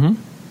 Mm-hmm.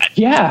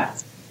 Yeah.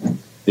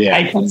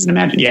 I can't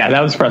imagine. Yeah,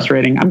 that was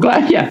frustrating. I'm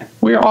glad. Yeah,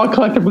 we all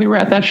collectively were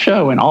at that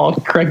show and all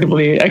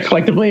collectively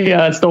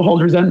still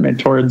hold resentment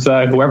towards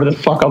whoever the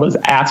fuck all those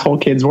asshole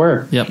kids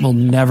were. Yep, we'll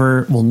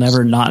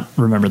never not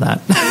remember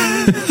that.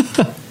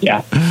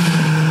 Yeah.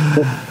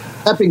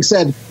 That being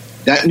said,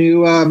 that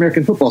new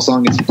American football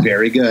song is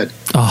very good.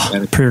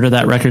 Oh, pre-ordered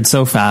that record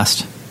so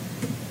fast.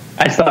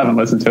 I still haven't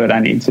listened to it. I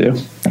need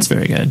to. It's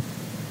very good.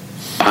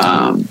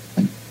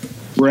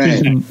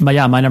 Right.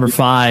 My number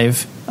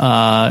 5.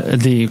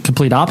 The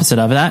complete opposite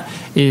of that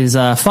is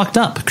Fucked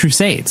Up,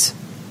 Crusades.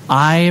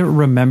 I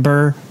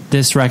remember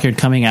this record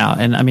coming out,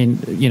 and I mean,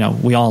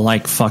 we all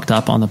like Fucked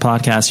Up on the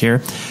podcast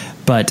here,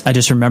 but I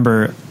just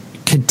remember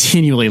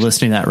continually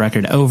listening to that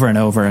record over and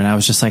over, and I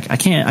was just like, I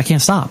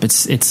can't stop.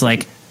 It's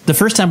like the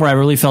first time where I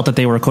really felt that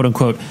they were quote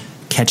unquote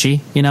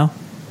catchy,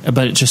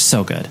 but it's just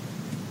so good.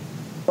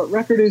 What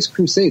record is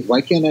Crusades?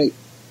 Why can't I?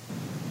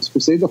 Is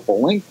Crusades a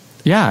full length?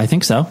 Yeah, I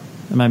think so.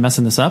 Am I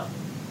messing this up?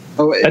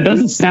 Oh, it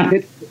doesn't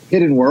sound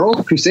Hidden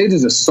World. Crusades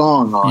is a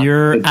song on.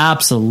 You're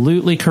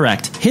absolutely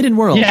correct. Hidden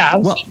World. Yeah, I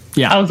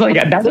was like,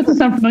 that doesn't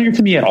sound familiar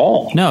to me at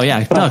all. No,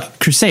 yeah, no,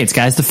 Crusades,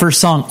 guys. The first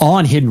song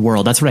on Hidden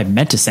World. That's what I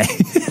meant to say.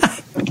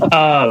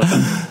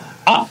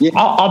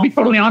 I'll be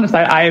totally honest.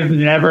 I've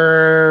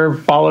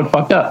never followed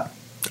Fucked Up.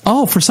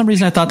 Oh, for some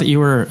reason I thought that you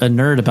were a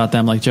nerd about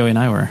them, like Joey and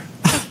I were.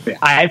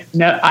 I've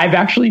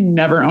actually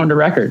never owned a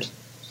record,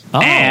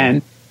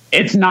 and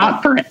it's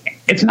not for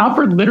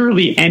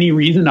literally any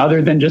reason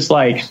other than just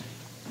like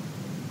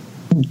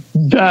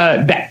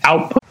the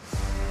output.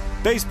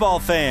 Baseball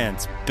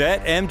fans,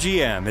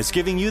 BetMGM is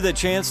giving you the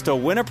chance to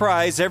win a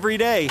prize every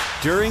day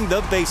during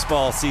the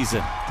baseball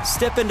season.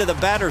 Step into the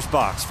batter's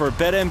box for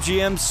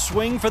BetMGM's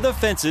Swing for the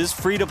Fences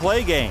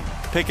free-to-play game.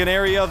 Pick an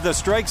area of the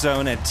strike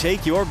zone and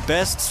take your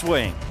best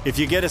swing. If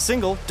you get a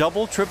single,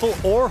 double, triple,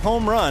 or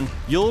home run,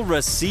 you'll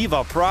receive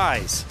a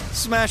prize.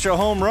 Smash a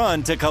home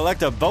run to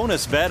collect a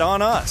bonus bet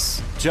on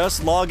us.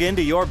 Just log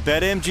into your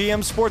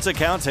BetMGM sports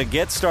account to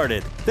get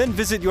started. Then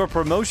visit your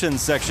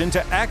promotions section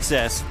to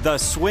access the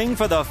Swing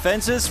for the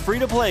Fences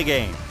free-to-play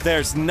game.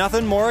 There's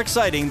nothing more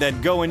exciting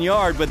than going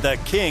yard with the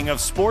king of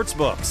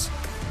sportsbooks.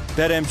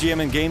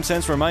 BetMGM and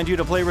GameSense remind you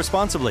to play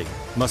responsibly.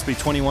 Must be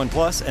 21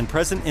 plus and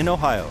present in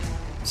Ohio.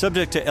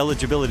 Subject to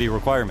eligibility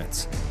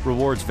requirements.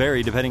 Rewards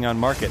vary depending on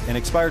market and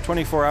expire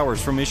 24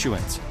 hours from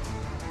issuance.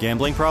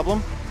 Gambling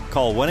problem?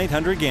 Call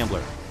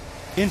 1-800-GAMBLER.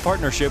 In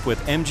partnership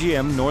with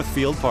MGM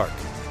Northfield Park.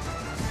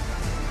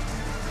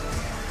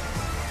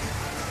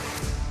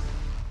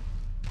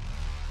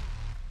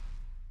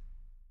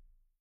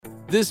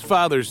 This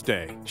Father's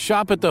Day,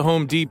 shop at the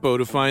Home Depot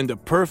to find the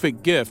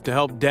perfect gift to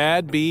help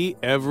Dad be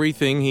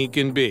everything he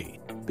can be.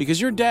 Because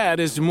your dad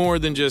is more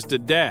than just a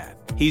dad.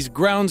 He's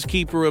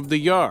groundskeeper of the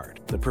yard,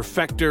 the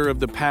perfecter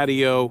of the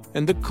patio,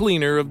 and the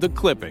cleaner of the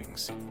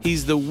clippings.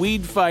 He's the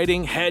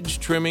weed-fighting,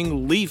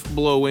 hedge-trimming,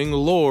 leaf-blowing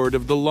lord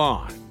of the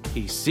lawn.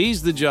 He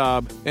sees the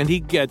job, and he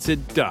gets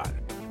it done.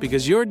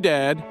 Because your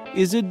dad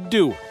is a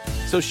doer.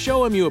 So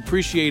show him you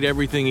appreciate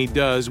everything he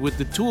does with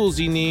the tools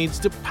he needs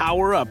to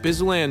power up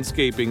his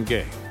landscaping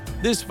game.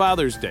 This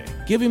Father's Day,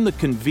 give him the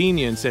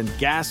convenience and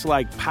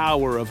gas-like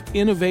power of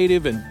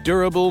innovative and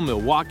durable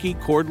Milwaukee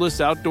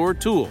cordless outdoor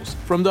tools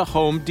from the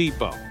Home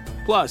Depot.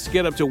 Plus,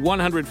 get up to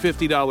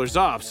 $150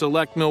 off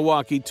select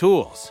Milwaukee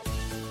tools.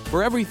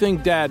 For everything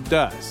Dad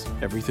does,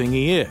 everything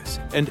he is,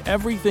 and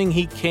everything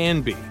he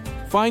can be,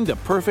 find the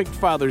perfect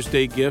Father's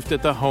Day gift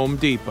at the Home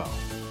Depot.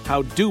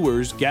 How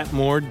doers get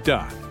more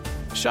done.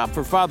 Shop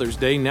for Father's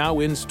Day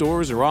now in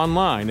stores or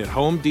online at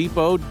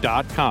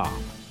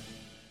homedepot.com.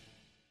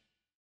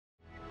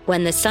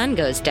 When the sun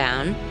goes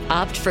down,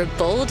 opt for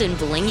bold and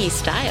blingy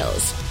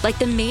styles, like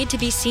the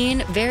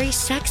made-to-be-seen, very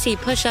sexy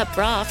push-up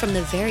bra from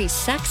the Very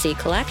Sexy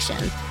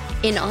collection.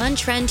 In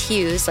on-trend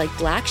hues like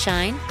black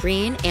shine,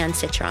 green, and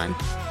citron.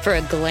 For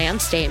a glam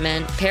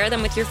statement, pair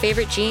them with your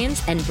favorite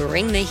jeans and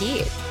bring the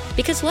heat.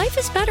 Because life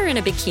is better in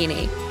a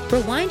bikini.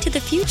 Rewind to the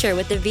future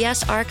with the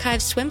VS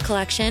Archives swim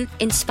collection,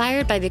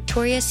 inspired by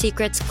Victoria's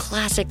Secret's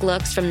classic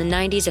looks from the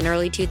 90s and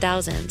early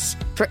 2000s.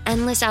 For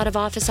endless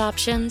out-of-office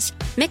options,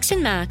 mix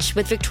and match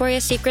with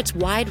Victoria's Secret's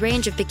wide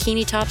range of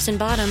bikini tops and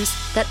bottoms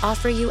that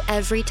offer you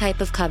every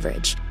type of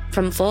coverage,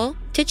 from full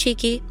to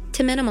cheeky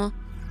to minimal.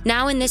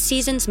 Now in this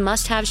season's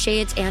must-have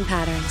shades and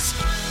patterns.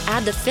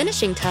 Add the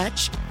finishing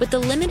touch with the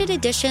limited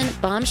edition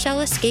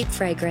Bombshell Escape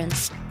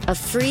fragrance, a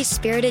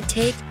free-spirited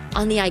take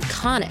on the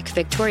iconic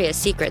Victoria's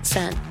Secret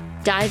scent.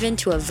 Dive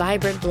into a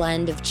vibrant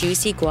blend of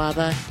juicy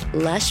guava,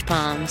 lush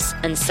palms,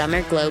 and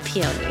summer glow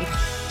peony.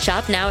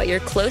 Shop now at your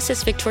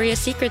closest Victoria's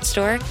Secret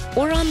store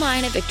or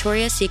online at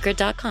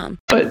victoriassecret.com.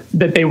 But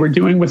that they were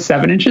doing with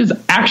 7 inches,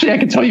 actually, I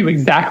can tell you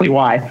exactly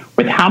why.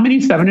 With how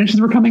many 7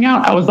 inches were coming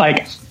out, I was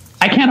like,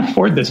 I can't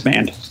afford this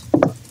band.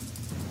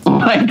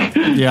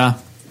 Yeah.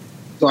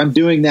 So I'm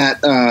doing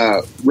that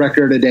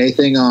record a day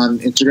thing on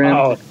Instagram.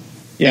 Oh,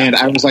 yeah. And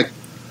I was like,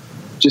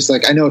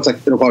 I know it's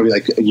like, it'll probably be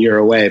like a year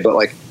away, but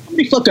like, how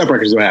many fucked up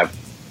records do I have?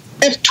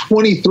 I have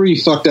 23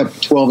 fucked up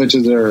 12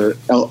 inches or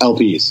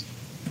LPs.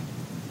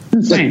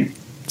 Insane. Like,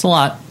 It's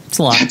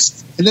a lot.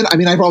 And then, I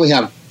mean, I probably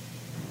have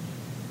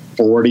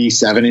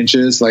 47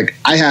 inches. Like,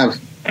 I have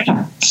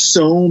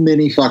so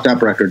many fucked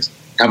up records.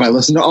 Have I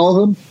listened to all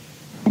of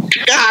them?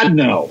 God,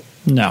 no.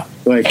 No.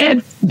 Like,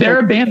 and they're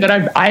a band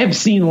that I have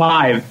seen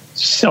live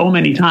so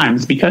many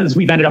times because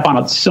we've ended up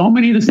on so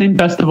many of the same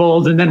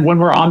festivals, and then when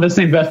we're on the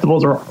same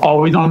festivals, we're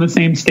always on the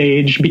same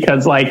stage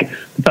because like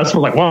the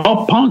festival's like,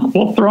 well, punk,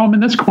 we'll throw them in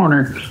this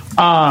corner,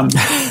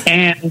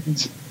 and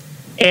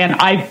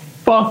I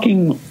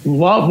fucking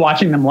love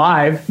watching them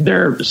live.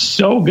 They're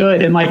so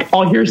good, and like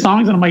I'll hear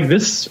songs and I'm like,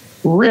 this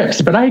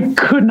rips, but I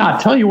could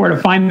not tell you where to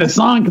find this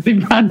song because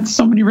they've had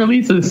so many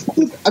releases.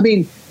 I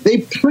mean,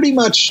 they pretty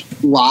much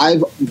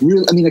live.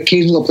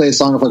 Occasionally they'll play a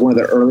song of like one of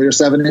their earlier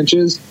 7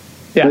 inches.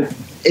 Yeah. But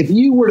if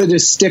you were to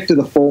just stick to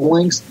the full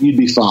lengths, you'd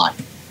be fine.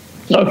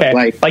 Okay.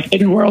 Like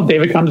Hidden World,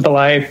 David Comes to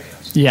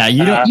Life. Yeah,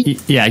 you don't.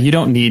 You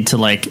don't need to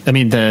like. I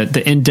mean,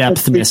 the in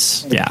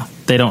depthness. Yeah,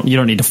 you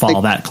don't need to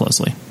follow that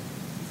closely.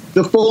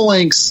 The full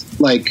lengths,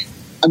 like,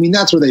 I mean,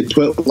 that's where they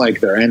put like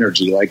their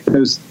energy. Like,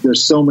 there's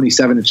so many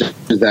 7 inches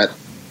that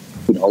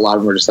a lot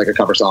of them are just like a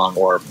cover song,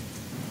 or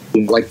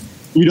like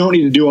you don't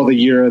need to do all the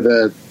year of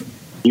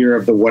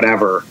the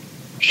whatever.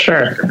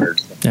 Sure.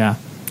 Yeah,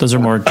 those are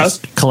more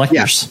just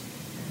collectors. Yeah.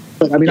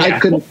 But I mean, I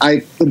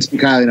couldn't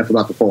speak highly enough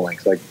about the full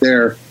length. Like,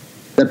 that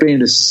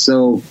band is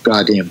so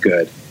goddamn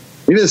good.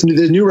 Even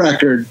the new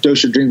record,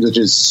 Dose Your Dreams, which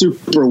is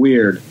super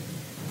weird,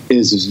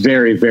 is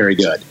very, very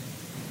good.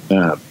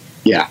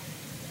 Yeah.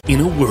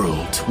 In a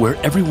world where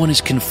everyone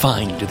is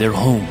confined to their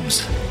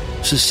homes,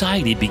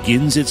 society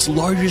begins its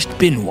largest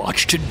bin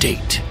watch to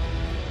date.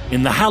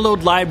 In the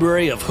hallowed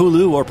library of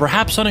Hulu, or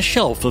perhaps on a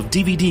shelf of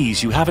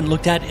DVDs you haven't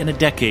looked at in a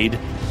decade,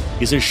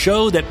 is a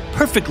show that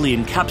perfectly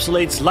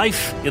encapsulates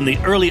life in the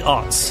early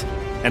aughts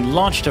and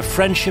launched a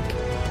friendship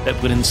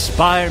that would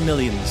inspire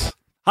millions.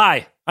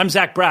 Hi, I'm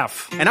Zach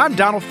Braff. And I'm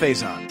Donald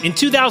Faison. In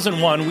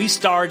 2001, we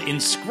starred in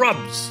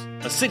Scrubs,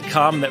 a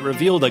sitcom that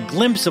revealed a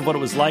glimpse of what it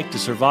was like to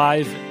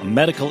survive a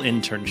medical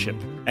internship.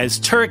 As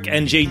Turk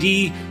and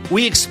JD,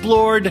 we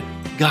explored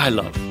guy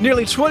love.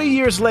 Nearly 20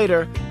 years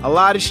later, a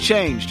lot has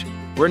changed.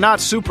 We're not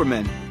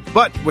Supermen,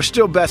 but we're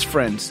still best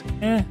friends.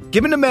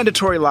 Given the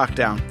mandatory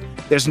lockdown,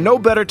 there's no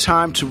better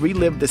time to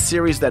relive the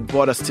series that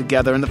brought us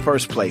together in the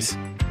first place.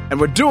 And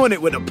we're doing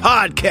it with a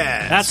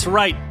podcast. That's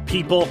right,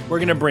 people. We're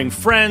going to bring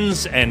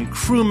friends and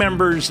crew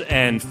members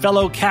and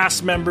fellow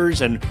cast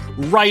members and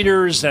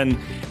writers. And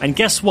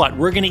guess what?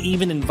 We're going to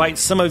even invite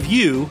some of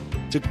you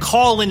to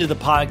call into the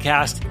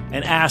podcast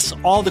and ask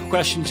all the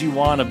questions you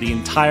want of the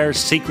entire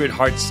Sacred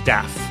Heart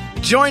staff.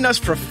 Join us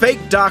for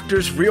Fake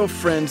Doctors, Real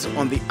Friends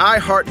on the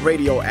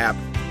iHeartRadio app,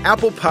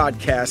 Apple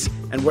Podcasts,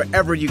 and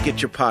wherever you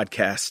get your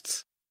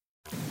podcasts.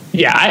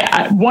 Yeah,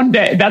 I one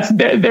day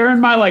they're in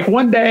my like.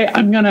 One day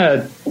I'm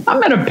gonna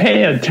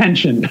pay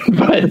attention,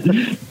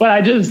 but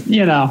I just I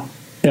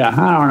don't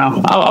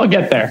know. I'll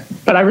get there.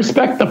 But I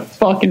respect the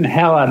fucking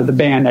hell out of the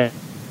band. They're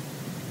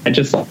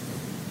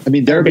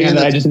a band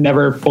that I just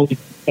never fully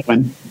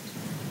win.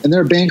 And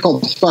they're a band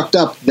called Fucked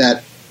Up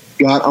that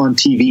got on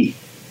TV.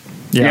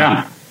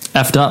 Yeah.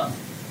 Effed up,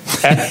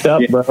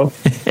 bro.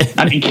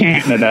 I mean,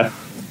 Canada.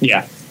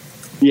 Yeah.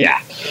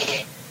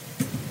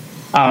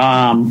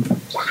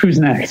 Who's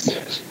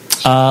next?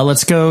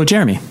 Let's go,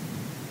 Jeremy.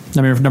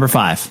 Number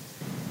 5.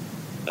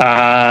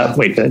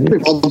 Wait,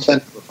 we've all done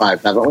number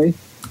 5, haven't we?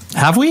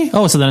 Have we?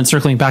 Oh, so then it's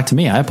circling back to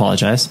me. I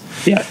apologize.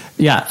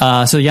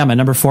 Yeah. So my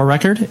number 4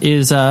 record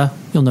is,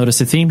 you'll notice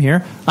a theme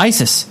here,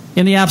 ISIS,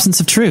 In the Absence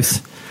of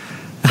Truth.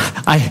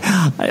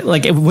 I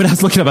like when I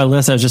was looking at my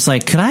list, I was just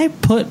like, could I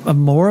put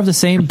more of the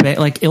same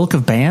ilk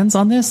of bands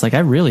on this? Like, I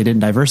really didn't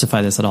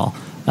diversify this at all.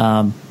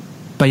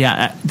 But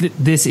yeah,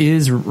 this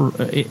is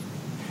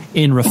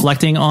in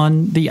reflecting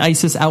on the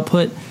ISIS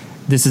output.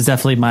 This is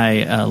definitely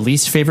my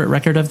least favorite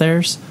record of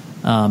theirs.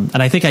 And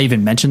I think I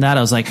even mentioned that.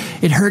 I was like,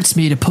 it hurts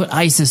me to put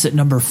ISIS at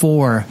number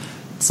 4.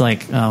 It's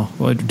like, oh,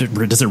 well,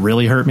 does it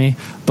really hurt me?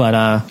 But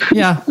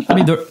yeah, I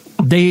mean,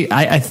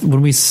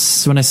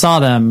 when I saw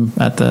them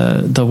at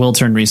the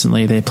Wiltern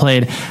recently, I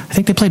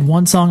think they played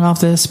one song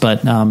off this,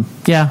 but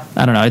yeah,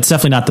 I don't know. It's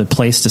definitely not the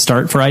place to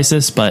start for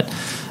ISIS, but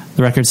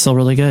the record's still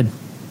really good,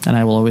 and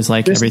I will always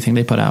like everything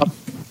they put out.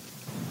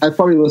 I've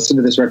probably listened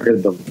to this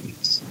record the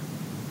least.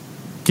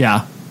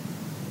 Yeah.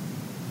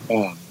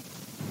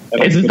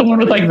 Is it the one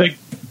with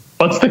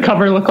what's the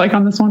cover look like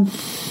on this one?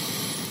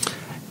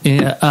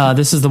 Yeah,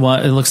 this is the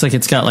one. It looks like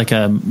it's got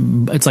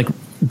it's like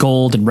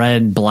gold and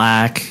red and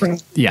black.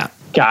 Yeah.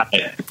 Got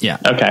it. Yeah.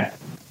 Okay.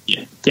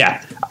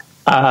 Yeah.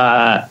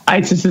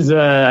 ISIS is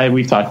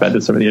we've talked about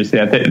this over the years.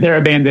 Yeah, they're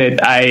a band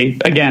that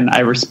I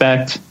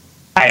respect.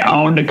 I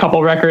owned a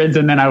couple records,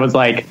 and then I was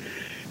like,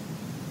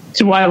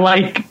 do I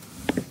like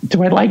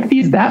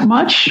these that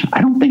much?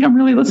 I don't think I'm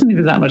really listening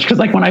to that much, because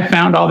like when I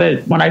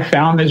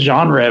found this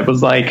genre, it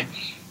was like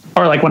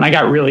or like when I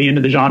got really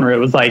into the genre, it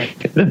was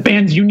like the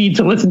bands you need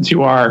to listen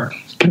to are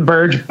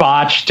Converge,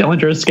 Botch,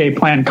 Dillinger Escape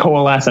Plan,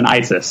 Coalesce, and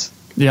ISIS.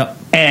 Yep.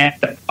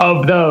 And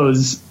of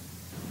those,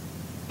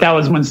 that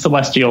was when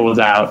Celestial was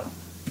out.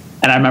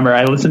 And I remember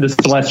I listened to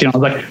Celestial and I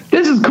was like,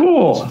 this is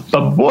cool,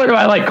 but boy, do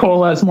I like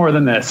Coalesce more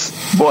than this.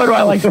 Boy, do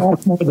I like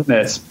Coalesce more than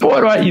this.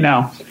 Boy, do I,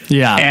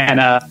 Yeah.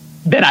 And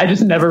then I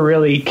just never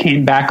really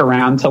came back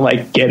around to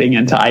like getting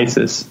into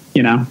ISIS,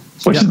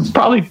 which is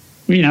probably,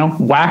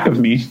 whack of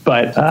me,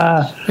 but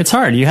it's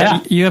hard. You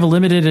have a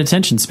limited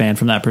attention span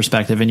from that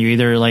perspective, and you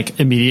either like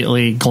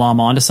immediately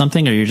glom onto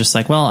something, or you're just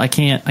like, well, I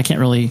can't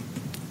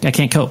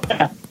cope.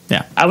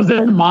 Yeah. I was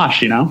there to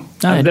mosh, I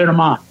was there to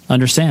mosh.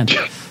 Understand.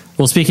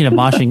 Well, speaking of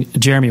moshing,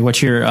 Jeremy,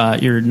 what's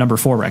your number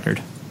 4 record?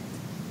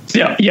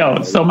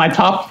 So my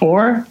top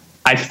 4,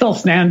 I still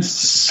stand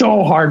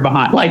so hard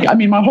behind. Like, I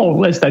mean, my whole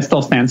list, I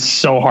still stand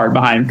so hard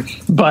behind.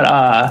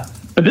 But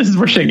this is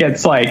where shit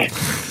gets like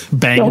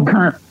banging.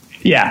 Current.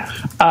 Yeah.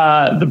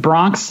 The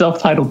Bronx,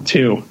 Self-Titled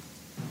 2.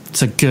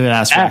 It's a good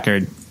ass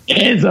record.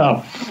 It is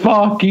a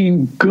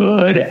fucking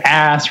good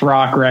ass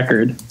rock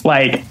record.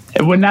 Like,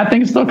 when that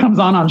thing still comes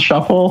on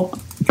shuffle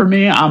for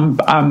me,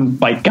 I'm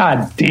like,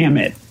 God damn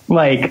it.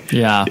 Like,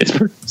 yeah, it's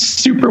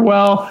super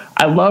well.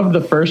 I loved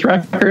the first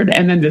record,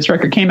 and then this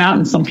record came out,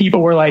 and some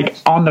people were like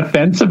on the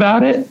fence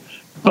about it,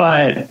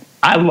 but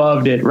I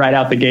loved it right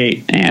out the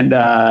gate. And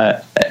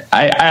I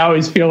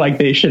always feel like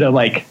they should have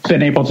like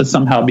been able to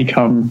somehow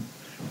become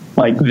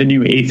like the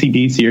new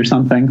AC/DC or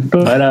something.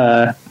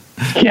 But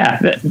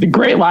yeah, the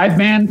great live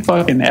band,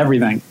 fucking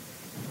everything.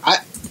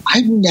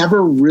 I've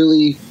never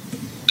really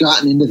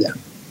gotten into them,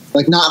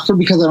 like not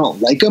because I don't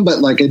like them, but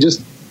like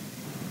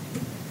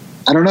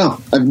I don't know.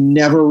 I've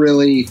never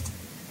really.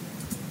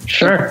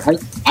 Sure.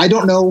 I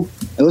don't know.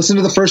 I listened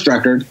to the first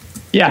record.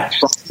 Yeah.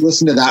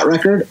 Listened to that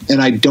record,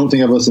 and I don't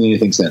think I've listened to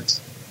anything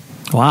since.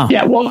 Wow.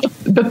 Yeah. Well,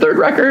 the third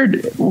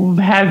record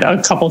had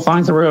a couple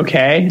songs that were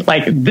okay.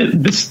 Like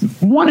this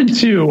 1 and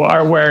 2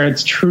 are where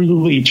it's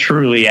truly,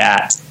 truly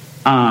at.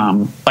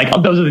 Like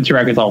those are the 2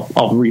 records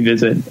I'll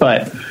revisit,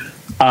 but.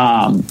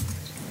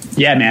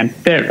 Yeah, man.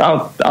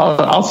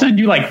 I'll send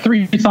you like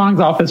 3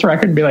 songs off this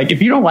record and be like,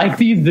 if you don't like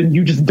these, then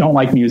you just don't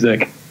like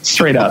music.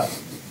 Straight up.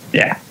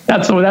 Yeah,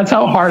 that's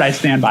how hard I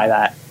stand by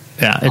that.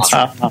 Yeah, it's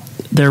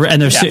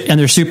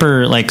they're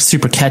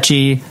super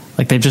catchy.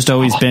 Like they've just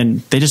always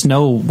been. They just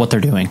know what they're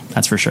doing.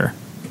 That's for sure.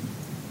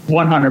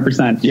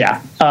 100%.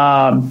 Yeah.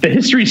 The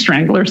History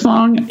Strangler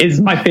song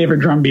is my favorite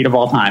drum beat of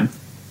all time.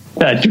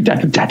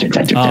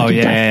 Oh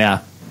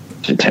yeah.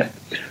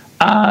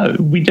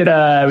 We played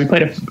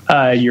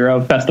a Euro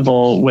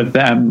festival with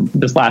them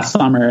this last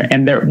summer,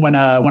 and when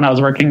I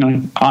was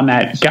working on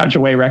that Gouge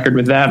Away record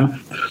with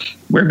them,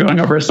 we were going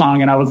over a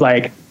song, and I was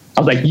like,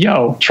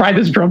 yo, try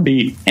this drum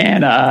beat,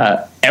 and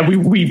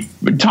we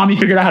Tommy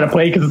figured out how to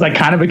play because it's like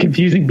kind of a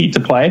confusing beat to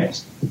play.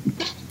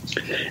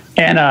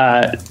 And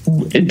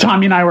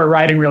Tommy and I were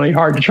riding really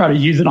hard to try to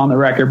use it on the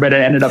record, but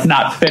it ended up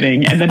not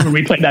fitting. And then when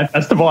we played that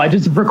festival, I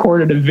just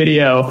recorded a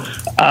video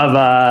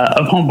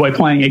of Homeboy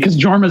playing it because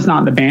Jorma's not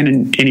in the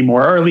band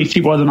anymore, or at least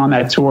he wasn't on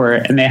that tour.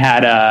 And they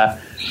had a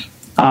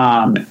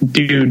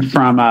dude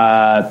from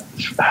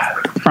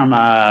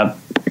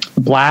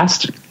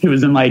Blast, who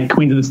was in like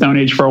Queens of the Stone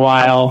Age for a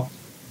while.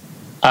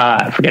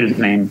 I forget his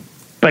name,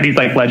 but he's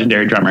like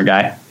legendary drummer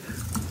guy.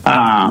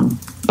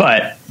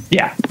 But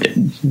yeah,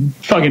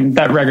 fucking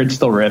that record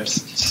still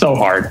rips so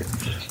hard.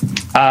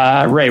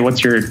 Ray,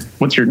 what's your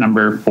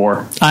number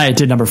 4? I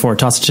did number 4.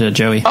 Toss it to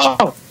Joey.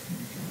 Oh,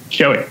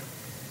 Joey.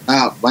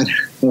 I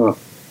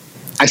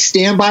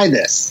stand by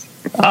this.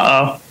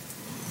 Uh-oh.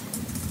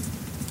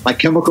 My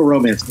Chemical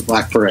Romance, The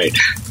Black Parade.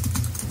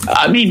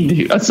 I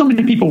mean, so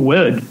many people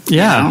would.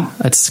 Yeah,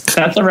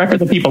 that's a record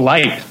that people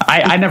like.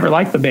 I never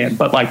liked the band,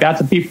 but like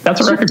that's a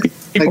record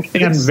people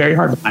stand very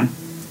hard behind.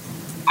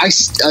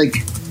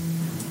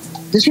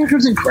 This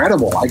record's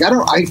incredible. Like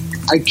I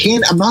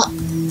can't. I'm not.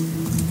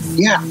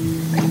 Yeah.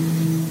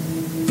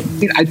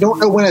 I don't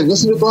know when I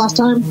listened to it the last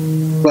time,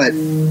 but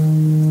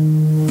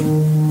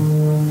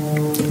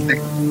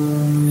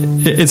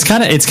it's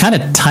kind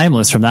of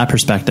timeless from that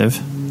perspective.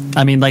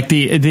 I mean, like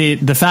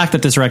the fact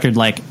that this record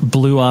like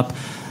blew up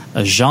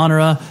a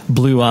genre,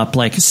 blew up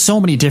like so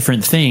many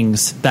different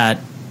things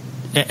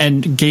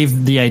and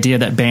gave the idea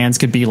that bands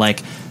could be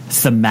like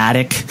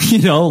thematic,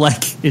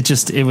 like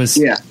it was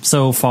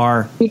so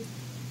far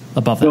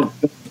above that.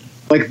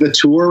 Like the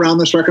tour around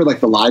this record, like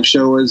the live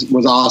show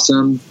was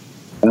awesome.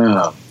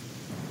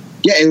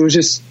 It was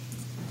just,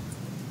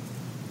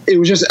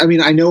 I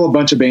mean, I know a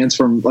bunch of bands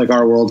from like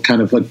our world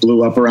kind of like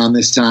blew up around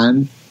this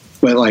time,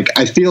 but like,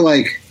 I feel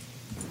like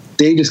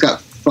they just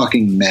got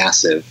fucking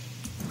massive.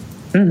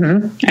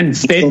 Mm-hmm. And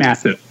stayed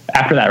massive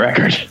after that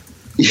record.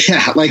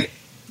 Yeah. Like,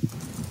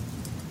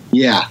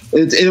 yeah,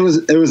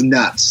 it was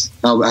nuts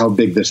how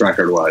big this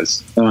record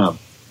was. But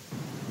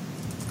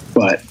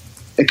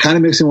it kind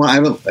of makes me want, I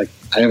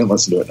haven't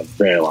listened to it in a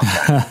very long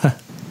time,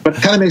 but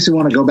it kind of makes me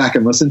want to go back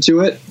and listen to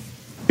it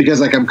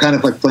because like I'm kind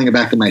of like playing it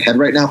back in my head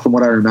right now from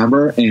what I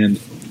remember, and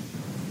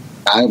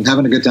I'm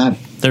having a good time.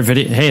 Their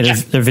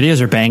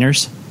videos are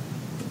bangers.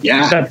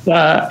 Yeah. That's,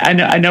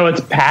 I know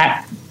it's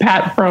Pat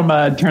from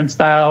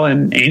Turnstile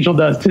and Angel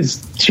Dust.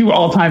 His 2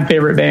 all-time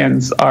favorite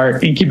bands are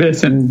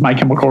Incubus and My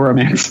Chemical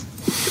Romance.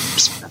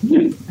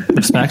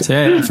 Respect,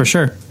 yeah, for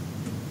sure.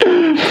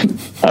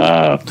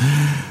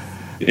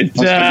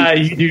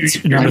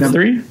 It's number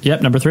 3?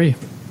 Yep, number 3.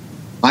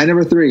 My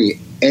number 3,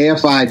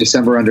 AFI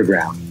December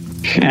Underground.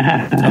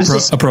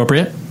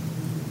 Appropriate.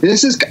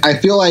 This is, I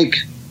feel like,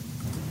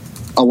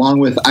 along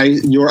with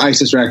your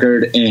ISIS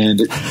record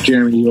and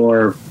Jeremy,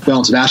 your Belle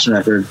and Sebastian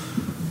record,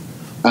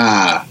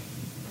 I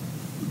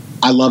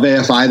love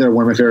AFI. They're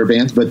one of my favorite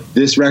bands, but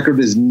this record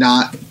is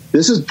not.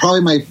 This is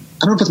probably I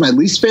don't know if it's my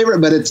least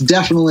favorite, but it's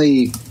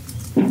definitely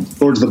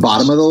towards the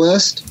bottom of the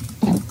list.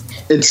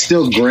 It's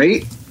still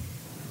great,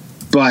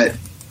 but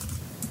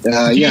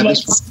do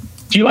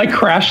you like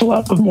Crash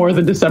Love more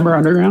than December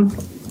Underground?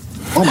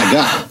 Oh my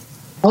god,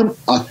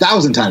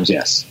 1,000 times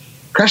yes.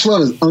 Crash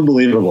Love is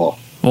unbelievable.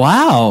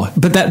 Wow,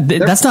 but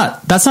that's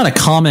not a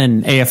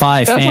common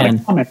AFI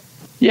fan.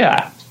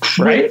 Yeah,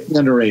 right.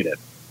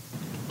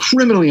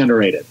 Criminally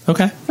underrated.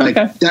 Okay. I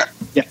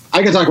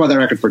can talk about that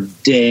record for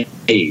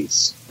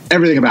days.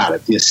 Everything about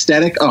it, the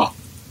aesthetic. Oh,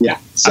 yeah,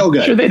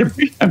 good.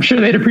 I'm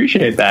sure they'd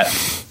appreciate that.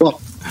 Well,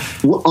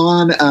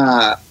 on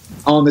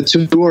the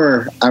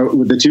tour,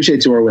 with the Touche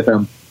tour with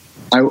him,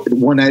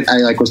 one night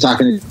I was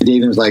talking to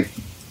Dave and was like,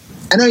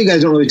 I know you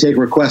guys don't really take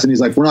requests, and he's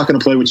like, we're not going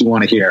to play what you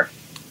want to hear.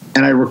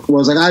 And I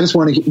was like, I just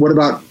want to. What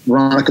about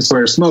Veronica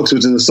Sawyer Smokes,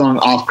 which is a song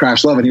off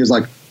Crash Love? And he was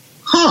like,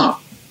 huh,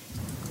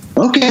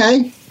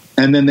 okay.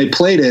 And then they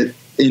played it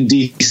in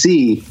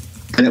DC,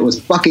 and it was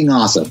fucking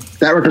awesome.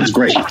 That record's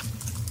great.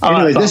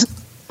 Anyway, this is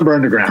December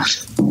Underground,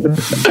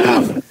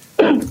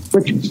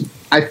 which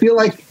I feel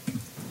like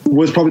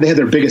was probably they had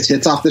their biggest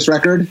hits off this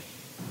record.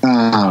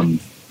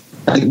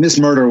 Like Miss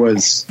Murder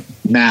was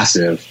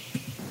massive,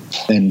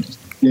 and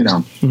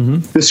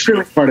the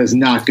screaming part is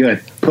not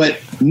good. But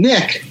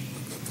Nick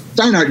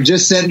Steinhardt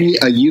just sent me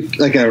a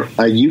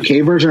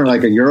UK version or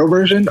like a Euro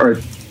version, or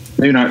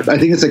maybe not. I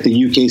think it's like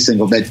the UK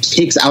single that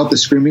takes out the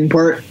screaming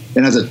part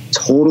and has a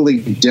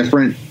totally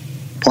different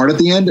part at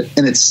the end,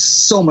 and it's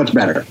so much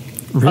better.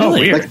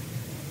 Really?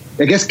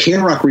 I guess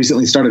K-Rock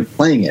recently started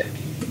playing it,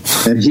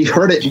 and he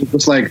heard it and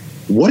was like,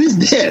 "What is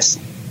this?"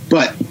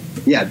 But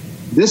yeah,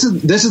 this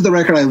is the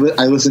record I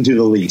listen to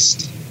the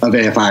least of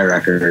AFI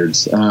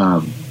records.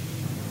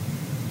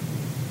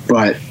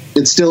 But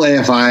it's still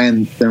AFI,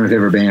 and they're my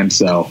favorite band.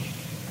 So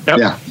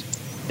yeah,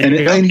 and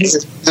it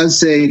does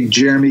say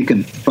Jeremy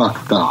can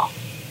fuck off.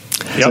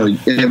 Yep. So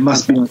it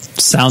must be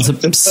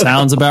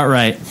sounds about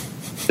right.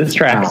 This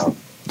track,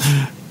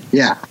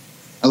 yeah,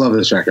 I love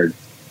this record.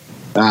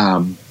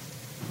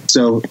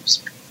 So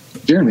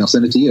Jeremy, I'll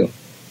send it to you.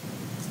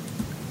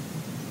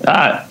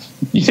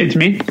 You say it to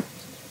me?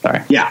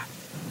 Sorry. Yeah.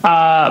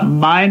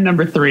 My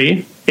number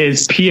 3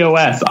 is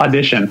POS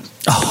Audition.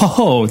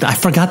 Oh, I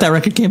forgot that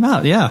record came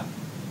out. Yeah.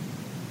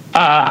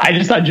 I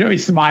just saw Joey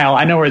smile.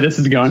 I know where this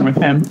is going with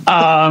him.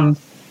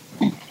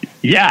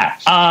 Yeah.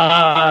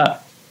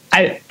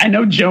 I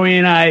know Joey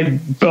and I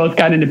both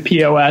got into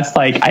POS,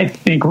 I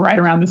think right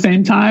around the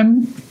same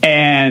time,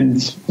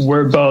 and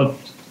we're both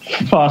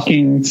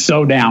fucking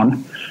so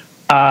down.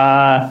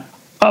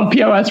 Of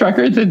POS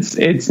records,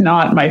 it's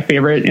not my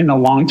favorite in the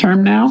long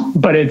term now,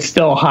 but it's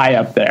still high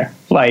up there.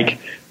 What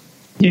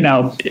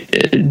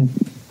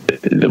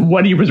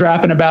he was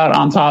rapping about,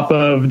 on top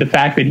of the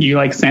fact that he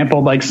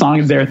sampled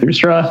songs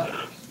Zarathustra,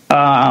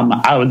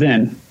 I was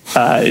in.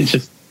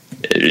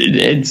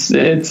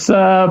 It's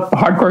a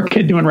hardcore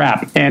kid doing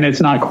rap, and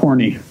it's not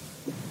corny.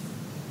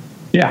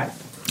 Yeah.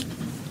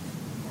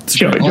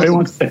 Joey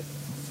wants to say.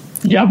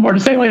 You have more to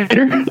say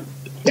later?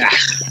 Yeah.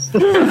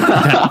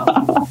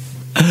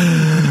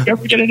 You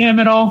ever get an him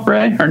at all,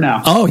 Ray, or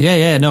no? Oh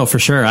yeah, no, for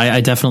sure.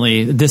 I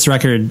definitely, this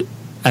record,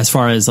 as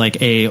far as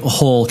a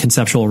whole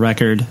conceptual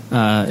record,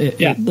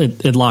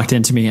 it locked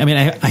into me. I mean,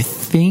 I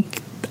think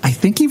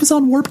he was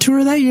on Warped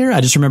Tour that year.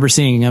 I just remember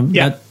seeing him.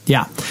 Yeah.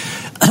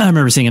 I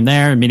remember seeing him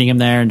there and meeting him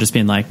there and just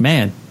being like,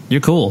 man,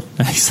 you're cool.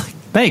 And he's like,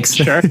 thanks.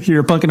 Sure. You're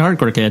a punk and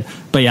hardcore kid.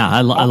 But yeah,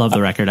 I love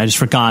the record. I just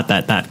forgot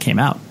that came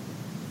out.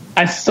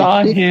 I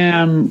saw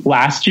him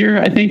last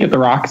year, I think, at the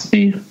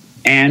Roxy,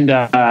 and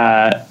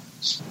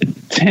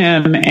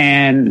Tim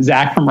and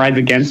Zach from Rise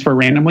Against were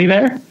randomly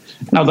there.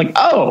 And I was like,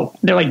 oh,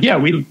 they're like, yeah,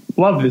 we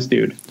love this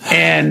dude.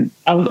 And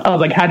I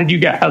was like, how do you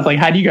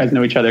guys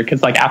know each other?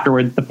 Cause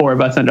afterwards the 4 of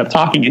us ended up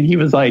talking, and he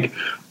was like,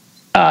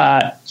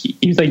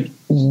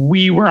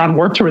 we were on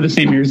Warped Tour the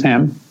same year as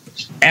him.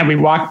 And we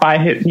walked by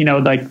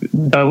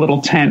the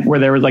little tent where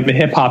there was the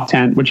hip hop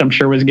tent, which I'm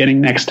sure was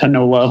getting next to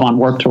no love on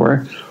Warped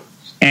Tour.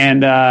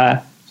 And,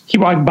 he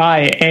walked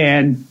by,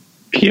 and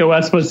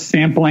POS was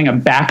sampling a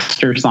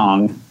Baxter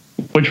song,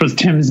 which was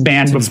Tim's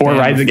band before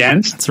Rise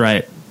Against. That's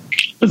right.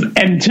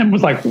 And Tim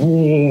was like,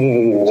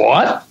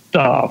 what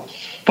the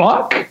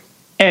fuck?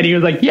 And he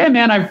was like, yeah,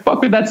 man, I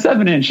fuck with that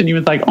 7-inch. And he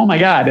was like, oh my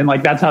God. And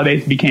that's how they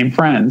became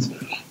friends.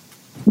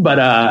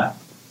 But,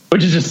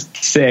 which is just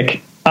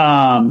sick.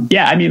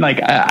 Yeah, I mean,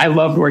 like, I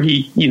loved where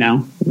he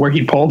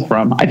pulled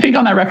from. I think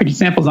on that record he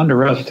samples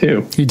Under Oath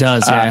too. He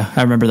does, yeah.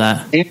 I remember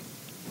that.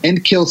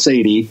 And Kill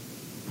Sadie.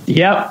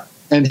 Yep.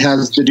 And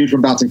has the dude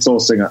from Bouncing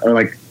Souls sing, or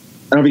like,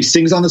 I don't know if he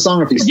sings on the song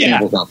or if he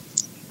samples on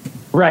it.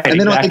 Right. And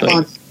then exactly.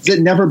 I think is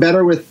it Never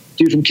Better with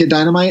dude from Kid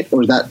Dynamite,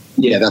 or is that?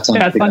 Yeah, that's on.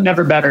 Yeah, it's on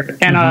Never Better.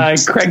 And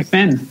Craig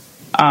Finn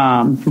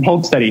from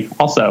Hold Steady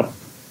also.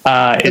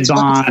 It's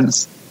on.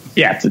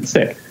 Yeah, it's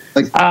sick.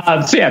 Like,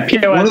 so yeah,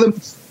 POS. One of them.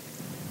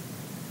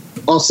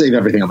 I'll save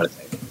everything I'm going to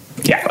say.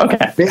 Yeah.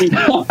 Okay. Maybe,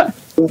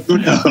 who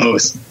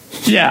knows?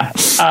 Yeah.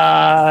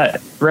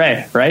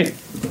 Ray, right?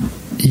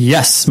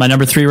 Yes, my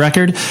number 3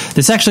 record.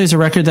 This actually is a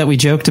record that we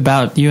joked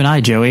about, you and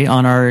I, Joey,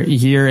 on our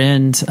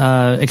year-end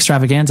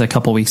extravaganza a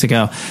couple weeks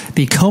ago.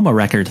 The Coma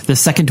record, The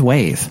Second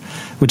Wave,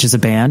 which is a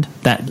band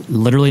that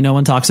literally no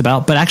one talks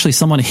about, but actually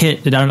someone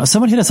hit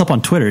us up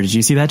on Twitter. Did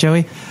you see that,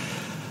 Joey?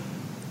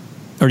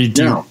 Or did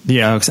you? No.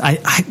 Yeah, I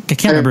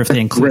can't remember if they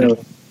included.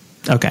 Really?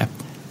 Okay.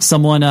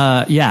 Someone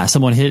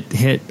hit,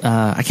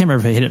 I can't remember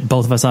if it hit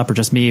both of us up or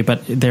just me,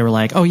 but they were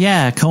like, oh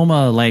yeah,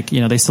 Coma, like,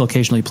 they still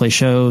occasionally play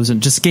shows,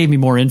 and just gave me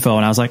more info.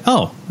 And I was like,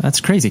 oh, that's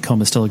crazy.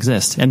 Coma still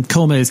exists. And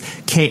Coma is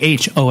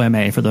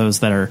KHOMA for those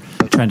that are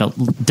trying to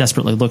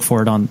desperately look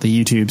for it on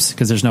the YouTubes,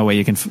 because there's no way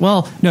you can,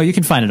 you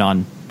can find it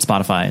on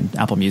Spotify and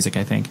Apple Music,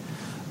 I think.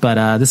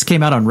 But this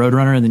came out on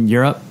Roadrunner in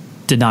Europe,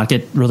 did not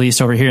get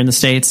released over here in the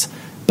States.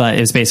 But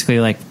it was basically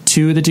like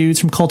 2 of the dudes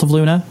from Cult of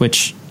Luna,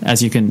 which,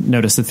 as you can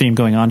notice the theme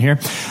going on here,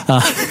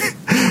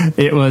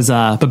 it was.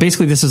 But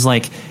basically, this is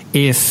like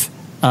if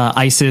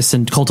Isis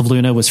and Cult of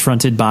Luna was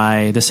fronted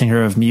by the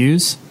singer of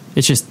Muse.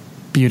 It's just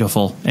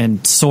beautiful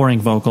and soaring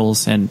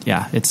vocals, and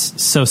yeah,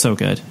 it's so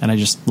good. And I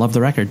just love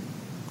the record.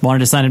 Wanted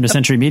to sign him to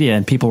Century Media,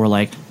 and people were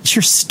like,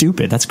 "You're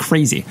stupid. That's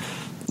crazy."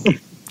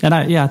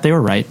 And they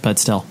were right, but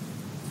still.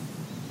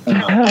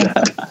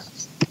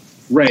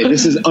 Right.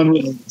 This is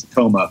unrelated to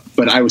Coma,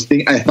 but I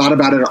thought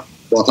about it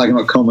while talking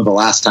about Coma the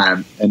last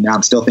time, and now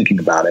I'm still thinking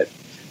about it.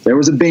 There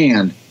was a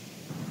band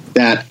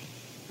that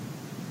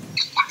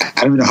I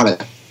don't even know how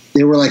to.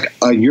 They were like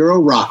a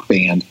Euro rock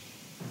band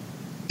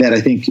that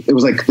I think it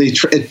was like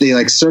they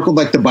like circled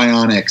like the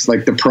Bionics,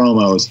 like the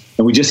promos,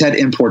 and we just had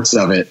imports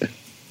of it.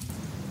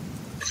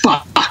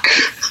 Fuck.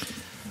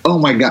 Oh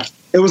my god.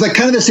 It was like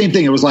kind of the same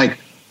thing. It was like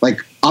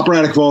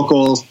operatic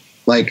vocals,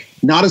 like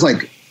not as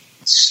like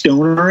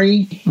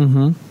stonery.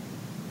 Mm-hmm.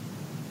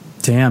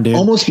 Damn, dude.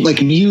 Almost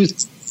like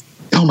Muse.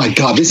 Oh my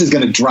god, this is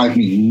going to drive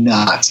me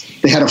nuts.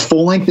 They had a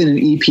full length and an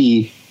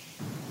EP.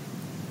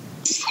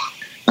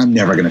 I'm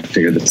never going to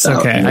figure this out.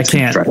 Okay, I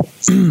can't.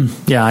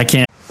 Yeah, I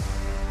can't.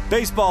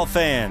 Baseball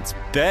fans,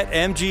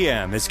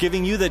 BetMGM is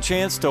giving you the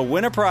chance to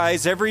win a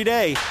prize every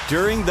day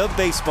during the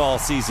baseball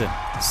season.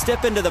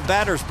 Step into the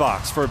batter's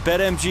box for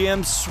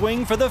BetMGM's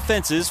Swing for the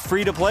Fences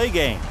free-to-play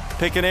game.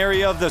 Pick an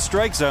area of the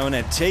strike zone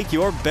and take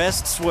your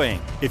best swing.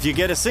 If you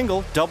get a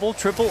single, double,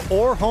 triple,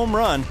 or home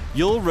run,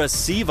 you'll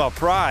receive a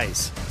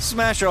prize.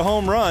 Smash a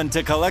home run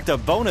to collect a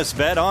bonus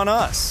bet on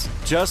us.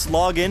 Just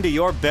log into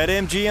your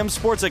BetMGM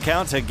sports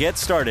account to get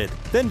started.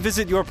 Then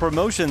visit your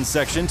promotions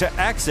section to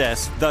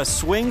access the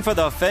Swing for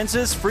the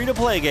Fences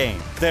free-to-play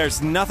game.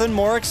 There's nothing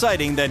more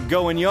exciting than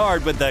going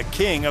yard with the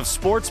king of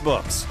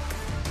sportsbooks.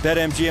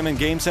 BetMGM and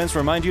GameSense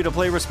remind you to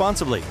play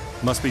responsibly.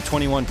 Must be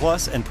 21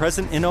 plus and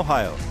present in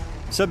Ohio.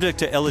 Subject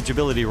to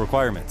eligibility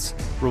requirements.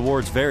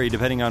 Rewards vary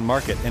depending on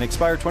market and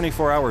expire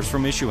 24 hours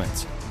from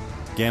issuance.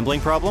 Gambling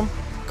problem?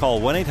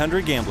 Call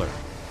 1-800-GAMBLER.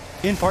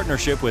 In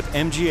partnership with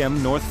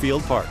MGM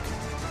Northfield Park.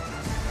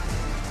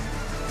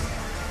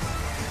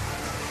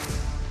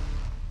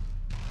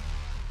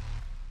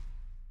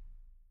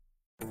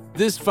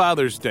 This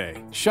Father's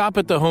Day, shop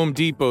at the Home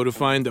Depot to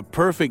find the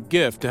perfect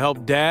gift to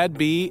help Dad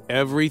be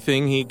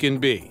everything he can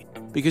be.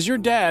 Because your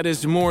dad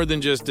is more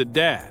than just a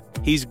dad.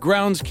 He's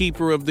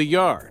groundskeeper of the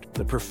yard,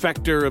 the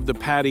perfecter of the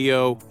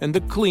patio, and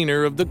the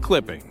cleaner of the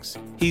clippings.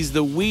 He's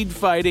the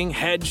weed-fighting,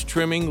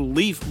 hedge-trimming,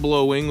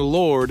 leaf-blowing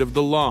lord of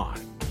the lawn.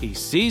 He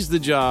sees the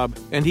job,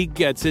 and he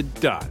gets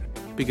it done.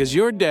 Because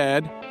your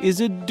dad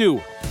is a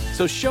doer.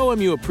 So show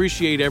him you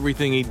appreciate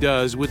everything he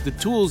does with the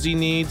tools he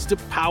needs to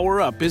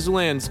power up his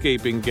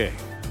landscaping game.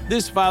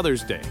 This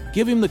Father's Day,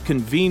 give him the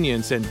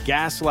convenience and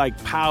gas-like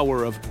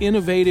power of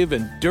innovative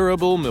and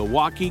durable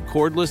Milwaukee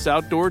cordless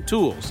outdoor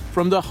tools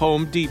from the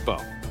Home Depot.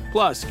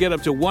 Plus, get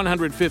up to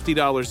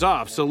 $150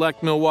 off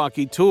select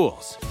Milwaukee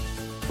tools.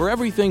 For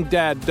everything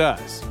Dad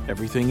does,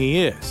 everything he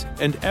is,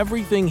 and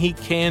everything he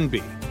can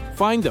be,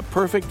 find the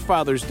perfect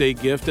Father's Day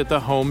gift at the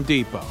Home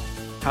Depot.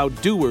 How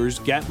doers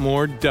get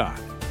more done.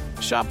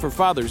 Shop for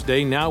Father's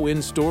Day now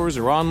in stores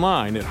or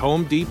online at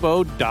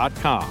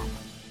homedepot.com.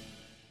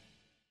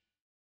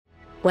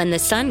 When the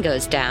sun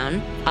goes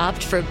down,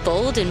 opt for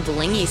bold and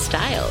blingy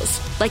styles,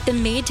 like the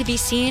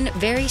made-to-be-seen,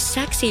 very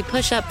sexy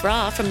push-up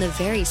bra from the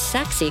Very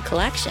Sexy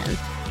collection.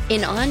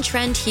 In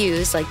on-trend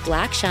hues like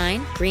black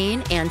shine,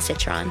 green, and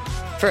citron.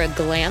 For a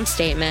glam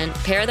statement,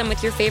 pair them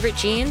with your favorite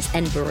jeans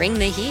and bring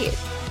the heat.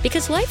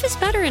 Because life is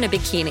better in a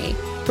bikini.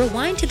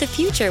 Rewind to the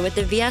future with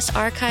the VS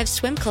Archive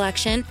Swim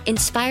Collection,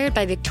 inspired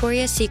by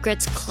Victoria's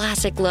Secret's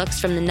classic looks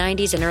from the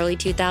 90s and early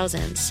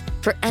 2000s.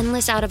 For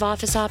endless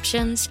out-of-office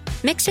options,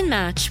 mix and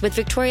match with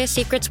Victoria's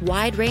Secret's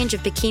wide range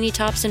of bikini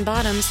tops and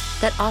bottoms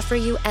that offer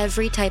you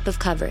every type of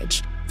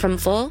coverage, from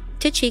full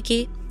to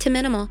cheeky to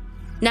minimal.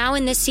 Now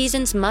in this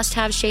season's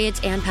must-have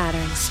shades and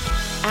patterns.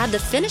 Add the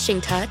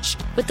finishing touch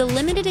with the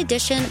limited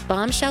edition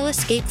Bombshell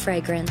Escape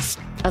fragrance,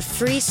 a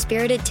free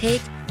spirited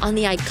take on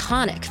the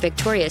iconic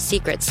Victoria's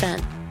Secret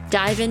scent.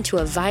 Dive into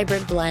a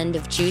vibrant blend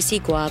of juicy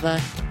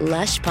guava,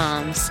 lush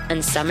palms,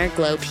 and summer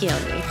glow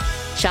peony.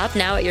 Shop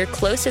now at your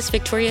closest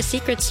Victoria's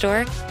Secret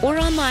store or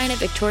online at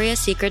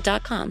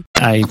victoriassecret.com.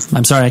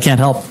 I'm sorry, I can't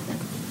help.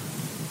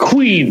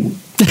 Queen.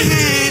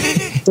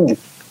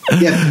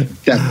 Yeah.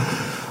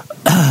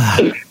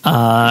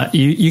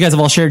 You guys have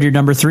all shared your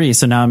number 3,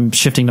 so now I'm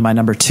shifting to my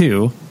number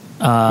 2.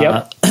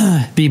 The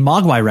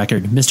Mogwai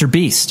record, Mr.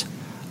 Beast.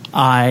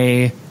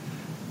 I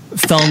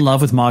fell in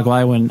love with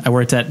Mogwai when I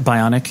worked at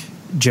Bionic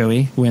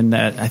Joey. When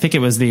I think it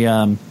was the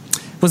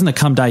it wasn't the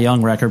Come Die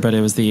Young record, but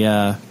it was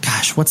the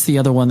what's the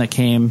other one that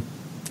came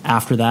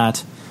after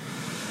that?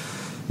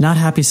 Not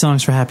Happy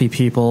Songs for Happy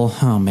People.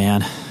 Oh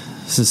man,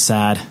 this is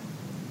sad.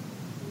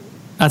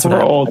 That's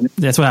what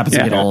happens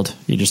to get old.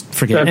 You just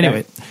forget.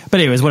 Okay.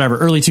 Anyways, whatever.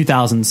 Early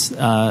 2000s,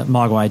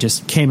 Mogwai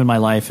just came in my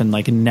life and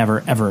like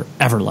never, ever,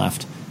 ever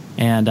left.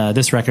 And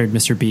this record,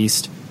 Mr.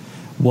 Beast,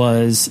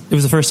 was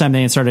the first time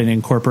they started to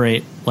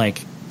incorporate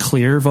like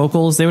clear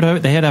vocals. They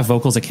had to have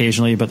vocals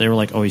occasionally, but they were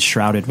like always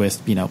shrouded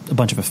with, you know, a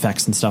bunch of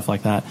effects and stuff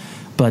like that.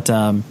 But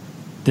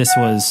this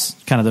was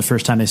kind of the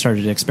first time they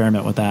started to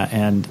experiment with that.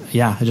 And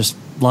yeah, I just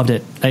loved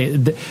it.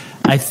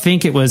 I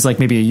think it was like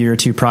maybe a year or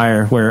two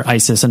prior where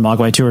Isis and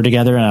Mogwai toured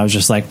together, and I was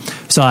just like,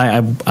 so I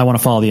want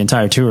to follow the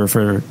entire tour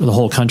for the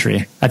whole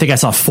country. I think I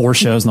saw 4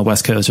 shows on the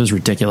West Coast. It was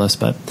ridiculous,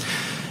 but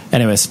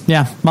anyways,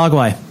 yeah,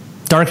 Mogwai,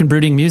 dark and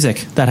brooding music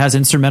that has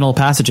instrumental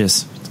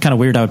passages. It's kind of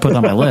weird I would put it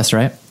on my list,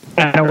 right?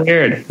 Kind of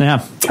weird.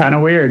 Yeah. Kind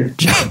of weird.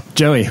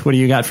 Joey, what do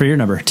you got for your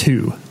number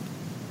 2?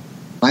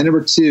 My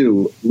number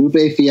 2,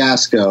 Lupe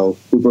Fiasco,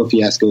 Food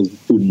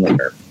and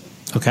Liquor.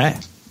 Okay.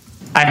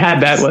 I had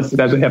that listed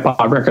as a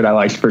hip-hop record I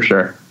liked for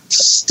sure.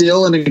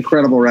 Still an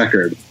incredible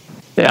record.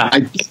 Yeah.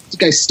 I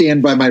think I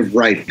stand by my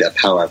write-up,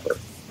 however.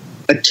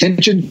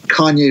 Attention,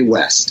 Kanye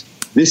West.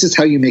 This is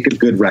how you make a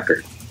good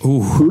record.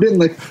 Ooh. Food and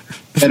Liquor,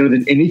 better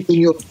than anything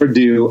you'll ever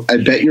do. I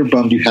bet you're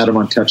bummed you had him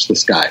on Touch the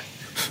Sky.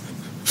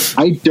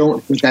 I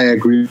don't think I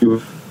agree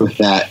with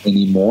that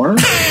anymore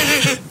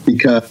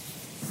because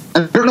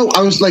I don't know.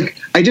 I was like,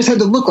 I just had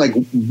to look like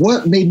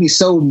what made me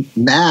so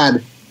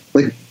mad.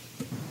 Like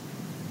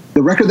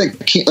the record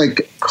that came,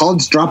 like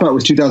College Dropout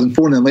was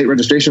 2004 and then Late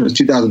Registration was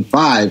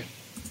 2005.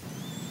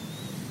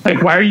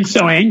 Like, why are you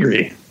so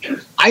angry?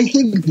 I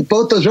think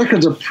both those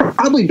records are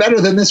probably better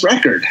than this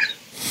record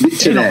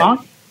today.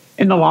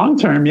 In the long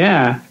term,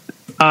 yeah.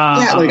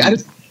 Yeah, like I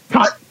just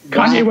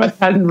Kanye West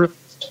hasn't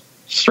released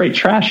straight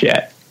trash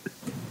yet.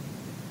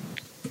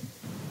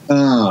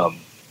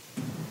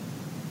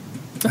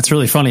 That's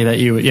really funny that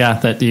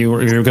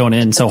you're going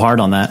in so hard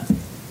on that.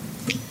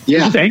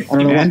 Yeah,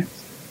 angsty, man.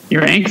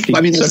 You're angsty.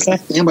 I mean, I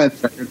stand by the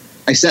record.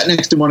 I sat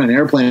next to him on an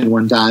airplane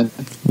one time.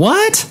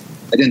 What?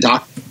 I didn't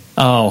talk.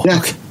 Oh, yeah.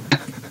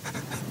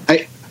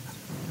 Okay.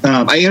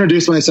 I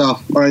introduced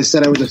myself, or I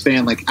said I was a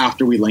fan. Like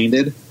after we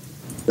landed,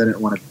 I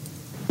didn't want to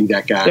be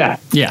that guy.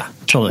 Yeah,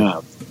 totally.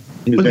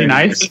 Was he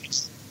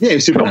nice? Yeah, he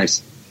was super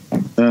nice.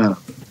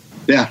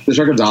 Yeah, this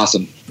record's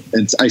awesome,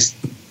 and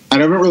I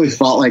never really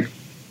felt like.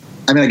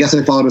 I mean, I guess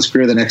I followed his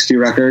career the next 2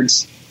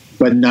 records,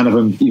 but none of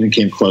them even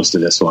came close to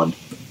this one.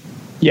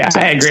 Yeah,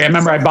 I agree. I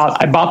remember I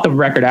bought the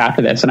record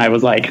after this, and I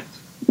was like,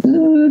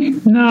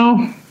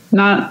 no,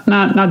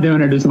 not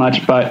doing it as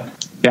much. But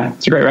yeah,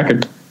 it's a great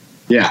record.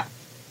 Yeah.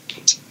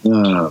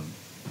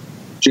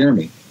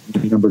 Jeremy,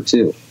 number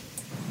 2.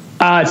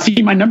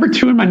 See, my number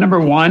 2 and my number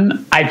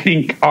 1, I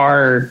think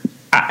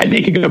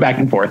they could go back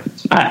and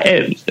forth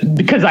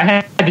because I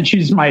had to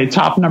choose my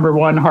top number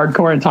 1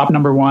 hardcore and top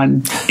number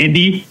 1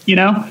 indie, you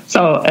know?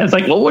 So I was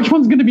like, well, which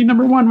one's going to be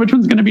number 1? Which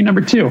one's going to be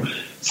number 2?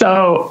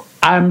 So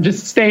I'm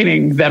just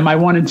stating that my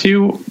 1 and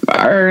 2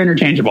 are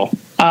interchangeable.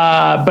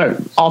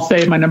 But I'll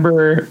say my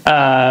number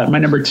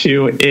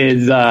 2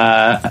 is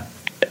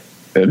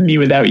Me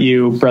Without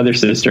You, Brother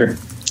Sister.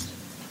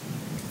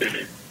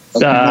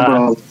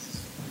 Yeah.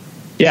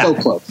 So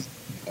close.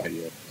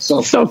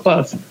 So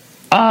close.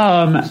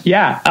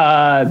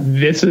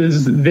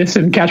 This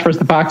and Catch vs.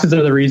 the Foxes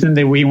are the reason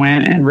that we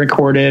went and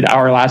recorded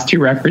our last 2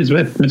 records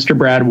with Mr.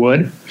 Brad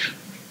Wood.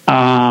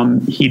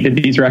 He did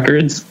these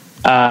records.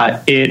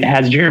 It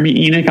has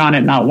Jeremy Enoch on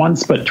it, not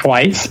once, but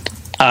twice.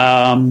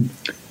 I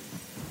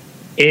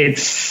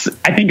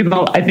think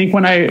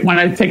when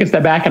I take a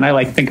step back and I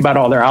like think about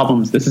all their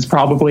albums, this is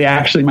probably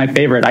actually my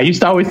favorite. I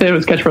used to always say it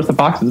was Catch vs. the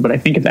Foxes, but I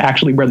think it's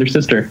actually Brother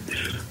Sister.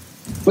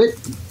 Wait,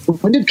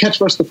 when did Catch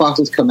vs. the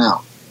Foxes come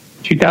out?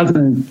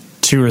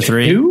 2002 or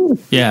 3.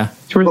 Yeah,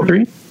 2 or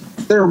 3.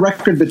 Is there a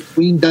record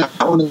between that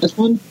one and this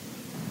one?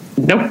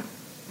 Nope.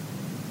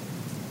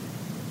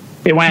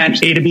 It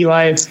went A to B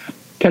Life,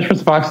 Catch What's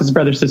the Fox's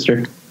Brother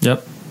Sister.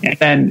 Yep. And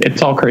then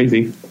It's All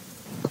Crazy.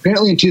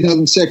 Apparently in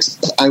 2006,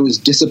 I was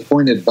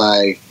disappointed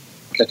by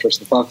Catch What's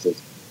the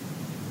Foxes.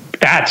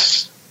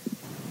 That's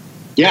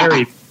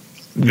very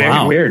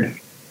Wow. weird.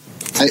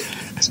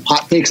 Some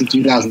hot takes in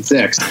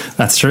 2006.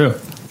 That's true.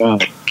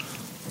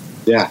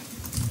 Yeah.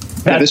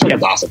 This one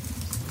was awesome.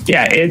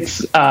 Yeah,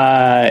 it's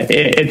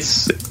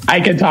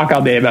I could talk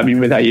all day about Me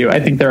Without You. I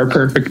think they're a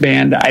perfect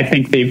band. I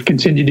think they've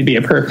continued to be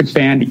a perfect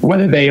band,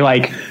 whether they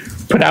like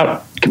put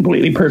out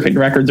completely perfect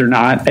records or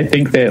not. I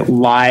think that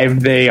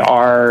live they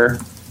are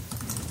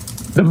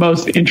the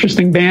most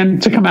interesting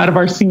band to come out of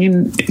our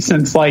scene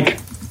since like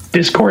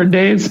Discord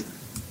days.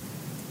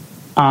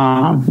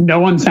 No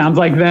one sounds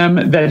like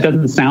them that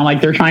doesn't sound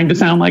like they're trying to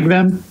sound like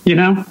them, you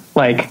know?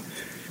 Like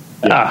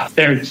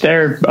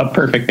they're a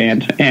perfect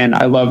band, and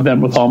I love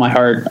them with all my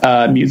heart,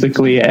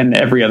 musically and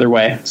every other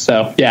way.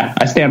 So yeah,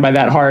 I stand by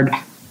that hard.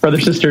 Brother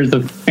Sister is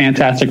a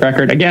fantastic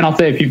record. Again, I'll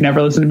say, if you've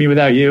never listened to Me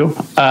Without You,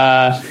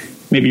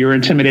 maybe you were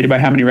intimidated by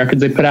how many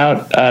records they put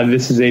out.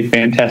 This is a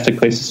fantastic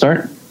place to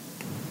start.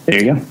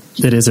 There you go.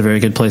 It is a very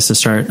good place to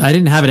start. I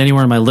didn't have it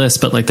anywhere on my list,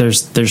 but like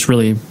there's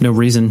really no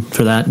reason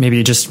for that.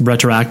 Maybe just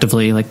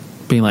retroactively like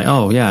being like,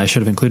 oh yeah, I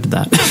should have included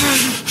that.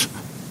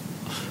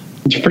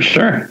 For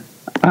sure.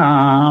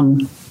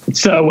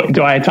 So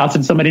do I toss it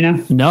to somebody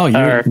now? No,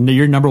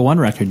 your number one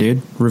record,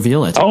 dude.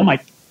 Reveal it. Oh my,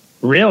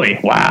 really?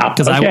 Wow.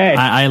 Because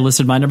I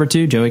listed my number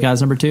 2. Joey got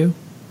his number 2.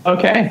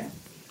 Okay.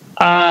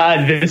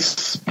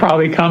 This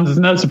probably comes as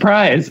no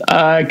surprise.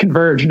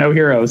 Converge, No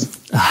Heroes.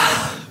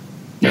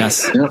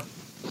 Yes.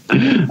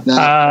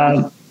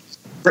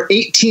 For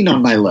 18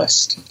 on my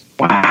list.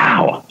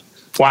 Wow.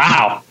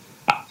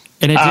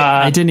 And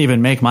it didn't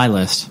even make my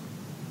list.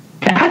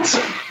 That's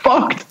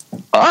fucked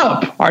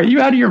up. Are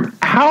you out of your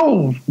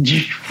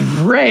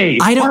Ray?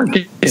 I don't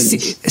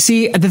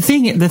see the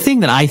thing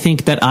that I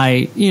think that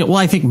I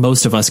think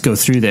most of us go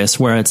through this,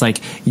 where it's like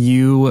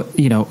you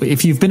know,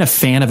 if you've been a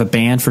fan of a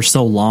band for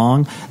so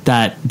long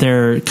that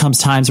there comes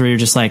times where you're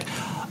just like,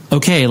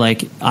 okay,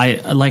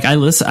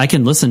 I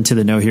can listen to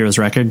the No Heroes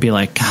record and be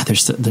like, God,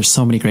 there's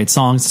so many great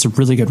songs. It's a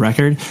really good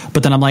record.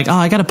 But then I'm like, oh,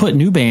 I got to put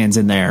new bands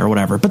in there or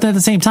whatever. But then at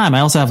the same time, I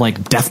also have like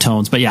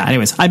Deftones. But yeah,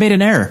 anyways, I made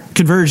an error.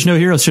 Converge, No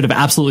Heroes should have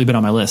absolutely been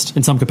on my list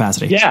in some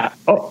capacity. Yeah,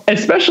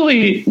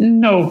 especially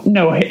no.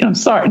 I'm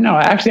sorry. No,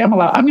 actually, I'm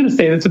going to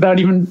say this without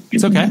even.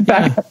 It's okay.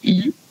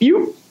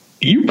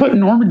 You put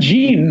Norma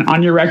Jean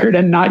on your record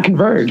and not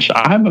Converge.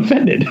 I'm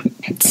offended.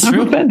 I'm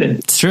offended.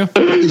 It's true.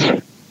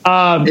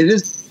 It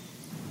is.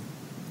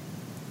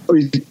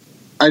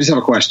 I just have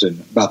a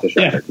question about this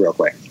record real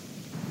quick.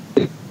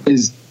 I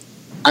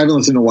haven't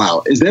listened in a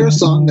while. Is there a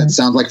song that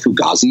sounds like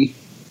Fugazi?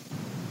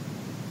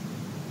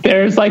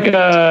 There's like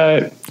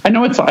I think I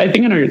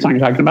know your song you're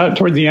talking about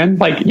towards the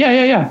end. Like,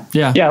 yeah.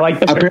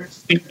 Like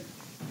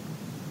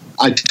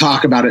I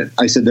talk about it.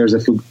 I said there's I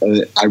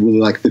really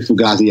like the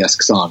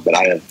Fugazi-esque song, but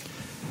I have.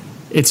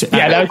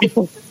 That would be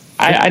cool.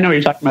 I know what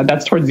you're talking about.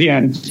 That's towards the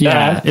end.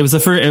 Yeah, it was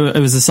it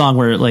was a song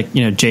where, like,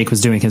 you know, Jake was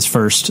doing his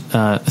first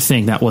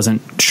thing that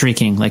wasn't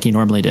shrieking like he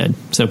normally did.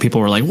 So people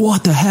were like,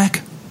 "What the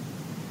heck?"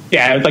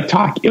 Yeah, it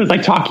was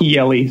like talky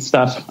yelly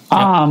stuff.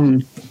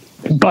 Yep.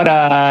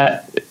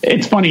 But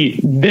it's funny.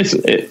 This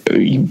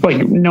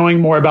like knowing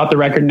more about the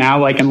record now,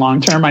 like in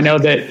long term, I know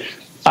that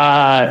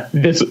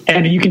this,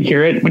 and you can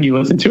hear it when you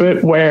listen to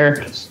it,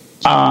 where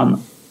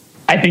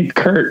I think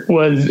Kurt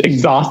was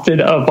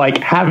exhausted of like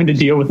having to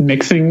deal with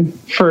mixing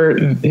for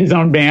his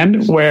own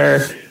band,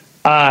 where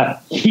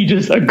he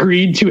just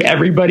agreed to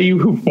everybody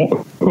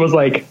who was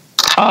like,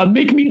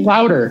 make me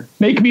louder.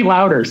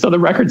 So the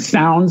record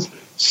sounds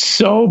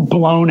so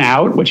blown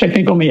out, which I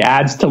think only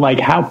adds to like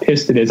how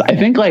pissed it is. I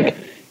think like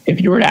if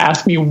you were to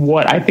ask me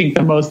what I think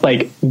the most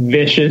like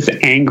vicious,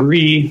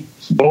 angry,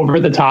 over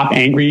the top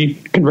angry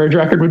Converge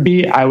record would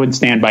be, I would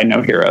stand by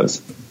No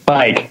Heroes.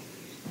 Like,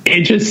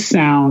 it just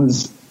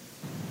sounds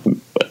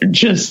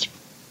just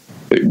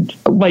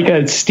like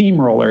a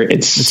steamroller.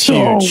 It's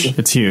so huge.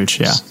 It's huge.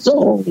 Yeah.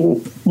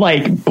 So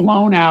like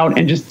blown out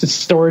and just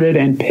distorted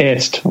and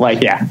pissed.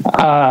 Like,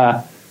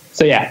 yeah.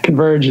 So yeah,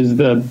 Converge is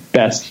the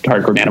best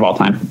hardcore band of all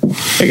time.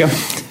 There you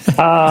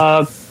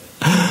go.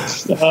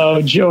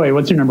 So Joey,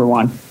 what's your number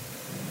one?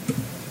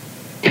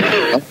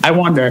 I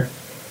wonder.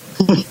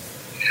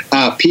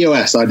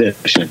 POS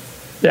Audition.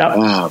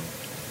 Yeah.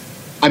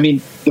 I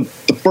mean, the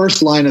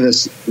first line of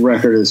this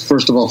record is,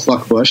 first of all,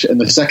 fuck Bush. And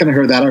the second I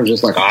heard that, I was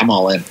just like, oh, I'm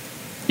all in.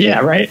 Yeah,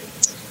 right.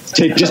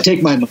 Just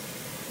take my money.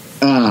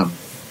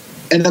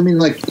 And I mean,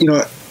 like, you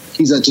know,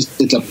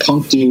 it's a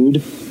punk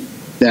dude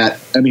that,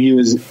 I mean, he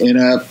was in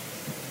a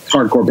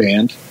hardcore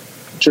band.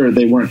 Sure,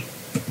 they weren't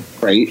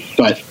great,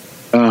 but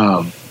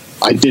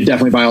I did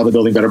definitely buy all the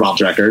Building Better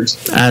Bombs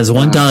records. As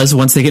one does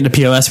once they get into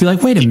POS, be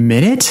like, wait a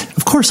minute.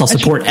 Of course I'll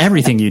support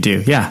everything you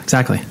do. Yeah,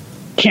 exactly.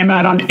 Came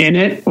out on In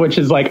It, which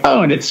is like,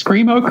 oh, and it's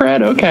Screamo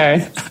cred?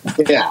 Okay.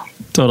 Yeah.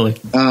 Totally.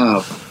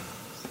 I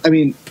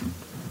mean,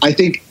 I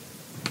think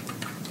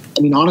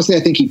mean, honestly, I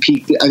think he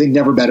peaked. I think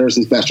Never Better is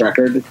his best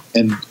record,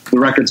 and the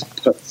records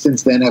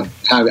since then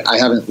I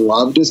haven't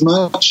loved as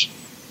much.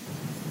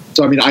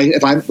 So I mean,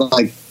 if I'm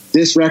like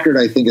this record,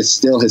 I think is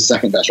still his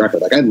second best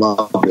record. Like I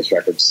love this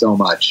record so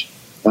much.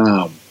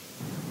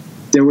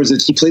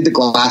 He played the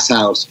Glass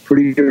House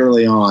pretty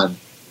early on,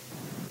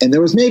 and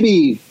there was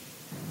maybe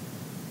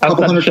a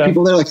couple hundred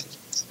people there. Like,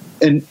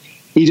 and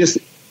he just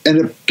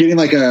ended up getting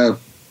like a.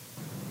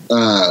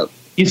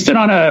 He stood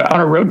on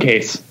a road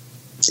case.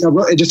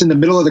 Just in the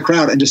middle of the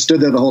crowd and just stood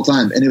there the whole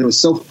time. And it was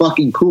so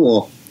fucking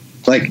cool.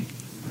 Like,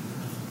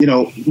 you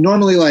know,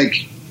 normally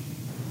like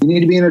you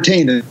need to be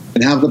entertained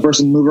and have the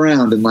person move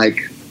around and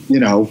like, you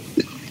know,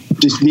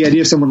 just the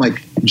idea of someone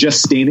like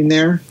just standing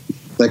there,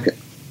 like,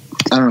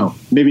 I don't know,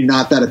 maybe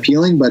not that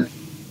appealing, but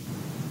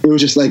it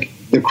was just like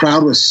the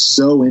crowd was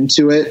so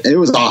into it. It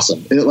was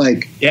awesome. It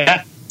like,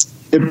 yeah,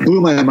 it blew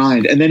my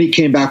mind. And then he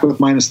came back with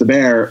Minus the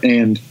Bear,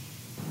 and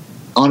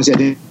honestly,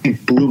 I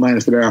think blew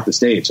Minus the Bear off the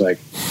stage. Like,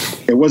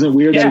 it wasn't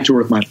weird that he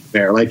toured with Minus the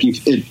Bear. Like,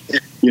 it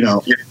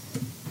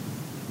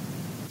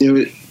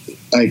was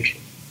like.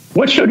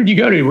 What show did you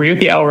go to? Were you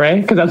at the El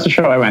Rey? Because that's the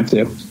show I went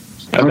to. Of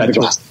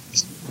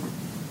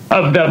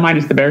the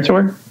Minus the Bear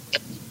tour?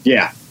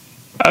 Yeah.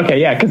 Okay,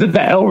 yeah. Because at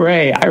the El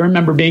Rey, I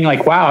remember being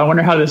like, wow, I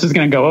wonder how this is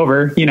going to go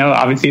over. You know,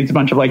 obviously it's a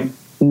bunch of like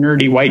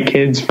nerdy white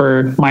kids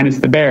for Minus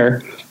the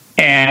Bear,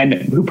 and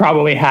who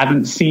probably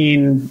haven't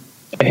seen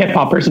a hip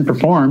hop person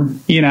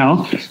perform, you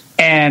know.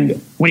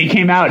 And when he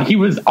came out,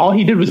 all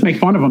he did was make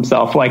fun of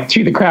himself, like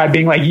to the crowd,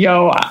 being like,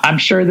 yo, I'm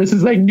sure this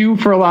is like new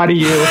for a lot of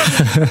you.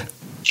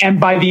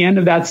 And by the end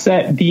of that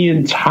set, the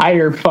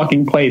entire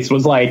fucking place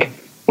was like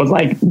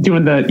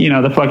doing the, you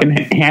know, the fucking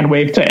hand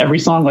wave to every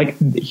song. Like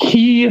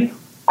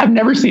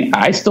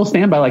I still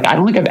stand by, like, I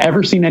don't think I've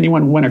ever seen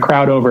anyone win a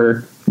crowd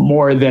over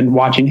more than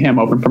watching him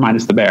open for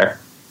Minus the Bear.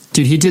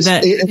 Dude, he did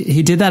that.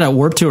 He did that at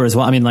Warped Tour as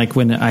well. I mean, like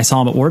when I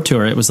saw him at Warped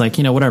Tour, it was like,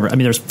 you know, whatever. I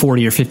mean, there's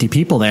 40 or 50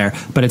 people there,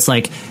 but it's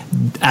like,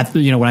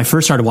 when I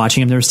first started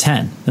watching him, there was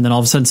 10, and then all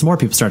of a sudden, some more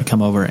people started to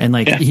come over, and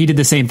like he did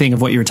the same thing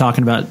of what you were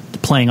talking about,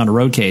 playing on a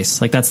road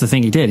case. Like that's the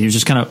thing he did. He was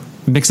just kind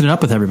of mixing it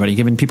up with everybody,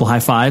 giving people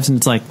high fives, and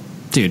it's like,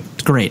 dude,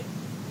 it's great.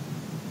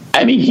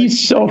 I mean,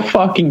 he's so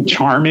fucking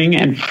charming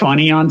and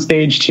funny on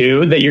stage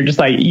too that you're just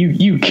like,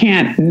 you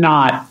can't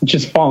not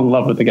just fall in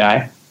love with the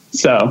guy.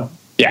 So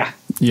yeah.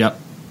 Yep.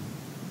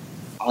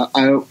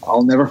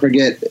 I'll never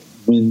forget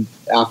when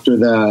after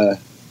the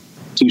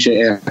Touche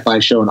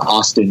AFI show in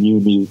Austin,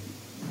 you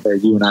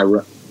and I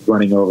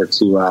running over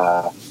to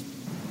I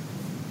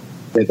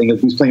think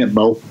he was playing at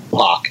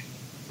Mohawk,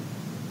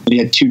 and he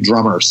had 2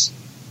 drummers.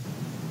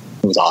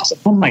 It was awesome.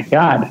 Oh my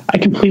god, I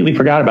completely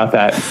forgot about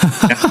that.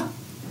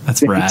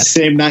 That's rad.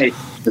 Same night,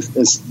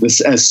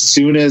 as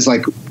soon as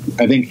like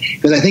I think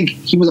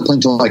he wasn't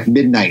playing till like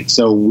midnight,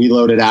 so we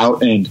loaded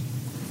out and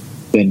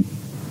then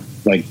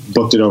like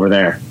booked it over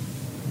there.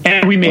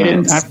 And we made it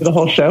in time for the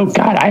whole show.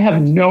 God, I have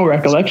no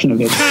recollection of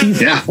this.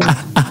 Yeah,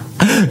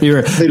 you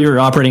were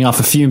operating off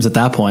of fumes at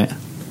that point.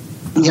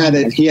 He had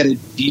a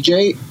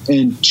DJ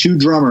and 2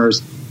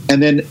 drummers,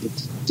 and then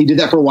he did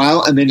that for a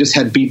while, and then just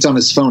had beats on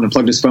his phone and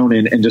plugged his phone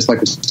in, and just like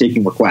was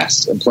taking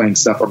requests and playing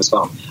stuff on his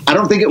phone. I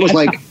don't think it was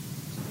like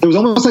it was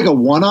almost like a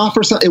one-off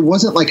or something. It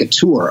wasn't like a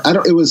tour.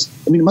 It must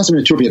have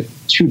been a tour. We had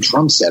 2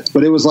 drum sets,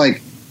 but it was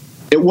like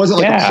it wasn't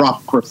like a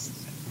proper.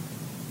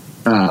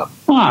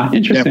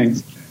 Interesting.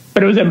 Yeah.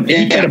 But it was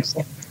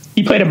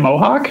he played a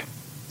Mohawk?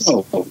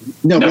 Oh,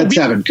 no, Red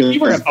 7. We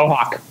were at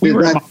Mohawk.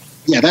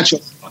 Yeah, that's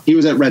he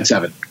was at Red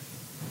 7.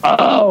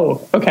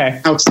 Oh,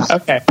 okay. Outside.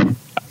 Okay.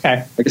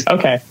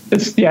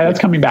 That's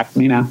coming back to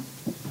me now.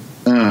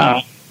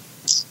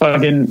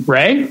 Fucking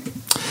Ray?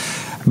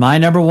 My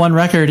number 1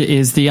 record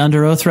is the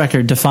Under Oath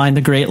record, Define the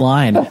Great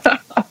Line. This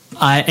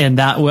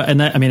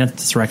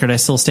record I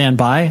still stand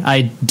by.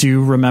 I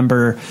do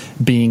remember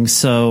being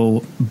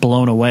so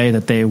blown away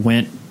that they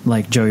went,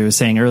 like Joey was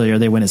saying earlier,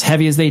 they went as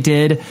heavy as they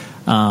did,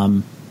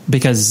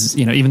 because,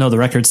 you know, even though the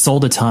record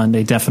sold a ton,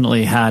 they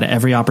definitely had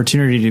every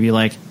opportunity to be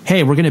like,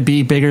 hey, we're going to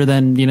be bigger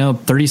than,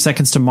 30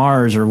 Seconds to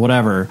Mars or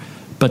whatever.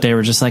 But they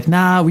were just like,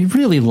 nah, we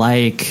really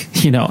like,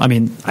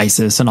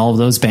 ISIS and all of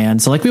those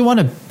bands. So like, we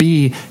want to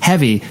be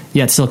heavy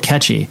yet still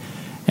catchy.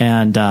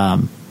 And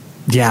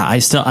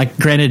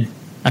granted,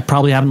 I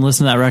probably haven't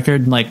listened to that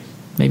record in like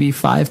maybe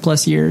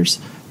 5+ years,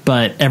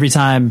 but every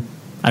time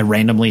I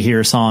randomly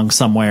hear a song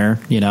somewhere,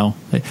 when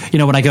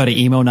I go to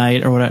emo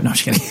night or whatever. No, I'm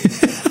just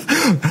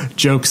kidding.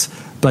 Jokes.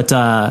 But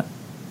that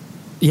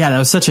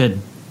was such a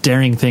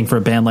daring thing for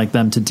a band like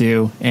them to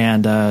do,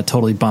 and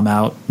totally bum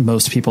out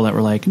most people that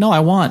were like, no,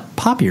 I want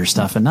poppier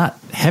stuff and not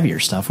heavier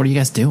stuff. What are you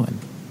guys doing?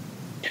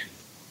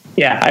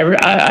 Yeah,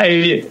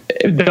 I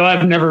though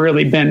I've never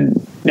really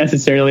been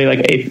necessarily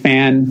like a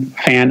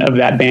fan of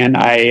that band,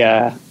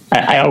 I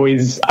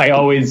always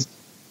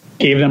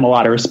gave them a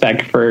lot of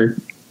respect for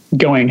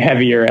going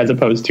heavier as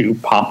opposed to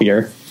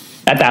poppier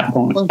at that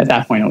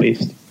point at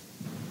least.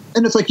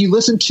 And it's like you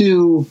listen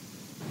to,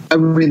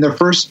 their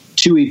first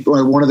 2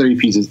 or one of their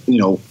EPs is, I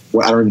don't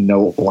even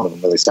know what one of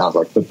them really sounds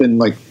like, but then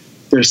like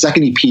their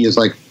second EP is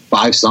like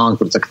 5 songs,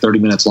 but it's like 30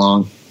 minutes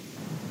long.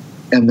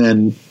 And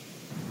then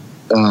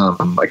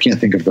I can't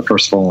think of the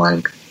first full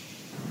length.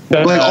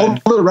 All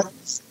the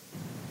records.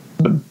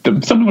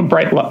 Something with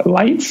bright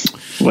lights.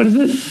 What is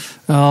it?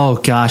 Oh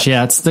gosh,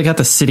 yeah. They got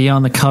the city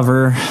on the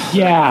cover.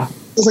 Yeah,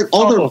 it's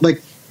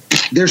like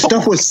their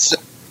stuff was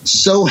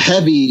so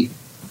heavy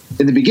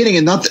in the beginning,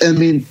 and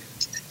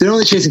They're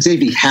Only Chasing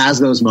Safety has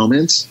those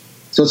moments.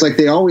 So it's like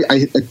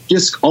it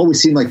just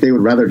always seemed like they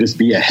would rather just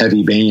be a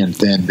heavy band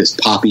than this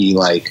poppy,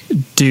 like.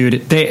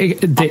 Dude,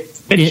 the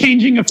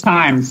changing of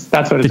times.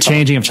 That's what it's the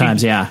changing of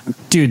times. Yeah,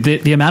 dude,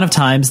 the amount of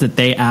times that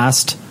they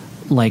asked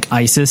like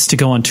ISIS to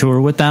go on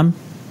tour with them,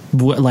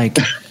 like.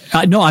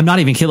 No, I'm not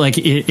even kidding. Like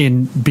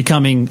in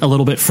becoming a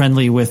little bit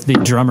friendly with the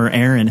drummer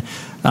Aaron,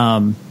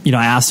 I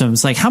asked him,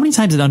 it's like, how many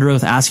times did Under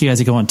Oath ask you guys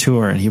to go on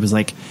tour? And he was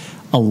like,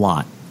 a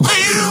lot,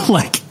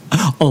 like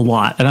a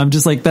lot. And I'm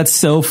just like, that's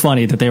so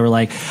funny that they were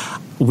like,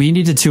 we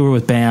need to tour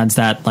with bands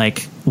that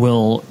like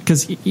will,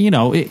 because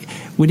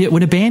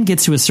when a band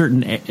gets to a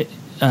certain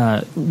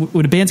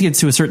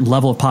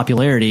level of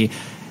popularity.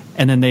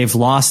 And then they've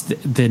lost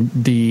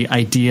the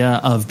idea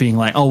of being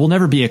like, oh, we'll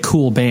never be a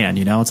cool band.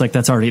 It's like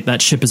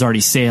that ship has already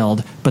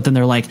sailed. But then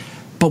they're like,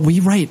 but we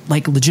write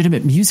like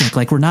legitimate music.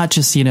 Like we're not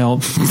just,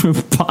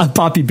 a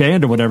poppy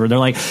band or whatever. They're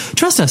like,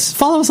 trust us,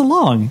 follow us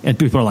along. And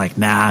people are like,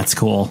 nah, it's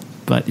cool.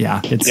 But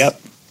yeah,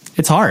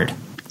 it's hard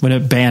when a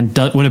band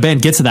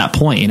gets to that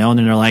point, and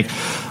then they're like,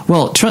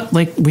 well,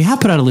 like we have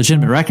put out a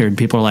legitimate record. And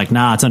people are like,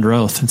 nah, it's Under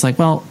Oath. It's like,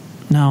 well,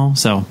 no.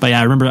 So, but yeah,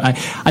 I remember I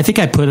think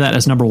I put that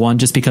as number 1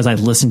 just because I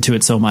listened to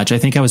it so much. I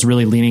think I was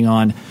really leaning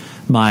on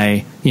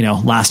my,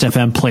 Last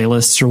FM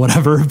playlists or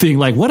whatever, being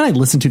like, what did I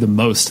listen to the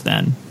most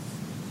then?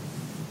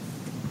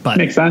 But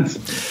makes sense.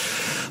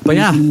 But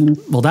yeah,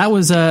 well, that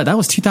was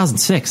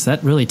 2006.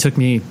 That really took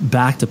me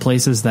back to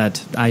places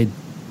that I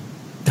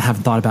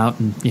haven't thought about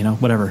in,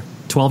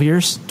 12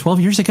 years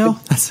ago.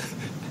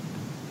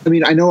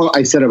 I know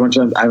I said a bunch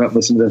of times I haven't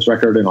listened to this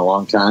record in a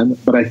long time,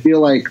 but I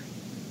feel like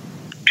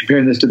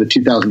comparing this to the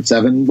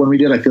 2007 when we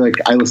did, I feel like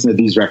I listened to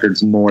these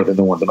records more than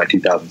the ones on my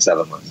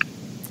 2007 list.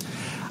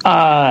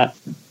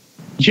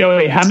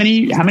 Joey, how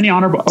many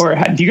honorable, or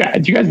do you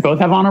guys both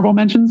have honorable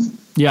mentions?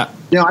 Yeah.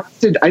 No,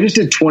 I just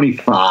did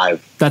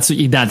 25. That's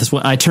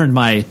what I turned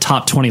my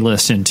top 20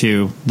 list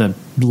into the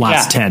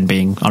last 10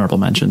 being honorable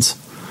mentions.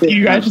 Do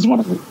you guys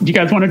want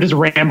to just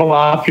ramble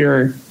off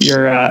your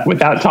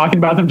without talking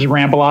about them, just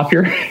ramble off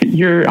your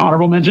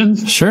honorable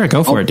mentions? Sure,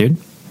 go for it, dude.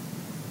 Do you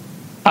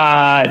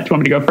want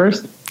me to go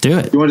first? Do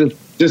it. You want to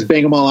just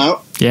bang them all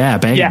out? Yeah,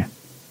 bang. Yeah.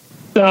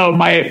 So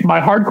my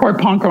hardcore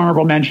punk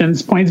honorable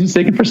mentions: Planes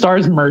Mistaken for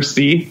Stars,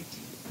 Mercy,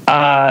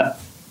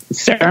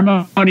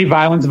 Ceremony,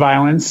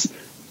 Violence,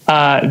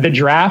 The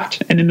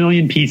Draft, and A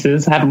Million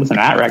Pieces. I haven't listened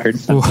to that record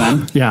since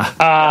then.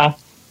 Yeah.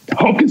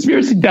 Hope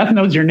Conspiracy, Death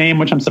Knows Your Name,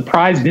 which I'm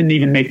surprised didn't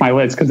even make my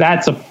list because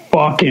that's a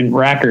fucking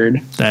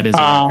record. That is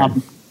a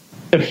record.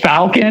 The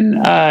Falcon,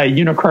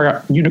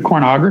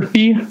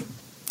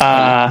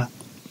 Unicornography.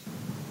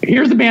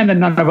 Here's a band that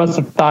none of us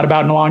have thought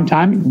about in a long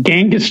time: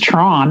 Genghis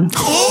Tron.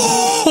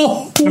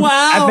 Oh,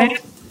 wow.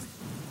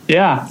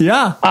 Yeah.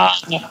 Yeah.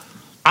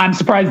 I'm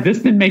surprised this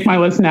didn't make my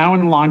list now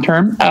in the long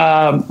term.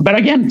 But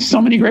again, so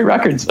many great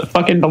records.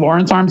 Fucking the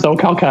Lawrence Arms, Oh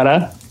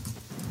Calcutta.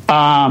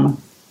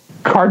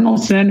 Cardinal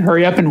Sin,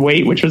 Hurry Up and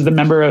Wait, which was the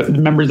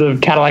members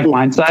of Cadillac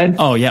Blindside.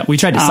 Oh yeah, we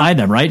tried to sign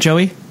them, right,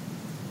 Joey?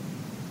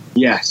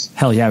 Yes.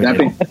 Hell yeah, we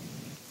did.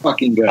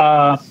 Fucking good.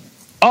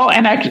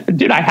 And actually,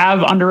 dude, I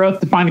have Under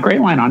Oath to Find the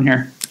Great Line on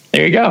here.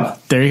 There you go.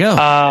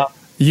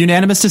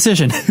 Unanimous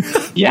decision.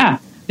 Yeah.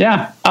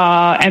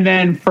 And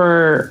then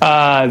for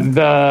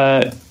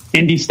the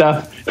indie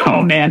stuff,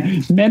 oh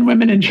man, Men,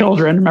 Women, and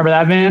Children. Remember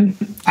that band?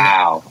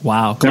 Wow.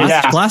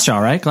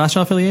 Glassjaw, right?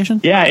 Glassjaw affiliation?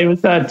 Yeah, it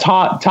was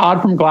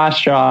Todd from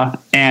Glassjaw,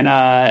 and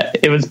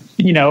it was,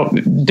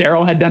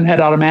 Daryl had done Head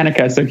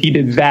Automatica, so he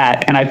did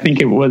that, and I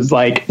think it was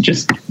like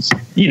just,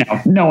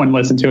 no one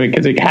listened to it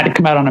because it had to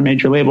come out on a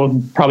major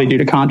label, probably due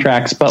to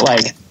contracts, but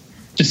like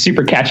just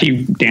super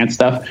catchy dance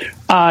stuff.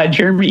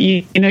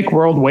 Jeremy Enoch,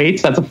 World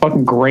Waits. That's a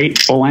fucking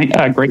great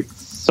great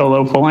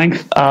solo full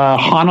length.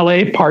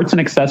 Hanalei, Parts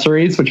and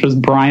Accessories, which was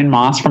Brian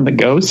Moss from The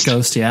Ghost.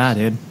 Ghost, yeah,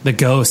 dude. The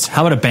Ghost.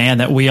 How about a band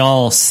that we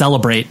all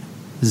celebrate?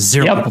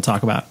 Zero people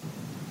talk about.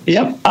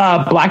 Yep.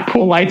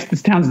 Blackpool Lights,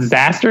 This Town's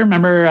Disaster.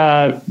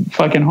 Remember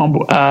fucking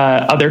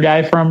other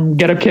guy from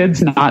Get Up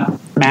Kids, not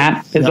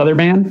Matt, his other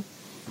band.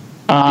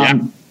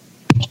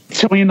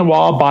 Tilly in the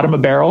Wall, Bottom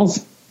of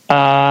Barrels.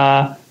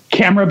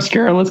 Camera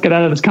Obscura, Let's Get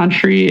Out of This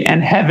Country,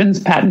 and Heaven's,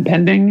 Patent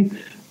Pending.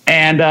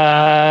 And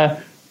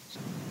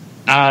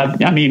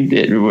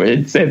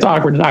it's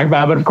awkward to talk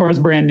about, but of course,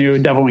 brand new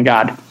Devil and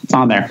God. It's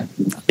on there.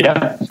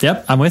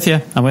 Yep. I'm with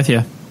you.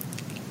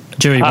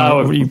 Joey,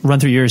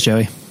 run through yours,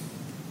 Joey.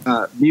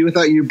 Me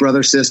Without You,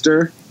 Brother,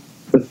 Sister.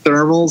 The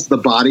Thermals, The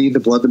Body, The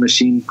Blood, The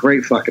Machine.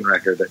 Great fucking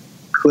record.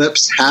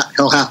 Clips,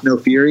 Hell Hath No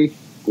Fury.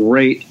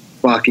 Great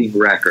fucking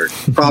record.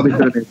 Probably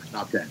could have been in the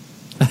top 10.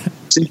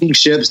 Sinking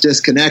Ships,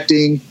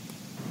 Disconnecting.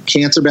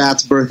 Cancer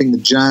Bats, Birthing the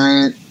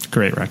Giant.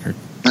 Great record.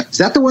 Is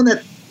that the one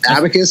that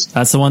Abacus.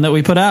 That's the one that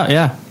we put out.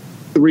 Yeah.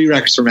 3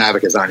 records from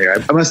Abacus on here.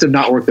 I must have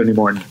not worked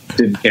anymore and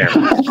didn't care.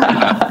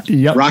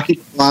 Yep. Rocky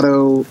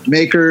Lotto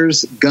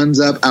Makers, Guns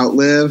Up,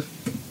 Outlive,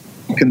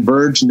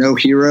 Converge, No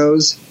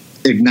Heroes,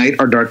 Ignite,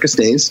 Our Darkest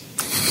Days.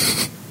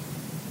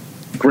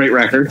 Great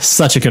record.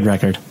 Such a good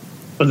record.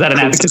 Was that an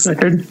Abacus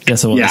record?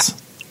 Yes, it was.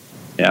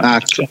 Yeah.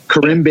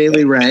 Corinne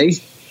Bailey Ray.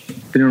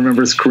 If anyone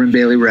remembers Corinne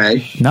Bailey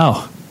Ray.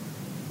 No.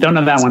 Don't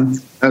know that one.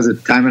 That was a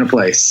Time and a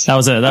Place.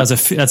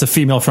 That's a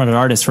female fronted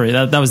artist for you.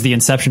 That was the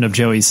inception of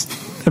Joey's.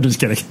 I'm just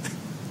kidding.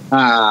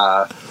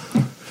 Right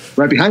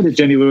behind it,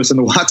 Jenny Lewis and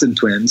the Watson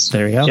Twins.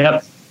 There you go.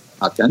 Yep.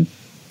 Top 10.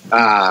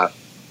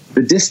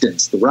 The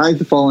Distance, The Rise,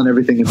 The Fall, and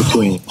Everything in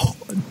Between.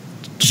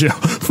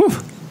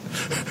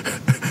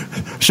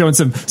 Showing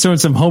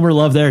some Homer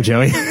love there,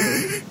 Joey.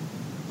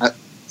 I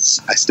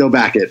still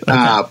back it.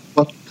 Okay.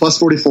 Plus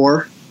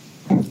 44.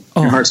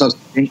 Oh. Your Heart Stops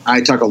Beating.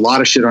 I talk a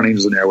lot of shit on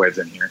Angels and Airwaves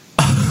in here.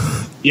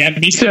 Yeah,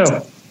 me too.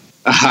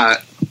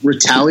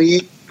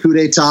 Retaliate, Coup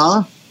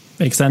d'etat.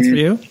 Makes sense for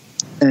you.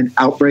 And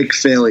Outbreak,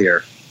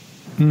 Failure.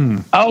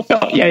 Oh,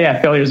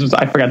 yeah. Failures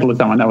I forgot to list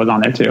that one. That was on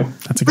there too.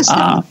 That's a good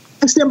I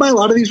stand by a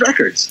lot of these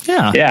records.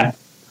 Yeah.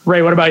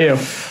 Ray, what about you?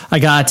 I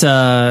got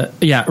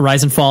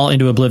Rise and Fall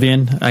into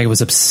Oblivion. I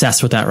was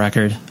obsessed with that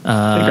record.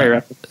 Great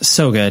record.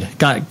 So good.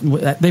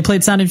 They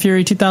played Sound and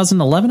Fury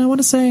 2011, I want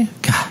to say,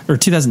 or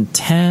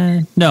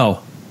 2010.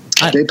 No,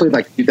 they played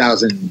like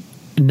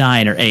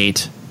 2009 or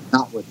 8.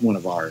 Not with one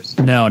of ours.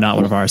 No, not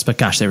one of ours. But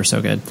gosh, they were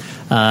so good.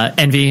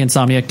 Envy,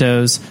 Insomniac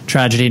Doze,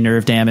 Tragedy,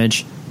 Nerve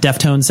Damage,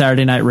 Deftones,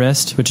 Saturday Night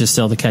Wrist, which is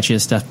still the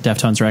catchiest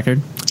Deftones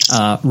record.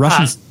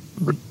 Russians.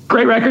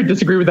 Great record.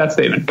 Disagree with that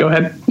statement. Go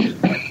ahead.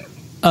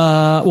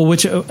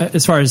 Which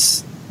as far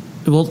as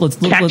let's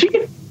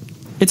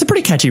it's a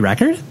pretty catchy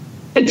record.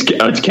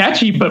 It's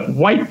catchy, but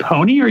White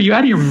Pony? Are you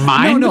out of your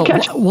mind? No.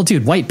 Well,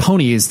 dude, White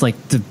Pony is like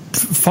the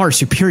far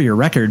superior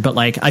record, but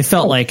like I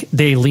felt like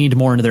they leaned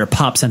more into their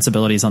pop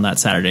sensibilities on that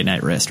Saturday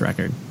Night Wrist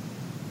record.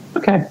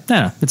 Okay.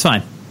 Yeah, it's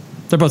fine.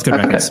 They're both good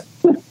records.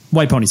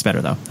 White Pony's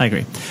better though. I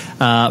agree.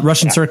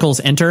 Russian Circles,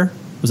 Enter.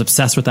 Was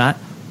obsessed with that.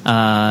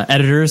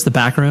 Editors, The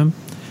Back Room,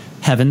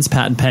 Heavens,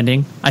 Patent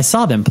Pending. I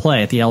saw them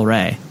play at the El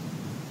Rey.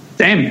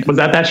 Same. Was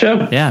that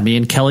show? Yeah, me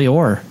and Kelly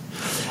Orr.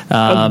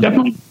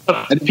 Definitely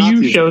a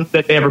few shows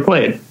that they ever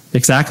played.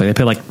 Exactly. They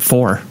played like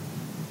 4.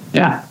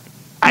 Yeah.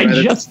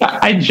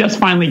 I just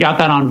finally got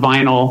that on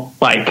vinyl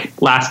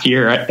like last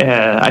year.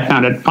 I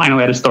found it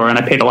finally at a store and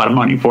I paid a lot of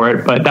money for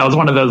it, but that was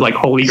one of those like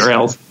holy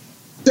grails.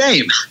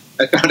 Same.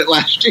 I found it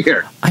last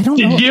year. I don't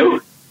know. Did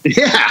you?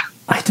 Yeah.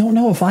 I don't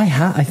know if I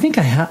have. I think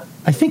I have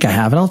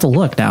it. I'll have to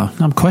look now.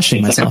 I'm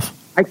questioning myself.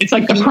 It's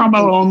like the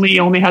promo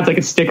only has like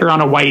a sticker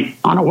on a white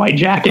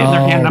jacket in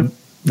their hand.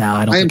 No,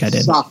 I don't think I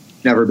did.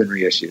 Never been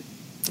reissued.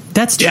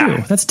 That's true.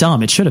 Yeah. That's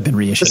dumb. It should have been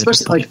reissued.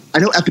 Especially like I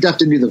know Epitaph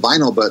didn't do the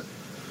vinyl, but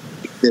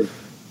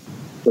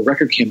the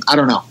record came. I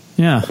don't know.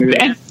 Yeah.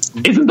 And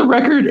isn't the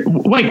record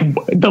like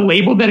the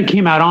label that it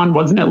came out on?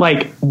 Wasn't it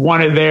like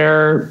one of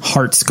their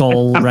Heart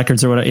Skull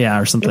records or whatever? Yeah,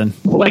 or something.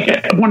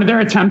 Like one of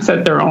their attempts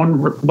at their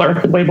own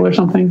record label or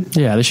something.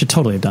 Yeah, they should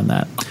totally have done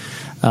that.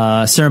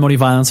 Ceremony,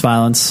 Violence,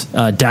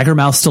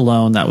 Daggermouth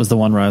Stallone. That was the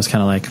one where I was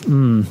kind of like,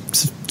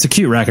 it's a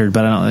cute record,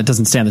 but it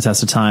doesn't stand the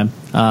test of time.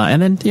 And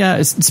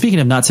then, speaking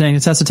of not standing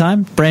the test of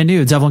time, brand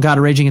new, Devil and God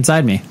Are Raging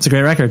Inside Me. It's a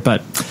great record,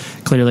 but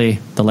clearly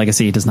the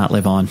legacy does not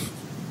live on.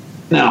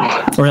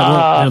 No. Or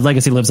the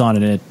legacy lives on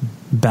in a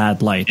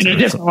bad light. In a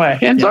different way.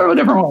 And sort of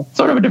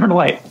a different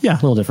light. Yeah, a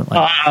little different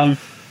light.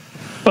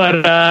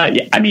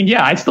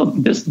 I still,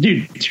 this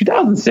dude,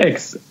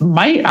 2006,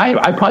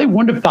 I probably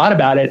wouldn't have thought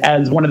about it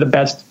as one of the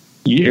best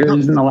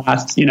years in the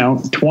last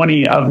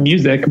 20 of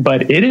music,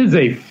 but it is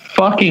a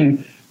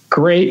fucking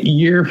great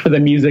year for the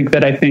music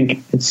that I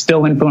think it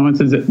still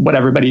influences what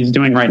everybody's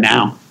doing right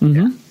now.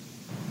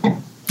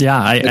 Yeah,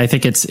 I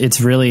think it's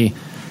really,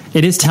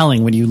 it is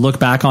telling when you look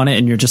back on it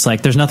and you're just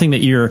like, there's nothing that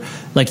you're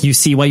like, you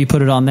see why you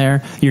put it on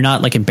there. You're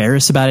not like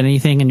embarrassed about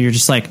anything, and you're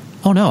just like,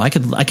 oh no, I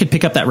could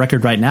pick up that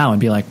record right now and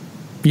be like,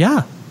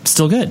 yeah,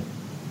 still good.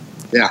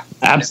 Yeah,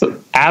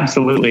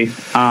 absolutely.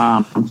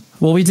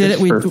 Well, we did it.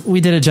 We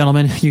did it,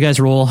 gentlemen. You guys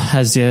rule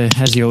as you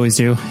always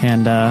do,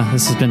 and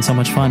this has been so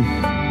much fun.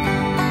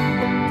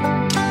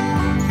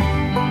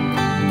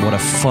 What a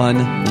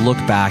fun look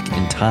back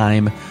in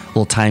time,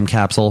 little time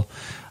capsule.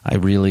 I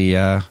really,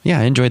 I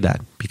enjoyed that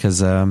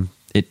because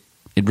it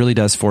really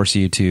does force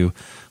you to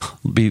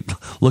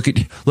look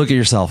at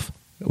yourself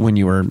when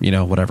you were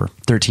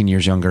 13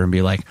 years younger and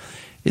be like,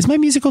 is my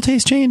musical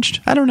taste changed?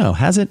 I don't know.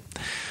 Has it?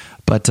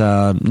 But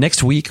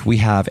next week, we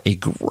have a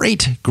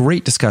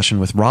great discussion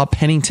with Rob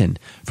Pennington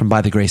from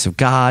By the Grace of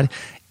God,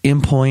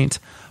 Impoint,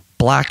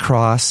 Black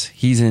Cross.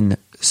 He's in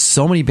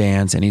so many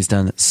bands, and he's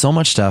done so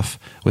much stuff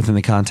within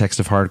the context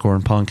of hardcore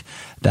and punk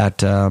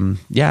that,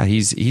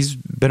 he's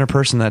been a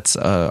person that's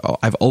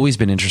I've always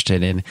been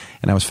interested in,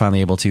 and I was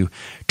finally able to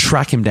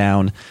track him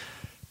down,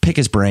 pick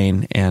his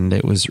brain, and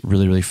it was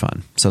really, really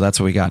fun. So that's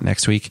what we got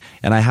next week.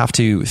 And I have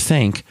to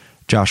thank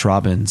Josh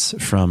Robbins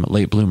from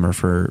Late Bloomer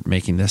for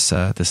making this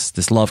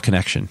this love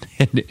connection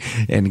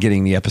and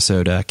getting the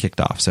episode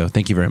kicked off. So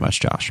thank you very much,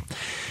 Josh.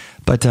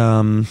 But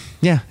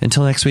yeah,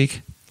 until next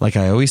week, like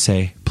I always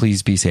say,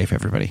 please be safe,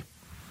 everybody.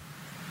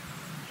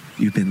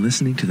 You've been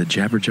listening to the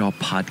Jabberjaw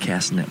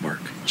Podcast Network,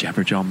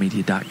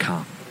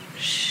 jabberjawmedia.com.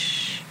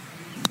 Shh.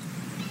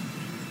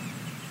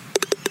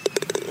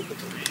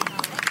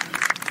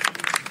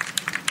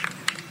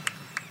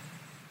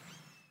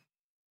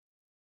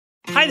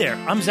 Hi there,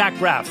 I'm Zach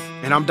Braff.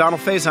 And I'm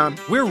Donald Faison.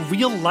 We're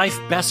real-life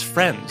best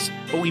friends,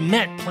 but we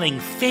met playing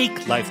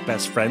fake life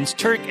best friends,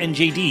 Turk and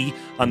JD,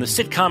 on the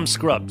sitcom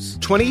Scrubs.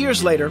 20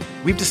 years later,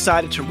 we've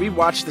decided to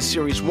rewatch the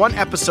series one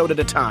episode at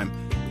a time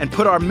and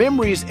put our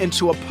memories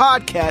into a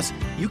podcast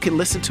you can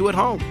listen to at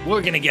home. We're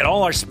going to get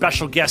all our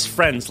special guest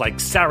friends like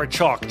Sarah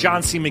Chalk,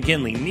 John C.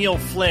 McGinley, Neil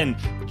Flynn,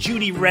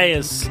 Judy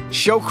Reyes.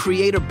 Show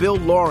creator Bill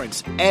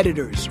Lawrence,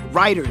 editors,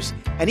 writers,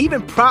 and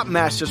even prop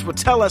masters will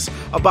tell us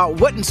about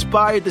what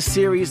inspired the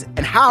series and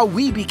how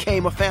we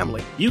became a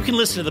family. You can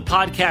listen to the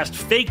podcast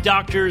Fake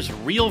Doctors,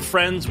 Real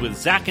Friends with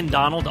Zach and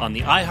Donald on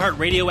the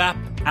iHeartRadio app,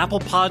 Apple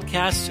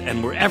Podcasts,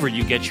 and wherever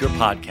you get your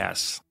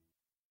podcasts.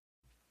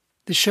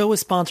 The show is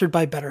sponsored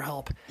by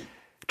BetterHelp.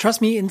 Trust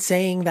me in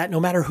saying that no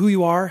matter who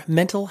you are,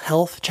 mental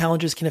health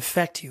challenges can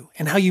affect you,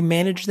 and how you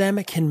manage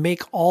them can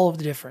make all of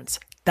the difference.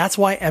 That's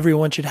why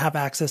everyone should have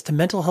access to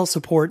mental health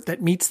support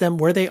that meets them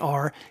where they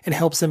are and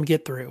helps them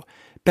get through.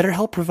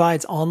 BetterHelp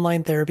provides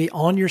online therapy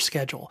on your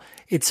schedule.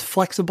 It's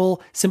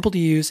flexible, simple to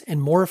use,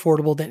 and more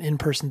affordable than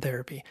in-person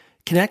therapy.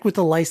 Connect with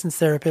a licensed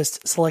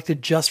therapist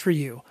selected just for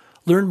you.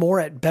 Learn more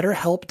at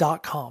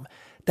betterhelp.com.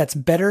 That's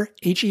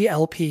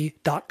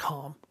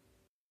betterhelp.com.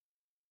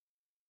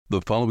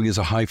 The following is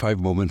a high-five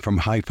moment from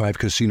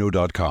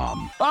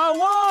highfivecasino.com. I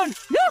won!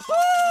 Yahoo!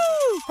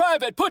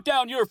 Private, put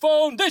down your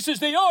phone. This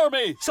is the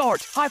Army.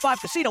 Sarge, High Five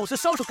Casino is a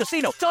social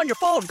casino. It's on your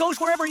phone. Goes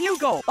wherever you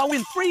go. I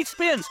win free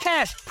spins,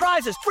 cash,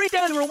 prizes, free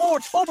daily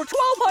rewards, over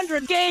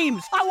 1,200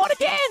 games. I won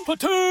again.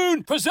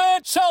 Platoon,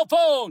 present cell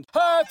phone.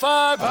 High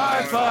Five.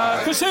 High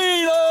Five.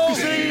 Casino.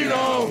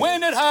 Casino.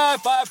 Win at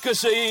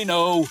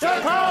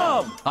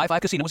highfivecasino.com. High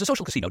Five Casino is a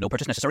social casino. No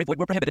purchase necessary. Void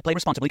where prohibited. Play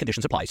responsibly.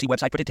 Conditions apply. See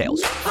website for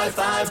details. High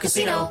Five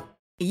Casino.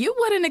 You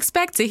wouldn't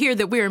expect to hear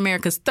that we're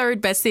America's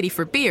third best city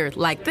for beer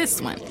like this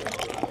one.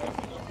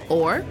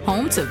 Or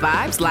home to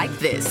vibes like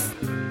this.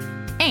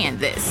 And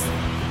this.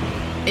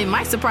 It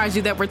might surprise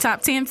you that we're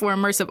top 10 for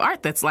immersive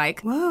art that's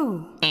like,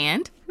 whoa.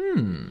 And,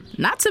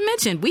 not to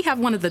mention, we have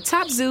one of the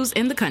top zoos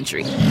in the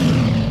country.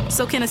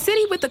 So can a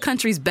city with the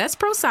country's best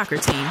pro soccer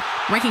team,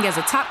 ranking as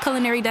a top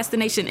culinary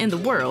destination in the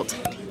world,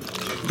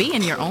 be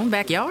in your own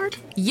backyard?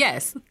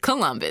 Yes,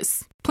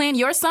 Columbus. Plan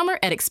your summer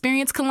at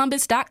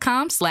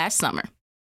experiencecolumbus.com/summer.